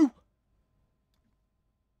no!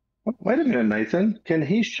 Wait a minute, Nathan. Can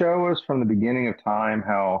he show us from the beginning of time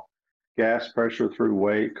how gas pressure through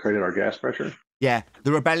weight created our gas pressure? Yeah,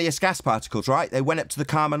 the rebellious gas particles, right? They went up to the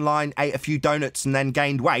Kármán line, ate a few donuts, and then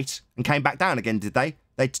gained weight and came back down again, did they?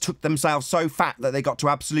 They took themselves so fat that they got to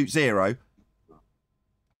absolute zero.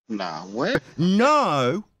 Nah, what?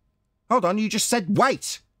 No! Hold on, you just said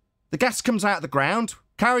weight. The gas comes out of the ground,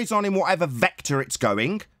 carries on in whatever vector it's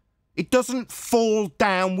going. It doesn't fall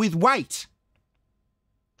down with weight.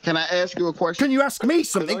 Can I ask you a question? Can you ask me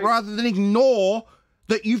something rather than ignore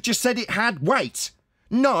that you've just said it had weight?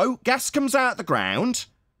 No, gas comes out of the ground,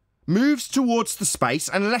 moves towards the space,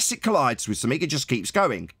 and unless it collides with something, it just keeps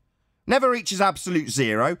going. Never reaches absolute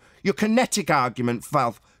zero. Your kinetic argument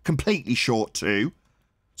fell completely short too.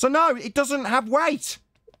 So no, it doesn't have weight.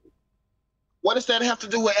 What does that have to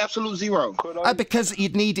do with absolute zero? Because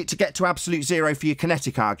you'd need it to get to absolute zero for your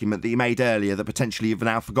kinetic argument that you made earlier that potentially you've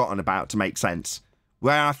now forgotten about to make sense.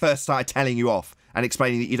 Where I first started telling you off and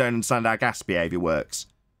explaining that you don't understand how gas behaviour works.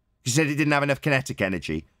 You said it didn't have enough kinetic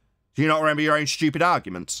energy. Do you not remember your own stupid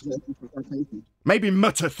arguments? Maybe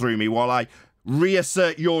mutter through me while I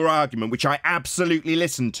reassert your argument, which I absolutely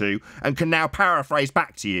listened to and can now paraphrase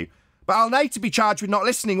back to you. But I'll need to be charged with not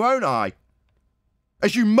listening, won't I?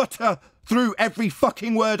 As you mutter through every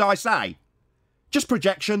fucking word I say. Just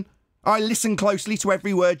projection. I listen closely to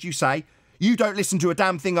every word you say. You don't listen to a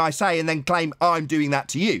damn thing I say and then claim I'm doing that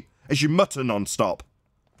to you, as you mutter non-stop.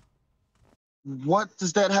 What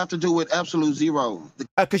does that have to do with absolute zero?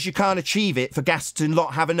 Because you can't achieve it for gas to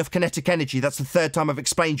not have enough kinetic energy. That's the third time I've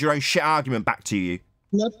explained your own shit argument back to you.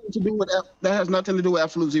 Nothing to do with that has nothing to do with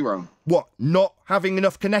absolute zero. What? Not having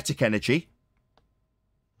enough kinetic energy?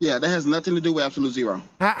 Yeah, that has nothing to do with absolute zero.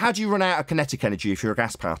 How do you run out of kinetic energy if you're a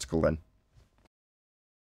gas particle then?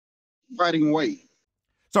 Fighting weight.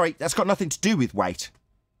 Sorry, that's got nothing to do with weight.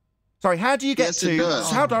 Sorry, how do you get Yes, it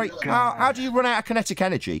does. How do you run out of kinetic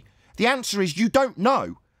energy? The answer is you don't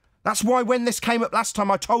know. That's why when this came up last time,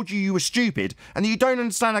 I told you you were stupid and that you don't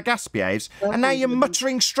understand how gas behaves, and now you're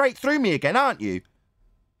muttering straight through me again, aren't you?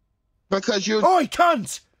 Because you're... Oi,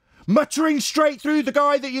 cunt! Muttering straight through the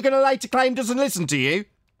guy that you're going to later claim doesn't listen to you?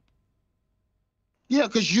 Yeah,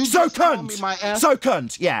 because you So just told me cunt! my answer. So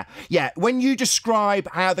cunt, yeah. When you describe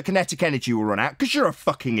how the kinetic energy will run out, because you're a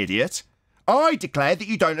fucking idiot, I declare that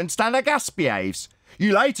you don't understand how gas behaves.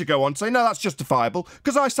 You later go on to say, no, that's justifiable,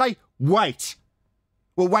 because I say, wait.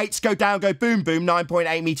 Well, weights go down, go boom, boom,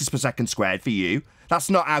 9.8 meters per second squared for you. That's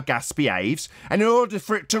not how gas behaves. And in order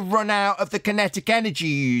for it to run out of the kinetic energy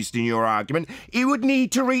you used in your argument, it would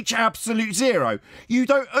need to reach absolute zero. You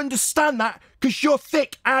don't understand that because you're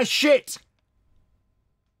thick as shit.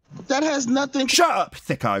 That has nothing... Shut up,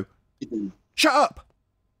 thicko. Shut up.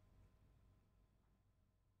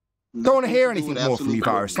 Don't want to hear anything more from you,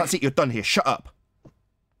 Virus. That's it, you're done here. Shut up.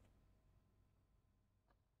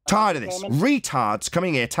 Tired of this. Retards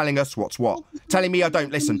coming here telling us what's what. Telling me I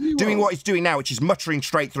don't listen. Doing what he's doing now, which is muttering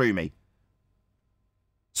straight through me.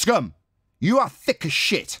 Scum, you are thick as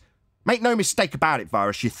shit. Make no mistake about it,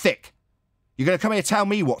 Virus, you're thick. You're going to come here and tell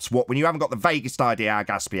me what's what when you haven't got the vaguest idea how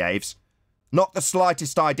gas behaves. Not the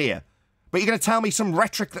slightest idea. But you're going to tell me some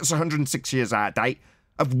rhetoric that's 106 years out of date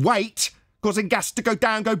of weight causing gas to go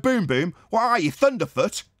down, go boom boom? What are you,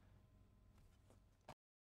 Thunderfoot?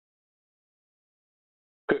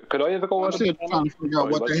 Could I ever go I'm still trying to figure out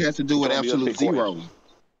what that has to do with absolute zero.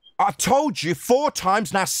 I've told you 4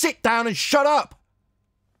 times now, sit down and shut up.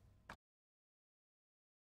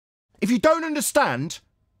 If you don't understand,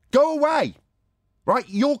 go away. Right?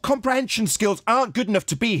 Your comprehension skills aren't good enough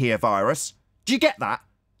to be here, Virus. Do you get that?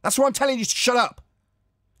 That's why I'm telling you to shut up.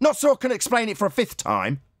 Not so I can explain it for a 5th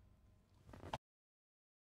time.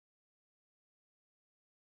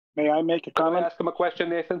 May I make a comment? Can I ask him a question,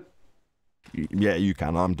 Nathan? Yeah, you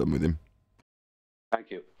can. I'm done with him.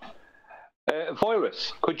 Thank you.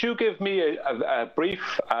 Virus, could you give me a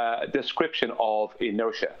brief description of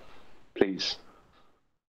inertia, please?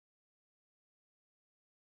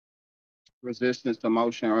 Resistance to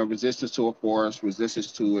motion, or resistance to a force,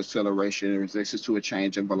 resistance to acceleration, resistance to a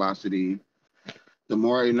change in velocity. The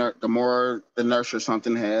more inertia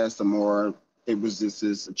something has, the more it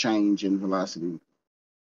resists a change in velocity.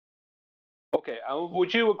 Okay,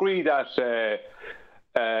 would you agree that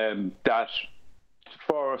that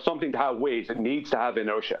for something to have weight, it needs to have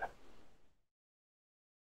inertia?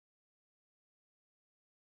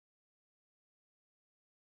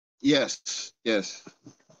 Yes, yes.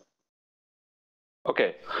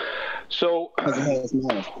 Okay, so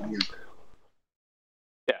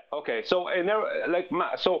yeah, okay, so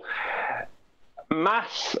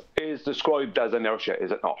mass is described as inertia,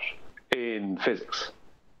 is it not, in physics?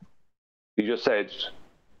 You just said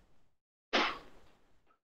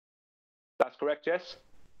that's correct, yes?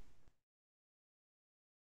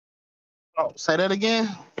 Oh, say that again.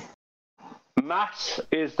 Mass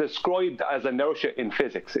is described as inertia in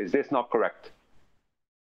physics. Is this not correct?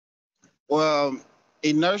 Well,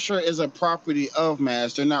 inertia is a property of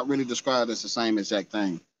mass. They're not really described as the same exact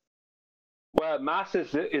thing. Well, mass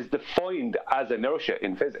is defined as inertia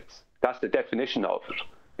in physics. That's the definition of it.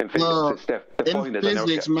 In physics, it's defined as inertia. In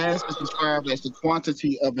physics, mass is described as the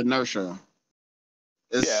quantity of inertia.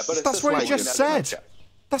 Yeah, but that's what he just said.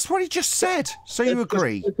 That's what he just said. So you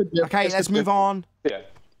agree? Okay, let's move on.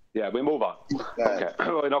 Yeah, we move on. Okay,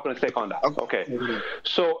 we're not going to stick on that. Okay,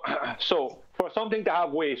 so for something to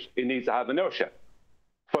have weight, it needs to have inertia.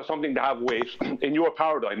 For something to have weight, in your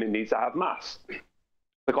paradigm, it needs to have mass.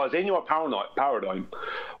 Because in your paradigm,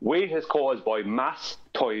 weight is caused by mass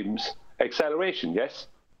times acceleration, yes?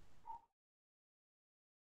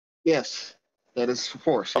 Yes, that is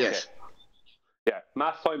force, okay. Yes. Yeah,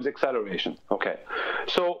 mass times acceleration. Okay,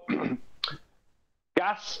 so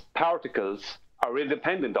gas particles are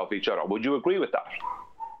independent of each other. Would you agree with that?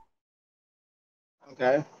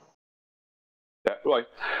 Okay. Yeah, right.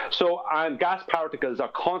 So, and gas particles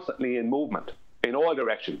are constantly in movement in all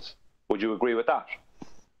directions. Would you agree with that?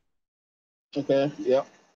 Okay. Yeah.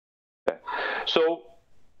 Okay. So,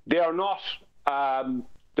 they are not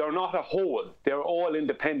a whole. They're all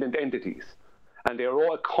independent entities, and they're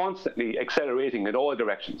all constantly accelerating in all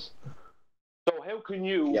directions. So, how can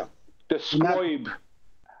you describe?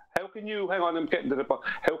 How can you, hang on, I'm getting to the point.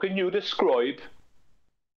 How can you describe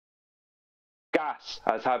gas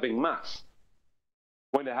as having mass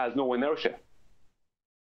when it has no inertia?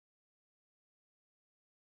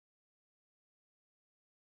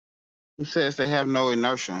 Who says they have no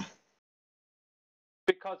inertia?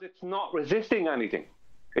 Because it's not resisting anything.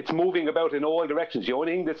 It's moving about in all directions.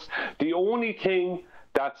 The only thing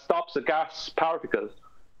that stops a gas particle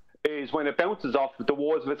is when it bounces off the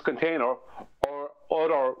walls of its container or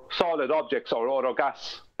other solid objects or other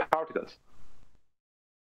gas particles.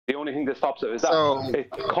 The only thing that stops it is that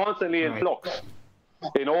it's constantly in flux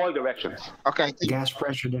in all directions. Okay. Gas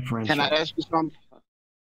pressure differential. Can I ask you something?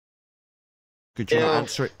 Could you not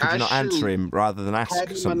answer it? Could you not answer him rather than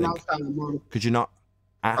ask something? Could you not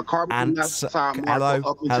answer?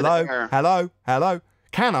 Hello.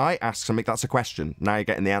 Can I ask something? That's a question. Now you're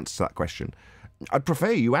getting the answer to that question. I'd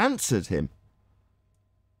prefer you answered him.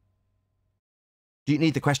 Do you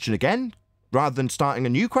need the question again rather than starting a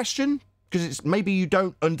new question? Because it's maybe you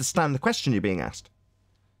don't understand the question you're being asked.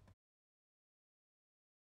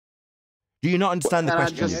 Do you not understand the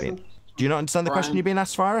question you're being? Do you not understand the question you're being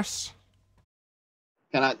asked, Virus?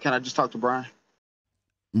 Can I just talk to Brian?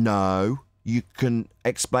 No. You can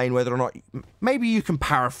explain whether or not... Maybe you can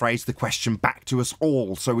paraphrase the question back to us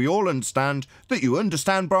all so we all understand that you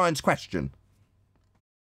understand Brian's question.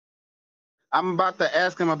 I'm about to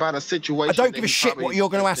ask him about a situation. I don't give a shit what you're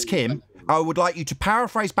going to ask him. I would like you to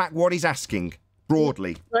paraphrase back what he's asking,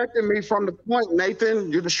 broadly. You're distracting me from the point,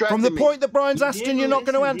 Nathan. You're distracting me. From the point that Brian's asking, you're not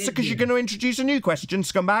going to answer because you're going to introduce a new question,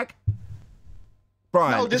 scumbag.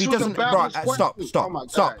 Brian, No, if this he was a doesn't, balanced right, stop, question. stop, Oh my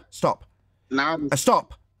stop, God. stop, Now,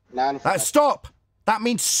 stop. now Stop. That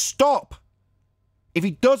means stop. If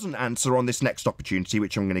he doesn't answer on this next opportunity,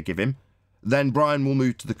 which I'm going to give him, then Brian will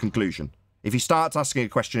move to the conclusion. If he starts asking a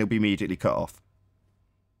question, he'll be immediately cut off.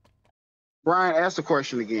 Brian, ask the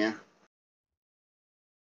question again.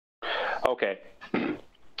 Okay.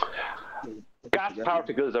 Gas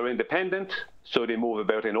particles are independent, so they move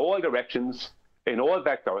about in all directions, in all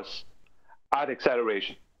vectors, at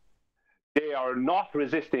acceleration. They are not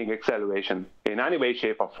resisting acceleration in any way,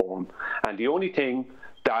 shape, or form, and the only thing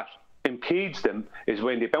that impedes them is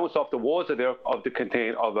when they bounce off the walls of their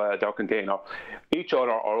container, each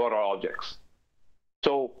other or other objects.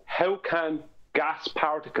 So how can gas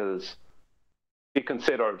particles be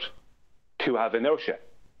considered to have inertia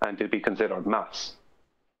and to be considered mass?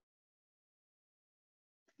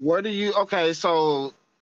 What do you, okay, so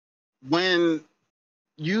when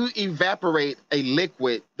you evaporate a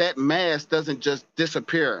liquid, that mass doesn't just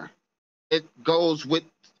disappear. It goes with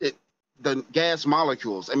it, the gas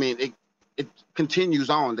molecules. I mean, it continues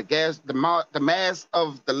on. The mass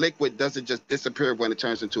of the liquid doesn't just disappear when it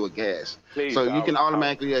turns into a gas. Please, so you can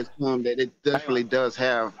automatically assume that it definitely does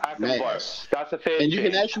have mass. That's a phase And you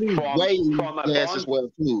can change actually from weigh a gas bond. as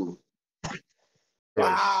well too.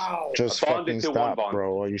 Wow. Just Bonded fucking to one stop, bond.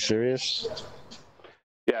 bro. Are you serious?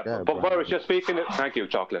 Yeah, Yeah, but bro. Virus, just speaking. Thank you,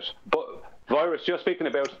 Chocolate. But Virus, just speaking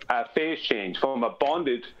about a phase change from a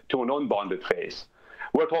bonded to an unbonded phase.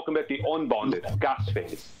 We're talking about the unbonded gas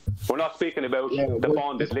phase. We're not speaking about the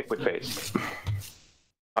bonded liquid phase.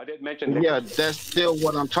 I did mention liquid. Yeah, that's still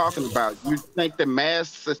what I'm talking about. You think the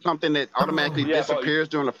mass is something that automatically Yeah, but- disappears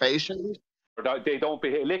during a phase change? They don't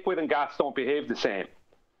behave. Liquid and gas don't behave the same.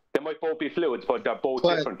 They might both be fluids, but they're both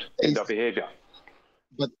different in their behavior.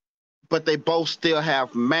 But they both still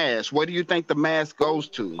have mass. Where do you think the mass goes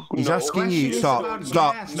to? He's asking you. Question is Stop. about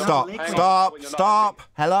Stop. gas, not Stop. liquid. Stop. Stop.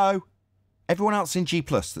 Hello. Everyone else in G+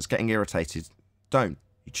 that's getting irritated, don't.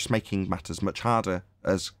 You're just making matters much harder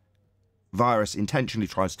as Virus intentionally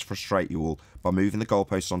tries to frustrate you all by moving the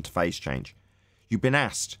goalposts onto phase change. You've been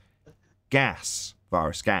asked, gas,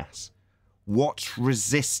 Virus, gas. What's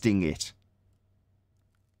resisting it?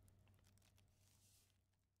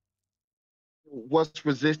 What's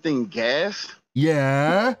resisting gas?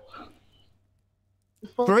 Yeah.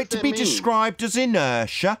 For it to that be mean? described as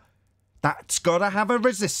inertia, that's got to have a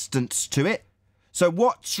resistance to it. So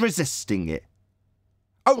what's resisting it?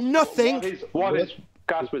 Oh, nothing. What is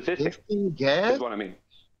gas resisting? Resisting gas? Is what I mean.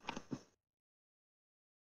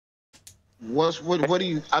 What do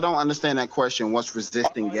you? I don't understand that question. What's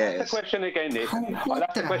resisting I'll ask gas? the question again, Nathan. I'll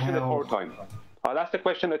ask the question a third time. I'll ask the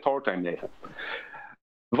question a third time, Nathan.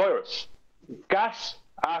 Virus, gas,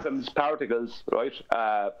 atoms, particles, right,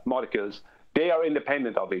 molecules, they are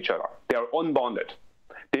independent of each other. They are unbonded.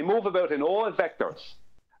 They move about in all vectors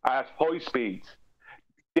at high speeds.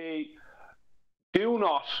 They do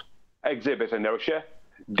not exhibit inertia.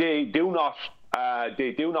 They do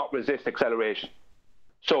not resist acceleration.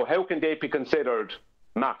 So how can they be considered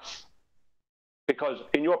mass? Because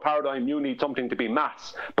in your paradigm, you need something to be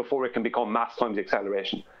mass before it can become mass times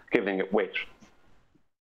acceleration, giving it weight.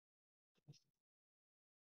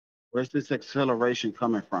 Where's this acceleration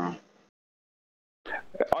coming from?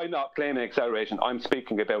 I'm not claiming acceleration. I'm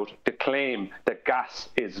speaking about the claim that gas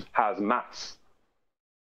has mass.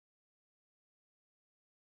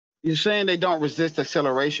 You're saying they don't resist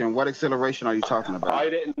acceleration. What acceleration are you talking about?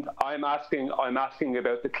 I didn't. I'm asking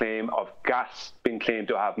about the claim of gas being claimed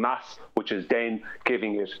to have mass, which is then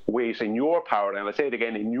giving it weight. In your paradigm, I say it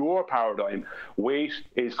again, in your paradigm, weight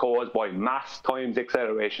is caused by mass times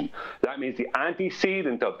acceleration. That means the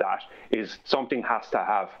antecedent of that is something has to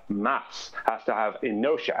have mass, has to have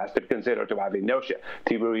inertia, has to be considered to have inertia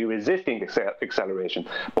to be resisting acceleration.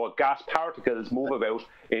 But gas particles move about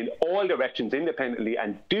in all directions independently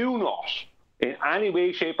and do not, in any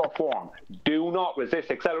way, shape, or form, do not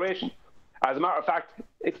resist acceleration. As a matter of fact,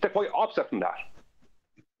 it's the quite opposite from that.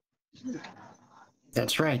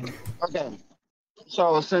 That's right. Okay.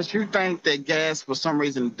 So since you think that gas for some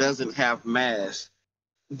reason doesn't have mass,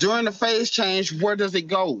 during the phase change, where does it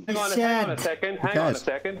go? Hang on a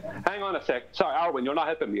second. Sorry, Arwin, you're not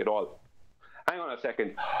helping me at all. Hang on a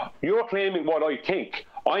second. You're claiming what I think.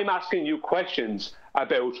 I'm asking you questions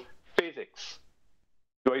about physics.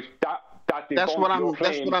 Right? That's what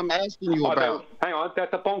I'm asking you about. Hang on,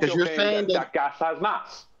 that debunks your claim that gas has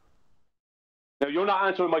mass. Now you're not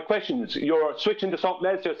answering my questions. You're switching to something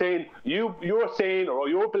else. You're saying you're saying or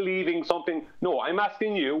you're believing something. No, I'm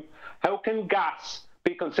asking you, how can gas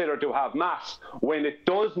be considered to have mass when it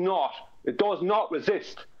does not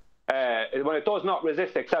resist when it does not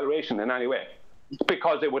resist acceleration in any way?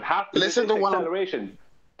 Because it would have to Listen to what acceleration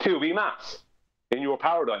to be mass in your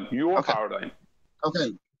paradigm. Paradigm.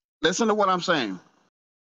 Okay, listen to what I'm saying.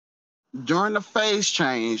 During the phase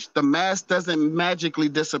change, the mass doesn't magically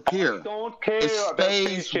disappear. I don't care it about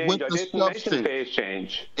phase stays change. with I the didn't mention substance. phase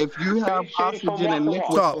change. If you have oxygen and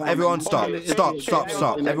liquid, Stop! Everyone, stop!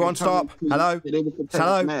 Stop! Everyone, stop! Hello,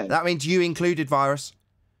 hello. That means you included, Virus.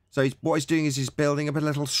 So what he's doing is he's building up a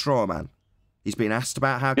little straw man. He's been asked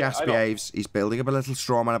about how gas behaves. He's building up a little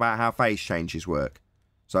straw man about how phase changes work.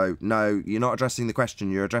 So no, you're not addressing the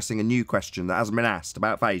question. You're addressing a new question that hasn't been asked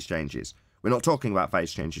about phase changes. We're not talking about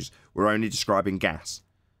phase changes. We're only describing gas.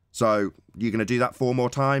 So you're going to do that 4 more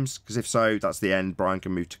times? Because if so, that's the end. Brian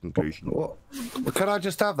can move to conclusion. Well, could I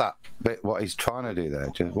just have that bit, what he's trying to do there?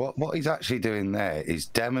 Just what he's actually doing there is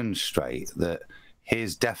demonstrate that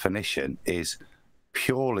his definition is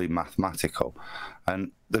purely mathematical.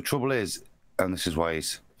 And the trouble is, and this is why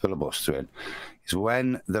he's filibustering, is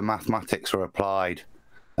when the mathematics are applied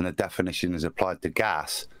and the definition is applied to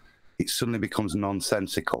gas, it suddenly becomes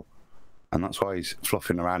nonsensical. And that's why he's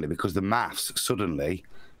fluffing around it, because the maths suddenly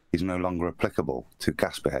is no longer applicable to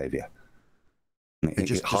gas behaviour.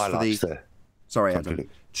 It highlights the... Sorry, Adam.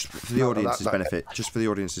 Just for the audience's benefit. Just for the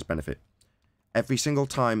audience's benefit. Every single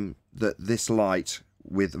time that this light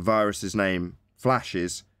with Virus's name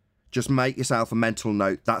flashes, just make yourself a mental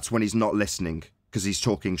note. That's when he's not listening, because he's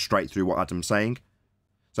talking straight through what Adam's saying.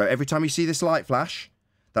 So every time you see this light flash,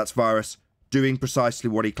 that's Virus doing precisely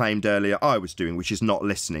what he claimed earlier I was doing, which is not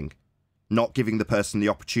listening. Not giving the person the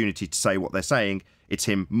opportunity to say what they're saying. It's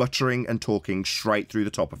him muttering and talking straight through the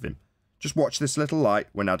top of him. Just watch this little light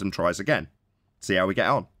when Adam tries again. See how we get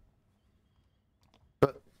on.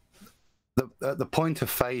 But the point of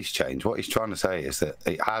phase change, what he's trying to say is that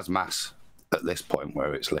it has mass at this point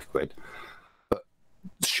where it's liquid. But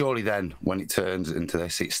surely then, when it turns into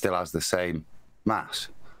this, it still has the same mass.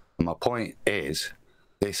 And my point is,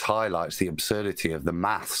 this highlights the absurdity of the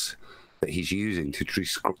maths that he's using to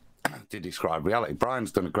describe reality.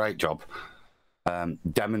 Brian's done a great job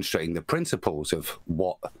demonstrating the principles of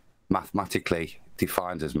what mathematically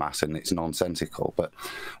defines as mass, and it's nonsensical. But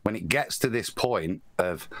when it gets to this point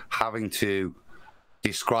of having to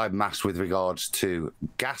describe mass with regards to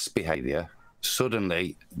gas behavior,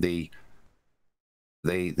 suddenly the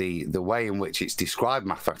way in which it's described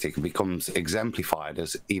mathematically becomes exemplified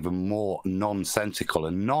as even more nonsensical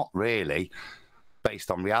and not really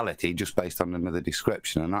based on reality, just based on another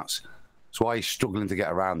description. And that's why he's struggling to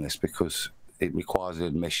get around this, because it requires an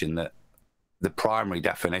admission that the primary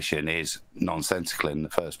definition is nonsensical in the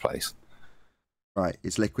first place. Right,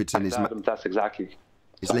 it's liquids and his... That's exactly...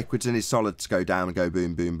 His liquids and his solids go down and go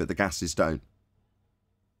boom, boom, but the gases don't.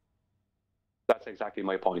 That's exactly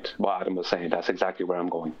my point, what Adam was saying. That's exactly where I'm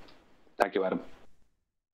going. Thank you, Adam.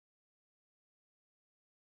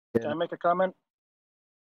 Can I make a comment?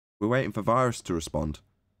 We're waiting for Virus to respond.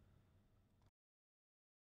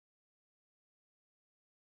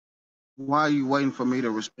 Why are you waiting for me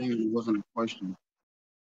to respond? It wasn't a question.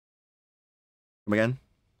 Come again?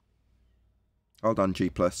 Hold on,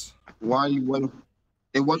 G+. Why are you waiting?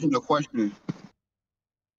 It wasn't a question.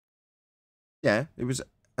 Yeah, it was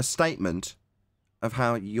a statement of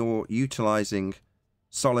how you're utilising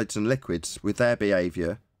solids and liquids with their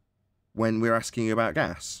behaviour when we're asking you about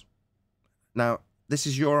gas. Now, this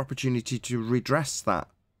is your opportunity to redress that.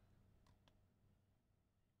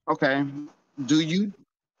 Okay. Do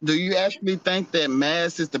you actually think that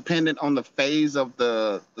mass is dependent on the phase of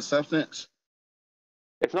the substance?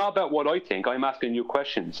 It's not about what I think. I'm asking you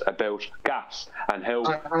questions about gas and how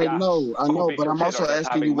I know, but I'm also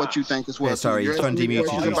asking you what you think as well. Yeah, sorry, Fundy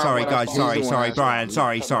muted you. Sorry, guys. Sorry, Brian.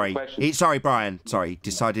 Sorry. Sorry, Brian. Sorry,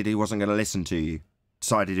 decided he wasn't going to listen to you.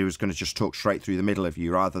 Decided he was going to just talk straight through the middle of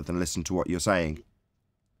you rather than listen to what you're saying.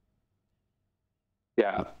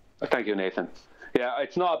 Yeah, thank you, Nathan. Yeah,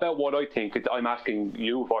 it's not about what I think. I'm asking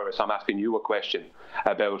you, Virus, I'm asking you a question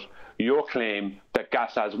about your claim that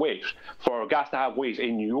gas has weight. For gas to have weight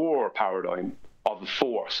in your paradigm of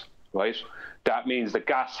force, right? That means the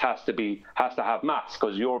gas has to have mass,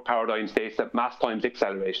 because your paradigm states that mass times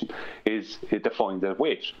acceleration is defined as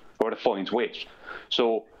weight, or defines weight.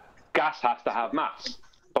 So gas has to have mass,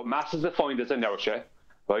 but mass is defined as inertia,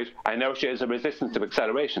 right? Inertia is a resistance to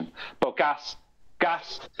acceleration, but gas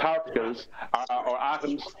particles or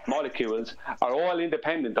atoms, molecules are all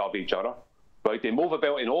independent of each other, right? They move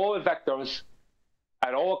about in all vectors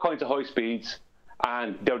at all kinds of high speeds,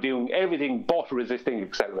 and they're doing everything but resisting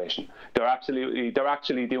acceleration. They're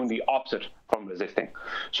actually doing the opposite from resisting.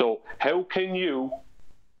 So how can you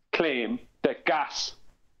claim that gas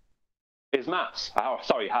is mass?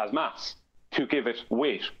 Has mass? to give it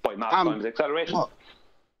weight by mass times acceleration.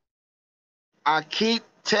 I keep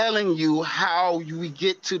telling you how we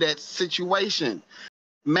get to that situation.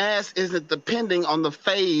 Mass isn't depending on the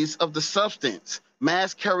phase of the substance.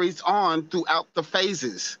 Mass carries on throughout the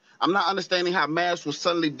phases. I'm not understanding how mass will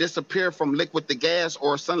suddenly disappear from liquid to gas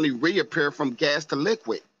or suddenly reappear from gas to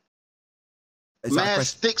liquid. Mass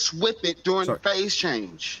sticks with it during the phase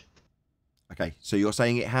change. Okay, so you're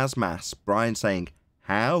saying it has mass. Brian's saying,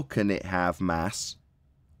 how can it have mass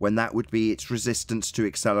when that would be its resistance to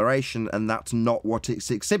acceleration, and that's not what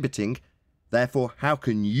it's exhibiting? Therefore, how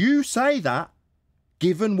can you say that,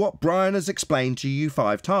 given what Brian has explained to you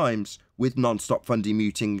 5 times, with non-stop Fundy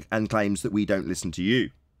muting and claims that we don't listen to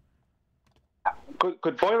you?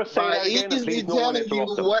 Could Virus say that again? Easily telling you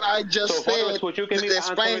what I just said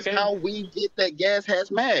explains how we get that gas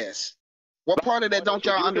has mass. What part of that don't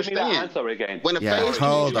y'all understand? When the phase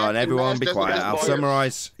hold on, everyone be quiet. I'll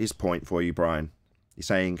summarise his point for you, Brian. He's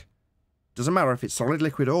saying, doesn't matter if it's solid,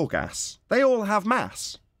 liquid or gas, they all have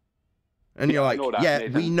mass. And you're like,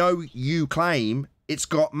 Nathan. We know you claim it's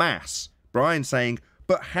got mass. Brian's saying,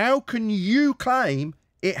 but how can you claim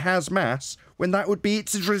it has mass when that would be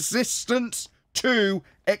its resistance to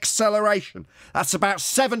acceleration? That's about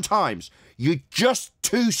 7 times. You're just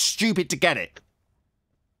too stupid to get it.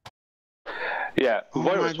 Yeah,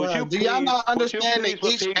 Virus, do y'all not understand that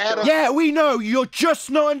each atom... Yeah, we know. You're just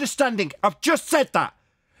not understanding. I've just said that.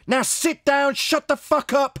 Now sit down, shut the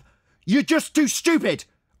fuck up. You're just too stupid.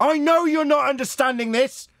 I know you're not understanding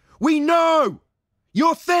this. We know.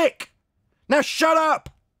 You're thick. Now shut up.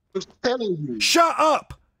 I'm telling you. Shut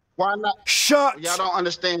up. Why not? Shut. Y'all don't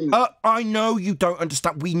understand. I know you don't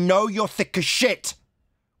understand. We know you're thick as shit.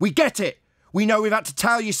 We get it. We know we've had to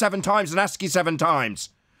tell you 7 times and ask you 7 times.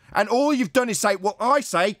 And all you've done is say, well, I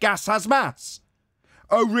say gas has mass.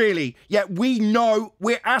 Oh, really? Yeah, we know.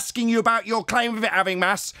 We're asking you about your claim of it having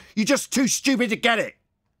mass. You're just too stupid to get it.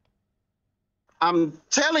 I'm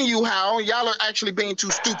telling you how. Y'all are actually being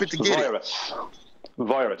too stupid to get it.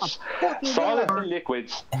 Virus. Solids and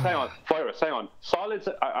liquids. Hang on. Virus, hang on. Solids,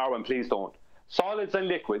 Arwen, please don't. Solids and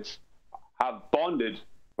liquids have bonded,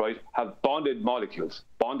 right? Have bonded molecules,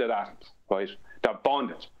 bonded atoms, right? They're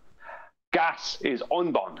bonded. Gas is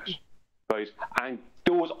unbonded, right? And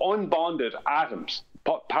those unbonded atoms,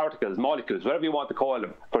 particles, molecules, whatever you want to call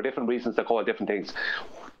them, for different reasons they call different things,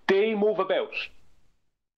 they move about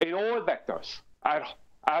in all vectors at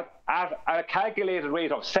a calculated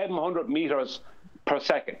rate of 700 meters per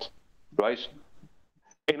second, right?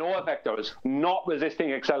 In all vectors, not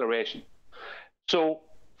resisting acceleration. So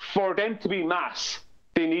for them to be mass,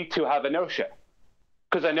 they need to have inertia,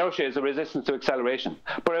 because inertia is a resistance to acceleration.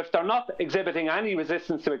 But if they're not exhibiting any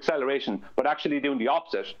resistance to acceleration, but actually doing the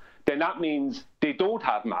opposite, then that means they don't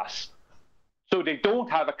have mass. So they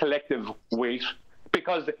don't have a collective weight,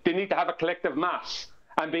 because they need to have a collective mass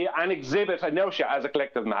and exhibit inertia as a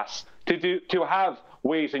collective mass to have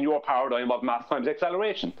weight in your paradigm of mass times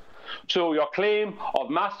acceleration. So your claim of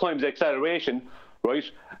mass times acceleration, right,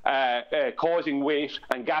 causing weight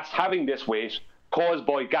and gas having this weight caused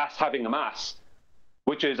by gas having a mass,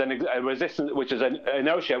 which is a resistance, which is an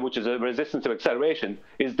inertia, which is a resistance to acceleration,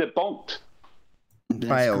 is debunked.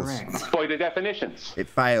 Fails by the definitions. It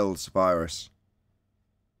fails, Virus.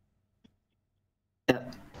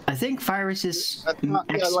 I think Virus is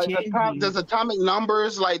does atomic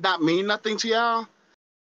numbers not mean nothing to y'all?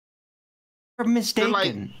 You're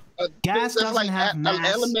mistaken. Gas doesn't have mass. An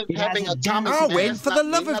element having atomic mass. Owen, for the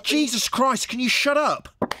love of Jesus Christ, can you shut up?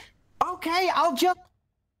 Okay, I'll just...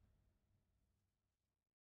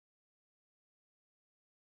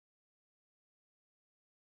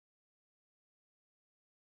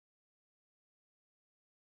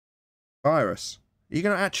 Virus, are you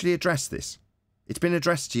going to actually address this? It's been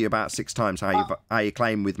addressed to you about 6 times how you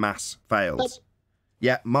claim with mass fails.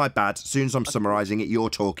 Yeah, my bad. As soon as I'm summarising it, you're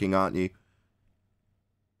talking, aren't you?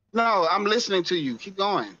 No, I'm listening to you. Keep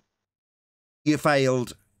going. You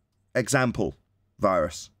failed. Example,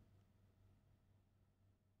 Virus.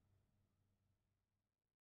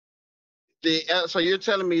 So you're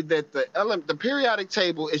telling me that the periodic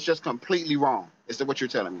table is just completely wrong. Is that what you're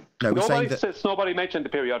telling me? No, nobody mentioned the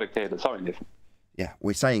periodic table. Sorry, Nathan. Yeah,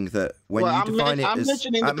 we're saying that when you define it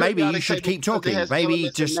as... maybe you should keep talking. Maybe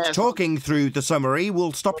just talking through the summary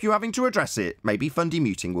will stop you having to address it. Maybe Fundy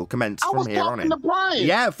muting will commence from here on in.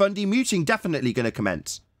 Yeah, Fundy muting definitely going to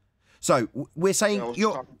commence. So we're saying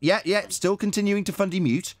you're... Yeah, still continuing to Fundy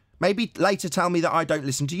mute. Maybe later tell me that I don't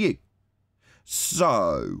listen to you.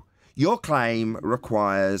 So your claim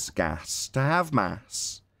requires gas to have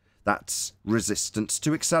mass. That's resistance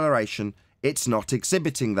to acceleration. It's not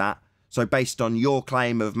exhibiting that. So based on your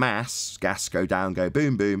claim of mass, gas go down, go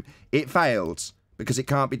boom boom, it fails because it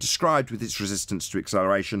can't be described with its resistance to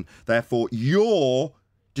acceleration. Therefore, your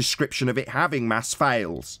description of it having mass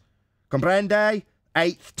fails. Comprende?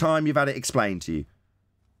 8th time you've had it explained to you.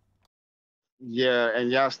 Yeah,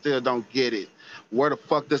 and y'all still don't get it. Where the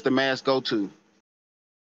fuck does the mass go to?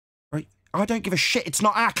 Right. I don't give a shit. It's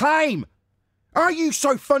not our claim. Are you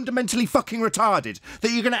so fundamentally fucking retarded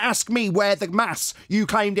that you're going to ask me where the mass you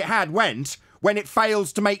claimed it had went when it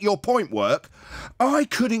fails to make your point work? I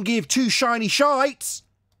couldn't give two shiny shites.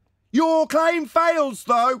 Your claim fails,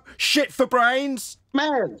 though. Shit for brains.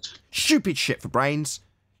 Man. Stupid shit for brains.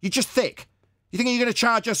 You're just thick. You think you're going to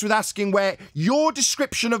charge us with asking where your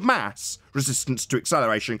description of mass, resistance to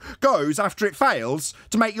acceleration, goes after it fails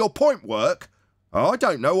to make your point work? Oh, I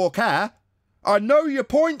don't know or care. I know your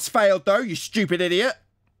points failed, though, you stupid idiot.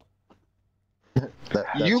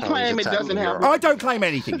 You claim it doesn't have... I don't claim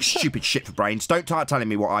anything, stupid shit for brains. Don't start telling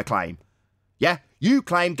me what I claim. Yeah? You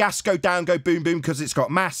claim gas go down, go boom boom because it's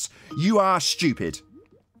got mass. You are stupid.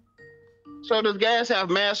 So does gas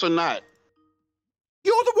have mass or not?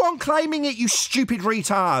 You're the one claiming it, you stupid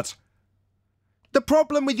retard. The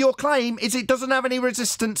problem with your claim is it doesn't have any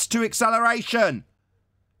resistance to acceleration.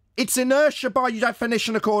 It's inertia by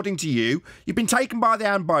definition, according to you. You've been taken by the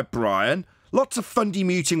hand by Brian. Lots of fundy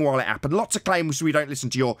muting while it happened. Lots of claims so we don't listen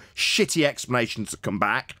to your shitty explanations that come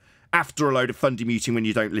back after a load of fundy muting when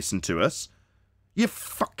you don't listen to us. Your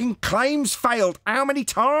fucking claims failed. How many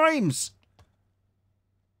times?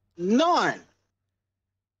 None.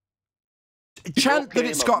 Chant that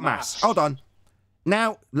it's got mass. Hold on.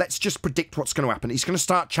 Now, let's just predict what's going to happen. He's going to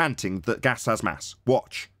start chanting that gas has mass.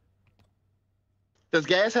 Watch. Does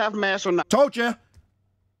gas have mass or not? Told you.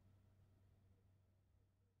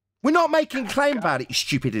 We're not making a claim about it, you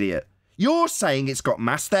stupid idiot. You're saying it's got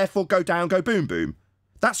mass, therefore go down, go boom boom.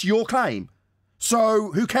 That's your claim.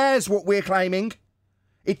 So, who cares what we're claiming?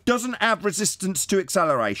 It doesn't have resistance to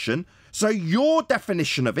acceleration, so your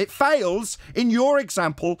definition of it fails in your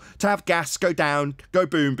example to have gas go down, go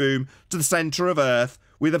boom boom to the centre of Earth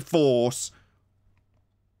with a force.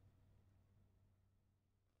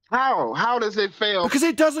 How? How does it fail? Because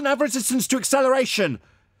it doesn't have resistance to acceleration.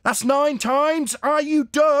 That's 9 times. Are you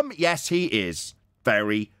dumb? Yes, he is.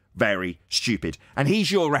 Very, very stupid. And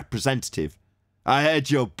he's your representative. I heard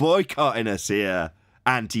you're boycotting us here,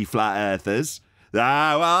 anti-flat earthers.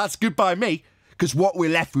 Ah, well, that's good by me, because what we're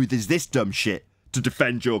left with is this dumb shit to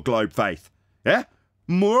defend your globe faith. Yeah?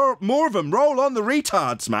 More of them. Roll on the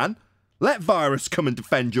retards, man. Let Virus come and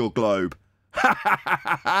defend your globe. Ha ha ha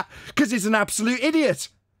ha ha. Because he's an absolute idiot.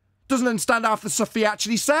 Doesn't understand half the stuff he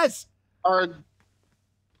actually says.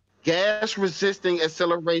 Gas resisting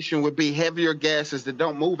acceleration would be heavier gases that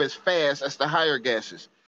don't move as fast as the higher gases.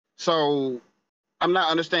 So I'm not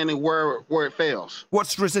understanding where it fails.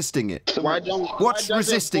 What's resisting it? What's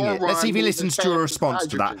resisting it? Let's see if he listens to a response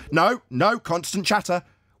to that. No, constant chatter.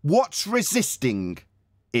 What's resisting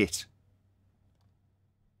it?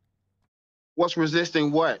 What's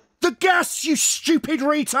resisting what? The gas, you stupid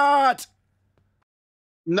retard!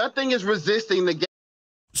 Nothing is resisting the gas.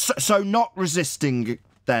 So not resisting,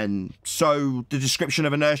 then. So the description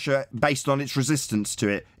of inertia based on its resistance to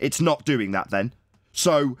it, it's not doing that, then.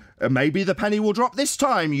 So maybe the penny will drop this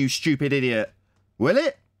time, you stupid idiot. Will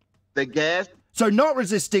it? The gas. So not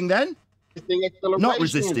resisting, then? Not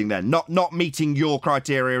resisting, then. Not meeting your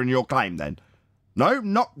criteria and your claim, then.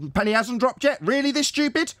 No, penny hasn't dropped yet. Really this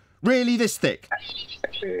stupid? Really this thick?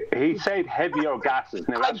 He said heavier gases.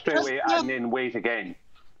 Now that's straight away and then wait again.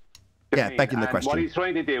 Yeah, begging the question. What he's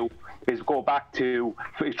trying to do is go back to,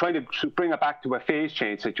 he's trying to bring it back to a phase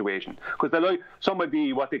change situation. Because some of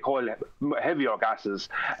the, what they call heavier gases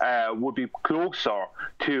would be closer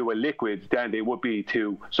to a liquid than they would be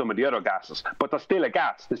to some of the other gases. But they're still a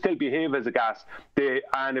gas. They still behave as a gas.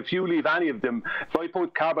 And if you leave any of them, if I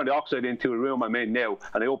put carbon dioxide into a room I'm in now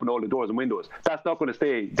and I open all the doors and windows, that's not going to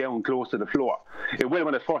stay down close to the floor. It will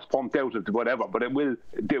when it's first pumped out of whatever, but it will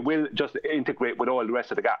just integrate with all the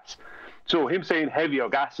rest of the gas. So him saying heavier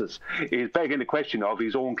gases is begging the question of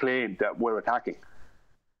his own claim that we're attacking.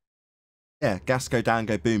 Yeah, gas go down,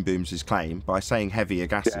 go boom boom's his claim. By saying heavier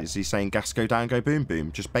gases, he's saying gas go down, go boom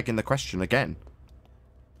boom. Just begging the question again.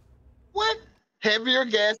 What? Heavier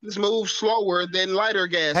gases move slower than lighter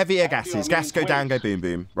gases. Heavier gases, gas go down, go boom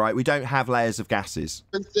boom. Right, we don't have layers of gases.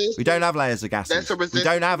 We don't have layers of gases. We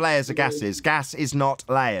don't have layers of gases. Gas is not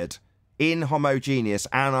layered. Inhomogeneous,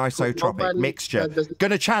 anisotropic mixture.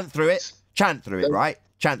 Gonna chant through it. Chant through it, right?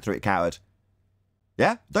 Chant through it, coward.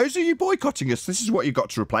 Yeah? Those are you boycotting us. This is what you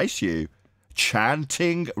got to replace you.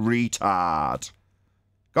 Chanting retard.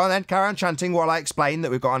 Go on then, carry on chanting while I explain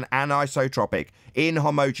that we've got an anisotropic,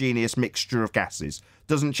 inhomogeneous mixture of gases.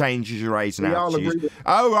 Doesn't change as you raise an altitude.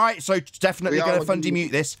 Oh, right, so definitely going to Fundy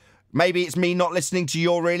mute this. Maybe it's me not listening to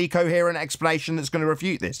your really coherent explanation that's going to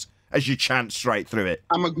refute this as you chant straight through it.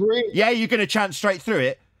 I'm agreeing. Yeah, you're going to chant straight through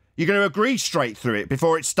it. You're going to agree straight through it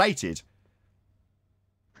before it's stated.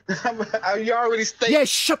 You already stated. Yeah,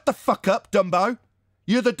 shut the fuck up, Dumbo.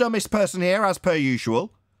 You're the dumbest person here, as per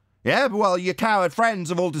usual. Yeah, well, your coward friends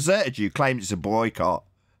have all deserted you, claimed it's a boycott.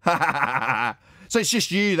 So it's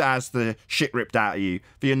just you that has the shit ripped out of you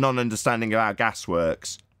for your non-understanding of how gas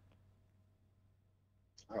works.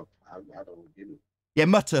 I don't get it. Yeah,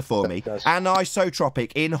 mutter for me.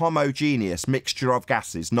 Anisotropic, inhomogeneous mixture of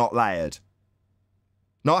gases, not layered.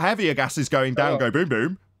 Not heavier gases going down, go boom,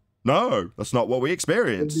 boom. No, that's not what we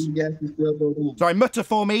experience. Sorry, mutter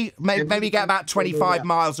for me. Maybe get about 25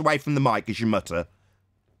 miles away from the mic as you mutter.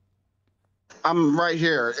 I'm right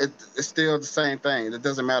here. It's still the same thing. It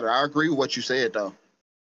doesn't matter. I agree with what you said, though.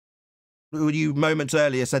 You moments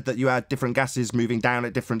earlier said that you had different gases moving down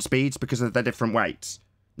at different speeds because of their different weights.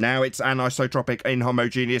 Now it's anisotropic,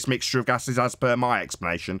 inhomogeneous mixture of gases as per my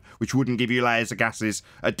explanation, which wouldn't give you layers of gases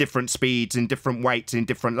at different speeds in different weights in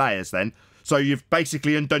different layers then. So you've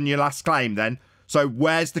basically undone your last claim then. So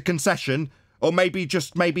where's the concession? Or maybe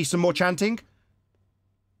some more chanting?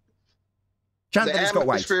 Chant that it's got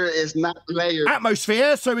weight. The atmosphere is not layered.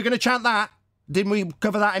 Atmosphere, so we're going to chant that. Didn't we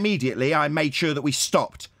cover that immediately? I made sure that we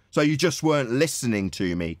stopped. So you just weren't listening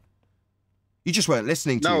to me. You just weren't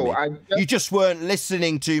listening to me. You just weren't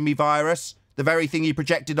listening to me, Virus. The very thing you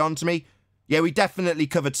projected onto me. Yeah, we definitely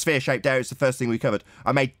covered sphere-shaped air. It's the first thing we covered.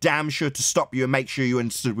 I made damn sure to stop you and make sure you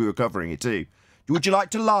understood we were covering it too. Would you like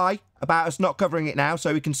to lie about us not covering it now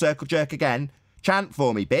so we can circle jerk again? Chant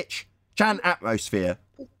for me, bitch. Chant atmosphere.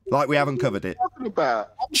 Like we haven't covered it.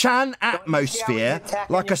 Chant atmosphere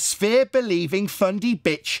like a sphere-believing fundy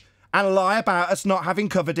bitch and lie about us not having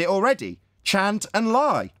covered it already. Chant and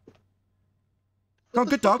lie. Go on,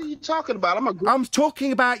 good dog. What are you talking about? I'm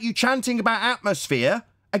talking about you chanting about atmosphere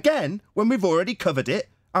again when we've already covered it.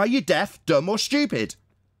 Are you deaf, dumb, or stupid?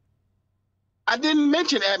 I didn't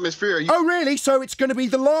mention atmosphere. Oh, really? So it's going to be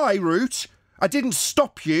the lie route? I didn't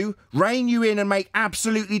stop you, rein you in, and make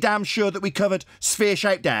absolutely damn sure that we covered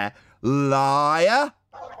sphere-shaped air. Liar.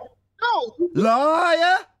 No.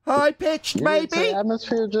 Liar. High-pitched, You maybe. didn't say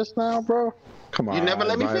atmosphere just now, bro. Come on. You never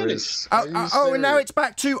let me finish. Oh, and now it's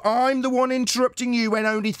back to I'm the one interrupting you when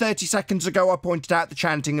only 30 seconds ago I pointed out the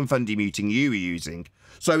chanting and fundy muting you were using.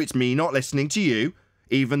 So it's me not listening to you,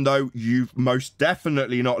 even though you've most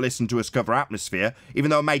definitely not listened to us cover atmosphere, even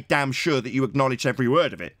though I made damn sure that you acknowledged every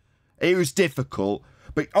word of it. It was difficult,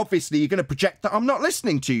 but obviously you're going to project that I'm not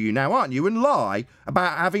listening to you now, aren't you, and lie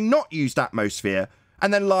about having not used atmosphere,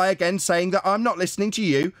 and then lie again saying that I'm not listening to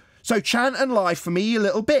you. So chant and lie for me, you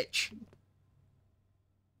little bitch.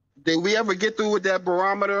 Did we ever get through with that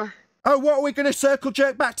barometer? Oh, what, are we going to circle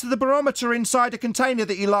jerk back to the barometer inside a container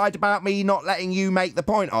that you lied about me not letting you make the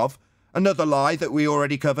point of? Another lie that we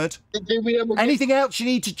already covered. Did we ever Anything else you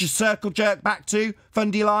need to just circle jerk back to,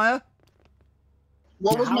 fundy liar?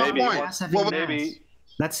 What was my point? Maybe.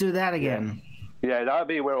 Let's do that again. Yeah, that would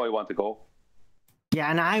be where I want to go. Yeah,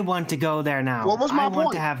 and I want to go there now. What was my I want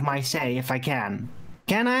point? to have my say if I can.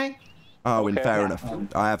 Can I? Oh, and fair enough.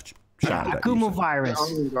 I have shouted at you. Akumu virus.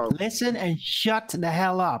 Listen and shut the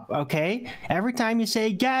hell up, okay? Every time you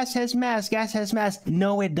say gas has mass, gas has mass.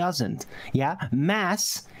 No, it doesn't. Yeah?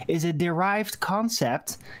 Mass is a derived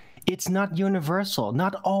concept. It's not universal.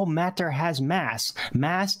 Not all matter has mass.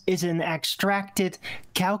 Mass is an extracted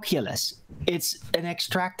calculus. It's an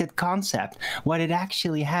extracted concept. What it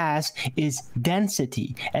actually has is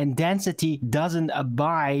density. And density doesn't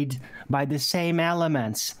abide by the same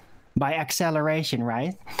elements, by acceleration,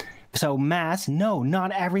 right? So mass, no,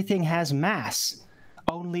 not everything has mass.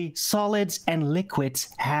 Only solids and liquids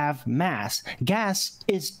have mass. Gas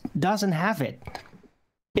doesn't have it.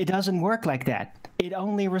 It doesn't work like that. It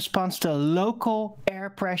only responds to local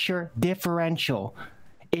air pressure differential.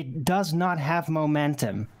 It does not have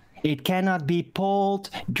momentum. It cannot be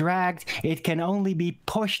pulled, dragged. It can only be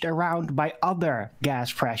pushed around by other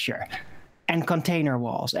gas pressure and container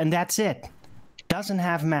walls. And that's it. Doesn't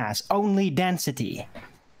have mass, only density.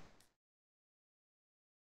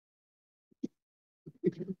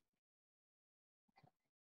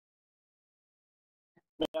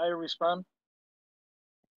 May I respond?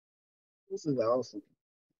 This is awesome.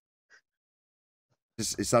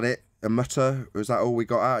 Is that it? A mutter? Is that all we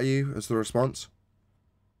got out of you as the response?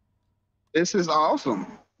 This is awesome.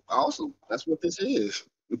 Awesome. That's what this is.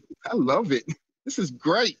 I love it. This is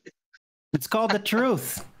great. It's called the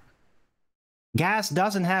truth. Gas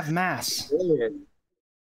doesn't have mass.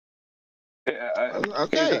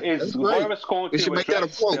 Okay, Is that's great. Virus going We to should make that a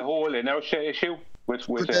address quote. the whole inertia issue with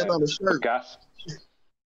Put that on a shirt. gas?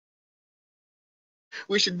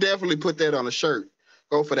 We should definitely put that on a shirt.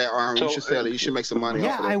 Go for that, Arm. You should sell it. You should make some money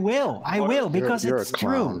Yeah, off of that. I will, because You're a it's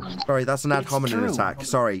true. Sorry, that's an ad It's hominem true. attack.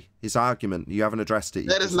 Sorry, his argument. You haven't addressed it. You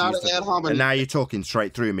That is just not used an it. ad hominem. And now you're talking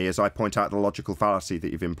straight through me as I point out the logical fallacy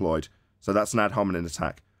that you've employed. So that's an ad hominem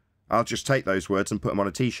attack. I'll just take those words and put them on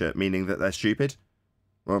a T-shirt, meaning that they're stupid.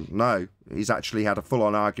 Well, no. He's actually had a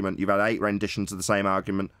full-on argument. You've had 8 renditions of the same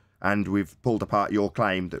argument, and we've pulled apart your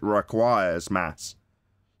claim that requires mass.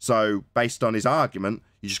 So, based on his argument,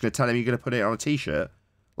 you're just going to tell him you're going to put it on a T-shirt?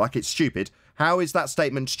 Like it's stupid. How is that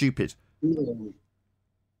statement stupid?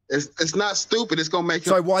 It's not stupid. It's going to make it...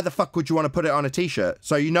 So why the fuck would you want to put it on a T-shirt?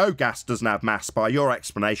 So you know gas doesn't have mass by your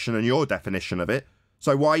explanation and your definition of it.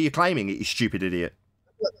 So why are you claiming it, you stupid idiot?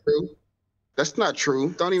 That's not true. That's not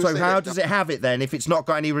true. Don't even So say how that. does it have it then if it's not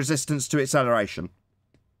got any resistance to acceleration?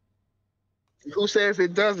 Who says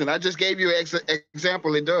it doesn't? I just gave you an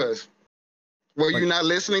example. It does. Were you not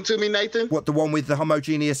listening to me, Nathan? What, the one with the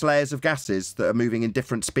homogeneous layers of gases that are moving in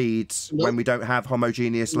different speeds? Nope. When we don't have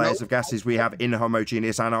homogeneous layers of gases, we have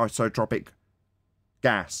inhomogeneous anisotropic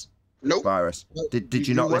gas virus. Did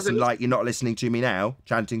you not listen like you're not listening to me now,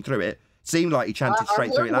 chanting through it? Seemed like you chanted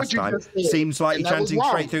straight through it last time. Seems like you're chanting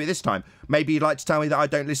straight through it this time. Maybe you'd like to tell me that I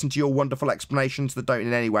don't listen to your wonderful explanations that don't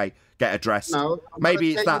in any way get addressed. No,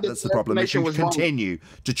 Maybe it's that's the problem. You should continue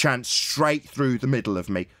to chant straight through the middle of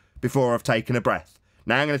me before I've taken a breath.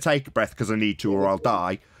 Now I'm going to take a breath because I need to or I'll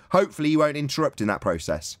die. Hopefully you won't interrupt in that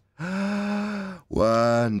process.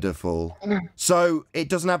 Wonderful. So it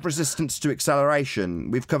doesn't have resistance to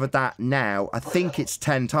acceleration. We've covered that now. I think it's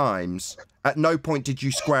 10 times. At no point did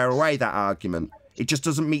you square away that argument. It just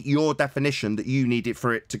doesn't meet your definition that you need it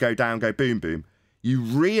for it to go down, go boom, boom. You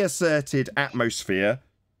reasserted atmosphere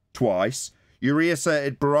twice. You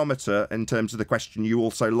reasserted barometer in terms of the question you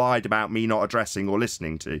also lied about me not addressing or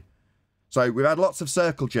listening to. So we've had lots of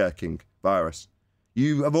circle jerking, Virus.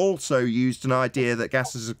 You have also used an idea that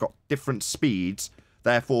gases have got different speeds,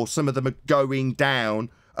 therefore some of them are going down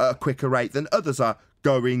at a quicker rate than others are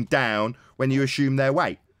going down when you assume their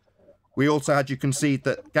weight. We also had you concede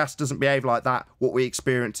that gas doesn't behave like that. What we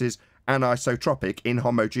experience is anisotropic,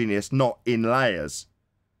 inhomogeneous, not in layers.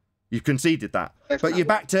 You've conceded that. But you're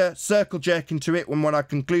back to circle jerking to it when I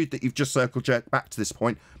conclude that you've just circle jerked back to this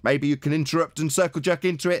point. Maybe you can interrupt and circle jerk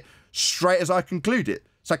into it straight as I conclude it.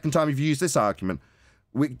 Second time you've used this argument.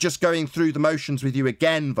 We're just going through the motions with you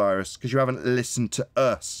again, Virus, because you haven't listened to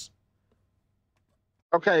us.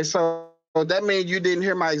 Okay, so that means you didn't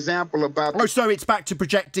hear my example about... Oh, so it's back to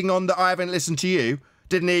projecting on that I haven't listened to you,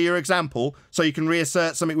 didn't hear your example, so you can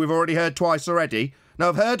reassert something we've already heard twice already. Now,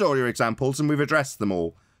 I've heard all your examples and we've addressed them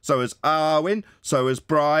all. So has Arwin, so has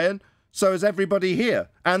Brian, so has everybody here,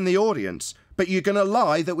 and the audience. But you're going to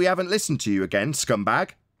lie that we haven't listened to you again,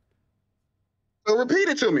 scumbag. So repeat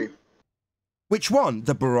it to me. Which one?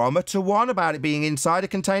 The barometer one about it being inside a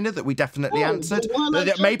container that we definitely answered?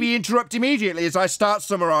 Maybe interrupt immediately as I start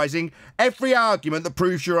summarising every argument that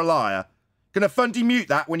proves you're a liar. Gonna Fundy mute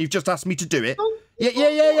that when you've just asked me to do it?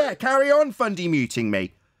 Yeah. Carry on Fundy muting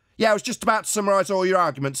me. Yeah, I was just about to summarise all your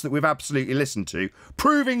arguments that we've absolutely listened to,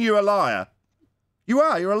 proving you a liar.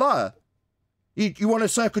 You're a liar. You want to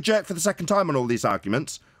circle jerk for the second time on all these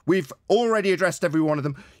arguments? We've already addressed every one of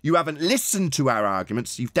them. You haven't listened to our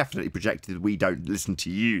arguments. You've definitely projected that we don't listen to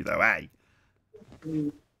you, though, eh?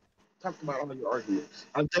 Talk about all your arguments.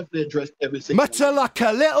 I've definitely addressed every single Mutter like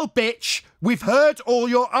a little bitch. We've heard all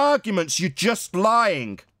your arguments. You're just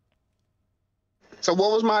lying. So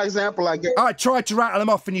what was my example I gave? I tried to rattle them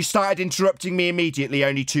off and you started interrupting me immediately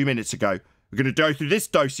only 2 minutes ago. We're going to go through this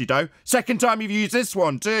do-si-do. Second time you've used this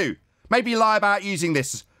one too. Maybe lie about using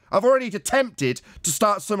this. I've already attempted to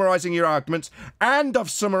start summarising your arguments and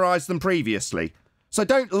I've summarised them previously. So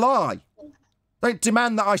don't lie. Don't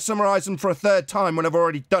demand that I summarise them for a third time when I've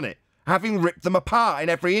already done it, having ripped them apart in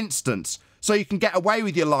every instance, so you can get away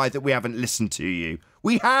with your lie that we haven't listened to you.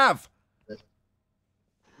 We have.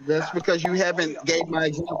 That's because you haven't gave my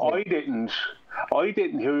example. I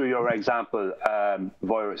didn't hear your example,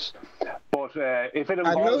 Virus. But if it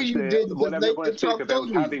involves whatever you're going to speak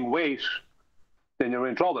about having weight, then you're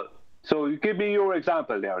in trouble. So give me your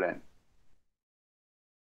example there then.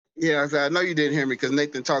 Yeah, I know you didn't hear me because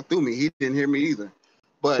Nathan talked through me. He didn't hear me either.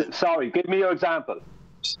 But sorry, give me your example.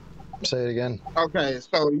 Say it again. Okay,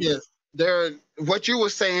 so yes, what you were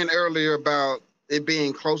saying earlier about it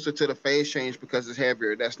being closer to the phase change because it's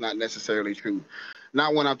heavier, that's not necessarily true.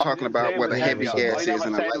 not when I'm talking about what a heavy gas is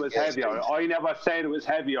and a light gas. I never said it was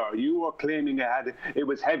heavier. You were claiming it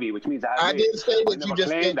was heavy, which means it had I didn't say that. You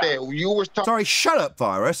just did that. You were talking. Sorry, shut up,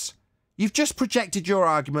 Virus. You've just projected your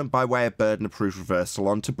argument by way of burden of proof reversal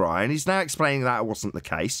onto Brian. He's now explaining that wasn't the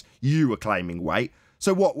case. You were claiming weight.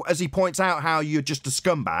 So what, as he points out how you're just a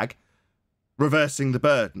scumbag, reversing the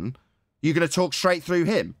burden, you're going to talk straight through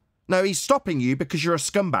him? No, he's stopping you because you're a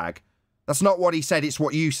scumbag. That's not what he said, it's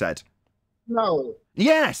what you said. No.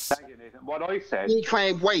 Yes. Thank you, Nathan. What I said. He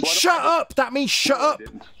claimed weight. Shut up. That means shut up.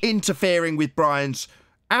 Interfering with Brian's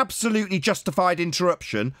absolutely justified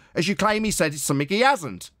interruption as you claim he said it's something he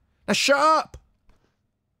hasn't. Now shut up.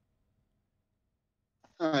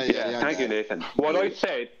 Thank you, Nathan. What I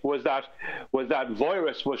said was that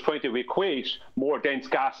Virus was trying to equate more dense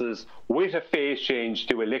gases with a phase change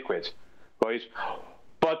to a liquid, right?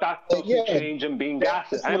 But that doesn't change them being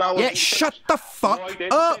gases. Shut the fuck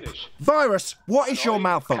up. Virus, what is your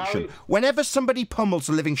malfunction? Whenever somebody pummels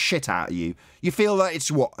the living shit out of you, you feel that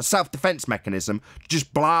it's what, a self-defense mechanism?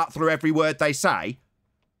 Just blart through every word they say?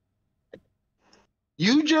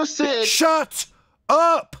 You just said... Shut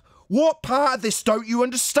up! What part of this don't you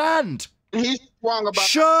understand? He's wrong about...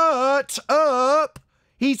 Shut up!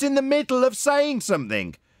 He's in the middle of saying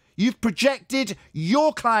something. You've projected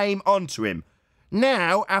your claim onto him.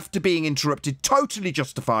 Now, after being interrupted, totally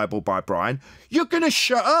justifiable by Brian, you're going to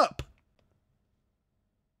shut up.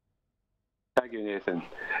 Thank you, Nathan.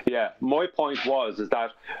 Yeah, my point was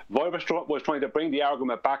that Virus was trying to bring the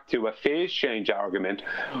argument back to a phase change argument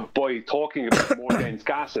by talking about more dense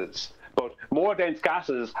gases. But more dense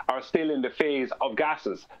gases are still in the phase of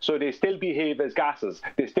gases, so they still behave as gases.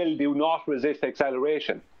 They still do not resist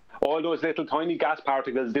acceleration. All those little tiny gas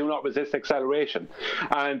particles do not resist acceleration.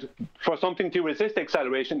 And for something to resist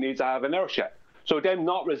acceleration, it needs to have inertia. So them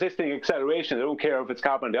not resisting acceleration, I don't care if it's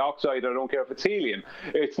carbon dioxide, I don't care if it's helium.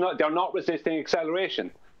 They're not resisting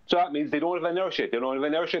acceleration. So that means they don't have inertia. They don't have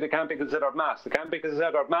inertia, they can't be considered mass. They can't be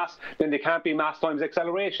considered mass, then they can't be mass times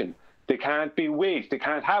acceleration. They can't be weight. They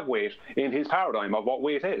can't have weight in his paradigm of what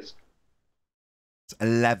weight is.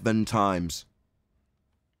 11 times.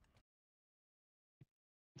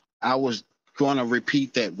 I was going to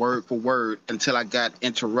repeat that word for word until I got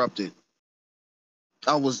interrupted.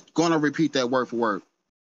 I was going to repeat that word for word.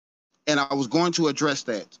 And I was going to address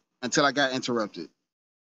that until I got interrupted.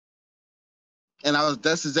 And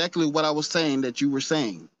that's exactly what I was saying that you were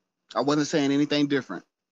saying. I wasn't saying anything different.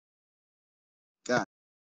 God.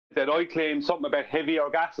 That I claimed something about heavier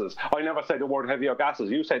gases. I never said the word heavier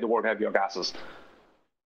gases. You said the word heavier gases.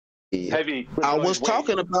 Heavy. I was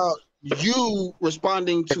talking about you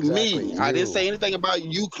responding to me. I didn't say anything about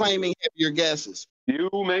you claiming heavier gases. You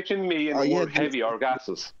mentioned me in the word heavier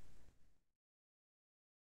gases.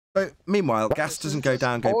 But meanwhile, gas doesn't go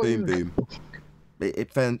down, go boom, boom.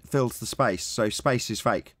 It fills the space, so space is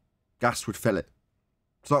fake. Gas would fill it.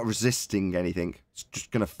 It's not resisting anything. It's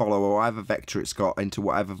just going to follow whatever vector it's got into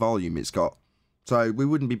whatever volume it's got. So we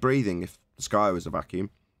wouldn't be breathing if the sky was a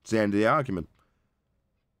vacuum. It's the end of the argument.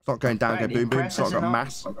 It's not going down, go boom, boom. It's not got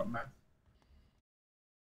mass.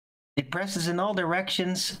 It presses in all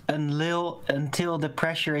directions until the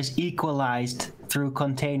pressure is equalized through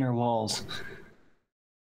container walls.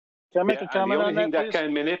 Can I make a comment on that, the only thing that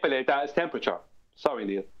can manipulate that is temperature. Sorry,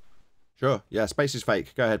 Neil. Sure. Yeah, space is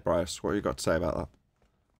fake. Go ahead, Bryce. What have you got to say about that?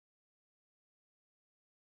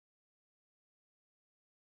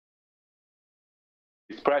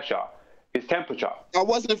 It's pressure. It's temperature. I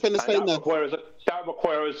wasn't finna say nothing. That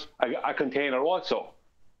requires a container also.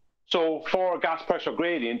 So for a gas pressure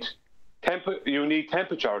gradient, you need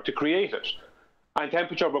temperature to create it. And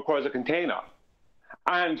temperature requires a container.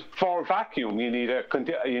 And for vacuum, you need a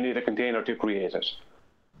container to create it.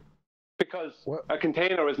 Because a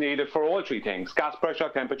container is needed for all three things: gas pressure,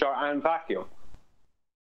 temperature, and vacuum.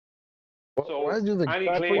 So why do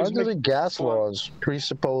the gas laws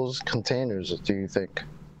presuppose containers, do you think,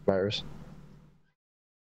 Virus?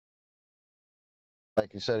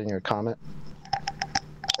 Like you said in your comment,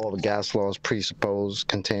 all the gas laws presuppose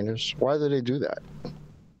containers. Why do they do that?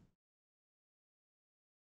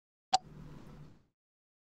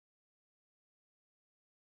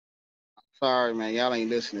 Sorry, man. Y'all ain't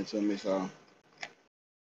listening to me, so.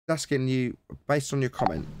 Asking you, based on your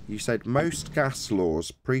comment, you said most gas laws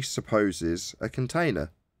presupposes a container.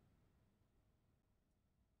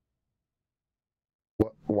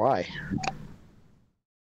 Why?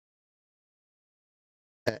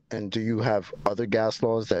 And do you have other gas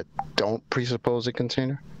laws that don't presuppose a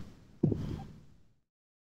container?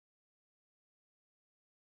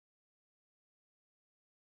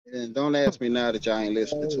 And don't ask me now that y'all ain't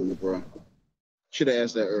listening to me, bro. Should have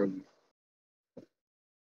asked that earlier.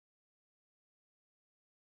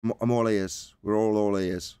 I'm all ears. We're all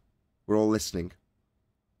ears. We're all listening.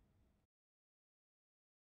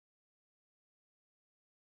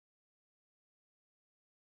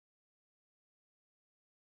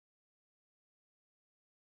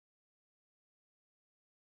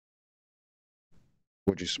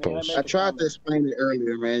 Would you suppose? I tried to explain it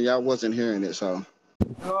earlier, man. Y'all wasn't hearing it, so.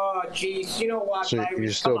 Oh, jeez. You know what, So Byron?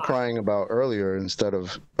 you're still Come on. crying about earlier instead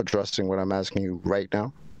of addressing what I'm asking you right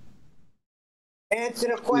now? Answer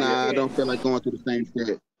the question. Nah, I don't feel like going through the same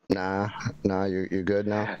shit. Nah, you're good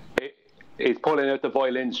now? He's pulling out the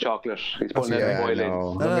violins, Chocolate. He's pulling out the violins. No.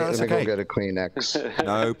 Let me go get a Kleenex.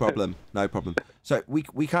 No problem. No problem. So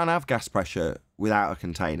we can't have gas pressure without a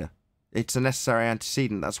container. It's a necessary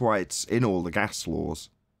antecedent. That's why it's in all the gas laws.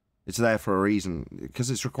 It's there for a reason, because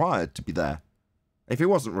it's required to be there. If it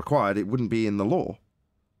wasn't required, it wouldn't be in the law.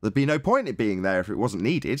 There'd be no point in it being there if it wasn't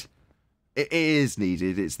needed. It is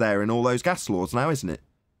needed. It's there in all those gas laws now, isn't it?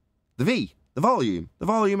 The V, the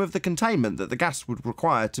volume of the containment that the gas would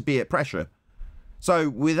require to be at pressure. So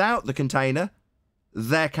without the container,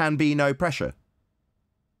 there can be no pressure.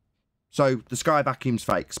 So the sky vacuum's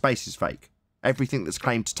fake. Space is fake. Everything that's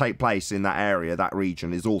claimed to take place in that area, that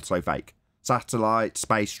region, is also fake. Satellite,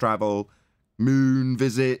 space travel, moon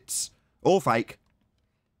visits, all fake.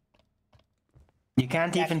 You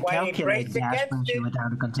can't even calculate gas pressure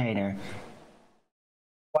without a container.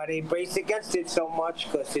 Why they brace against it so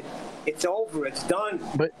much? Because it's over. It's done.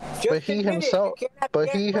 But he himself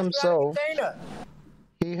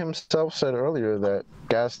said earlier that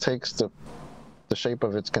gas takes the shape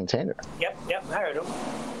of its container. Yep, I heard him.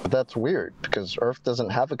 But that's weird because Earth doesn't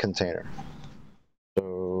have a container.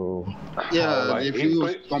 So yeah, if you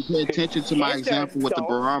was gonna pay attention to my example with the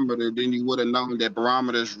barometer, then you would have known that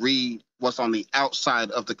barometers read what's on the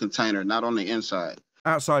outside of the container, not on the inside.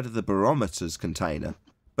 Outside of the barometer's container,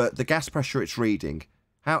 but the gas pressure it's reading,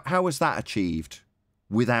 how was that achieved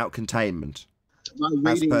without containment?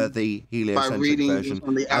 As per the heliocentric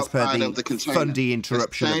version, as per the Fundy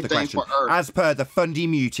interruption of the question, as per the Fundy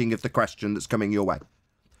muting of the question that's coming your way.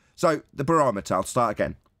 So, the barometer, I'll start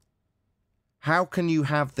again. How can you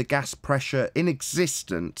have the gas pressure in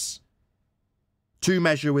existence to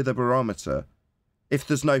measure with a barometer if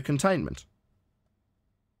there's no containment?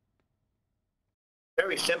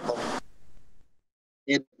 Very simple.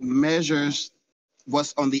 It measures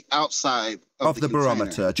what's on the outside of the barometer.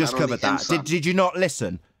 Container, just covered that. Did you not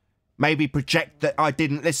listen? Maybe project that I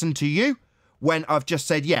didn't listen to you when I've just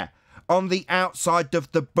said, yeah, on the outside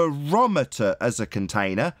of the barometer as a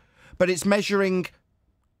container, but it's measuring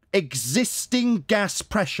existing gas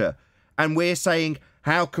pressure. And we're saying,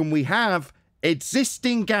 how can we have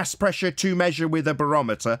existing gas pressure to measure with a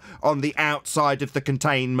barometer on the outside of the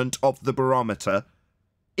containment of the barometer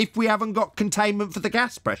if we haven't got containment for the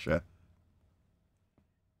gas pressure?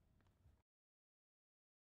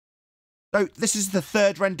 So this is the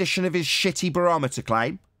third rendition of his shitty barometer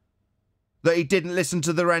claim that he didn't listen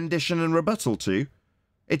to the rendition and rebuttal to.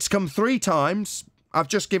 It's come 3 times. I've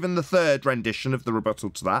just given the third rendition of the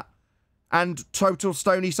rebuttal to that. And total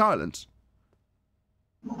stony silence.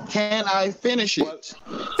 Can I finish it?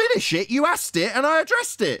 Finish it? You asked it and I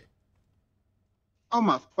addressed it. Oh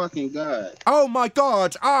my fucking God. Oh my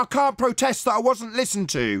God. I can't protest that I wasn't listened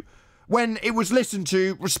to. When it was listened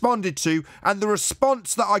to, responded to, and the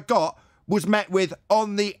response that I got was met with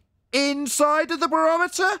on the inside of the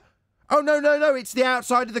barometer? Oh, no, it's the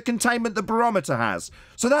outside of the containment the barometer has.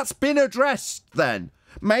 So that's been addressed then.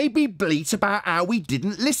 Maybe bleat about how we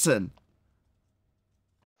didn't listen.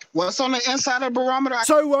 What's on the inside of the barometer?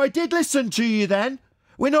 So I did listen to you then.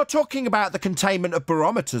 We're not talking about the containment of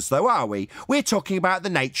barometers, though, are we? We're talking about the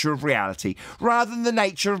nature of reality, rather than the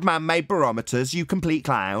nature of man-made barometers, you complete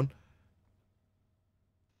clown.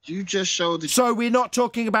 You just showed... So we're not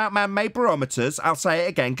talking about man-made barometers. I'll say it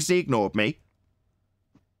again, because he ignored me.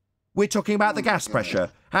 We're talking about the gas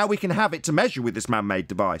pressure, how we can have it to measure with this man-made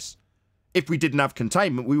device. If we didn't have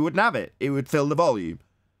containment, we wouldn't have it. It would fill the volume.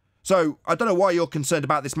 So, I don't know why you're concerned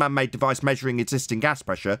about this man-made device measuring existing gas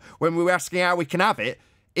pressure when we were asking how we can have it.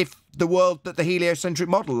 If the world that the heliocentric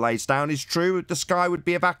model lays down is true, the sky would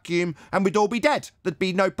be a vacuum and we'd all be dead. There'd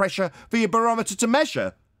be no pressure for your barometer to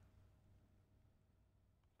measure.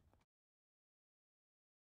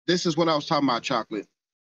 This is what I was talking about, Chocolate.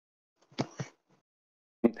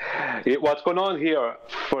 What's going on here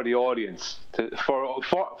for the audience? I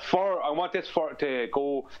want this to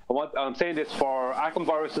go. I'm saying this for Acom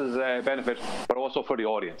Virus's benefit, but also for the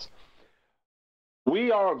audience.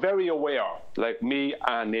 We are very aware, like me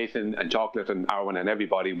and Nathan and Chocolate and Arwen and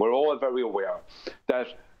everybody, we're all very aware that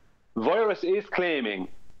Virus is claiming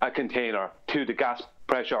a container to the gas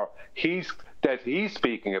pressure that he's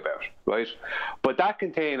speaking about, right? But that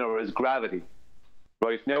container is gravity,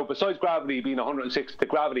 right? Now, besides gravity being 106, the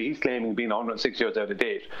gravity he's claiming being 106 years out of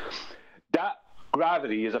date, that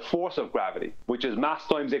gravity is a force of gravity, which is mass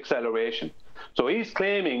times acceleration. So he's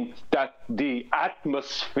claiming that the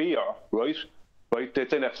atmosphere, right,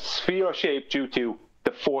 that's in a sphere shape due to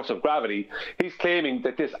the force of gravity, he's claiming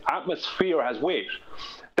that this atmosphere has weight.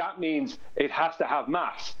 That means it has to have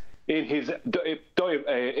mass in his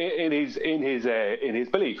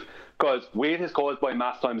belief, because weight is caused by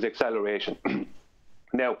mass times acceleration.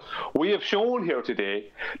 Now, we have shown here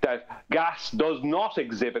today that gas does not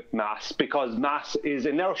exhibit mass because mass is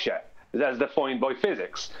inertia, as defined by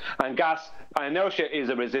physics. And inertia is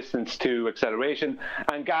a resistance to acceleration,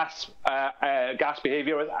 and gas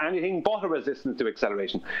behavior is anything but a resistance to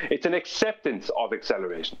acceleration. It's an acceptance of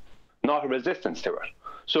acceleration, not a resistance to it.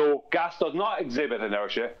 So gas does not exhibit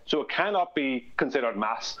inertia, so it cannot be considered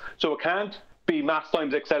mass. So it can't be mass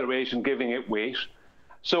times acceleration giving it weight.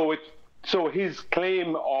 So his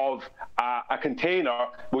claim of a container,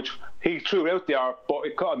 which he threw out there, but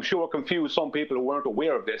I'm sure confused some people who weren't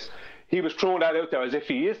aware of this. He was throwing that out there as if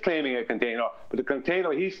he is claiming a container, but the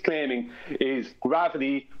container he's claiming is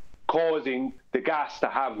gravity causing the gas to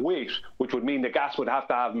have weight, which would mean the gas would have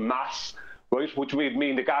to have mass, right? Which would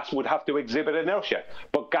mean the gas would have to exhibit inertia.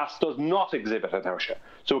 But gas does not exhibit inertia,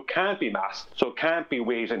 so it can't be mass, so it can't be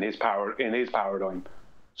weight in his paradigm.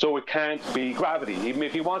 So it can't be gravity. Even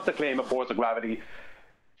if he wants to claim a force of gravity,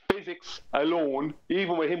 physics alone,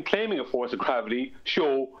 even with him claiming a force of gravity,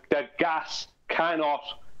 show that gas cannot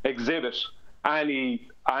exhibit any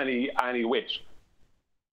weight.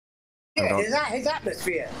 Yeah, his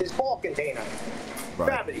atmosphere, his ball container,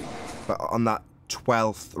 gravity. But on that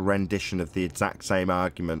 12th rendition of the exact same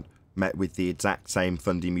argument, met with the exact same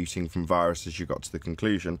Fundy muting from virus as you got to the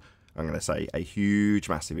conclusion, I'm going to say a huge,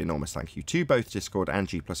 massive, enormous thank you to both Discord and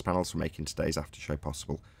G+ panels for making today's after show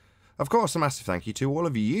possible. Of course, a massive thank you to all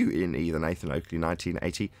of you in either Nathan Oakley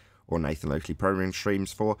 1980 or Nathan Oakley Programming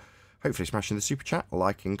Streams for hopefully smashing the super chat,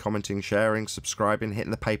 liking, commenting, sharing, subscribing, hitting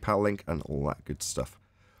the PayPal link, and all that good stuff.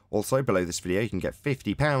 Also, below this video, you can get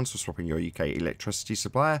 £50 for swapping your UK electricity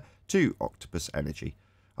supplier to Octopus Energy.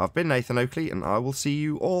 I've been Nathan Oakley, and I will see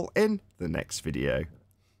you all in the next video.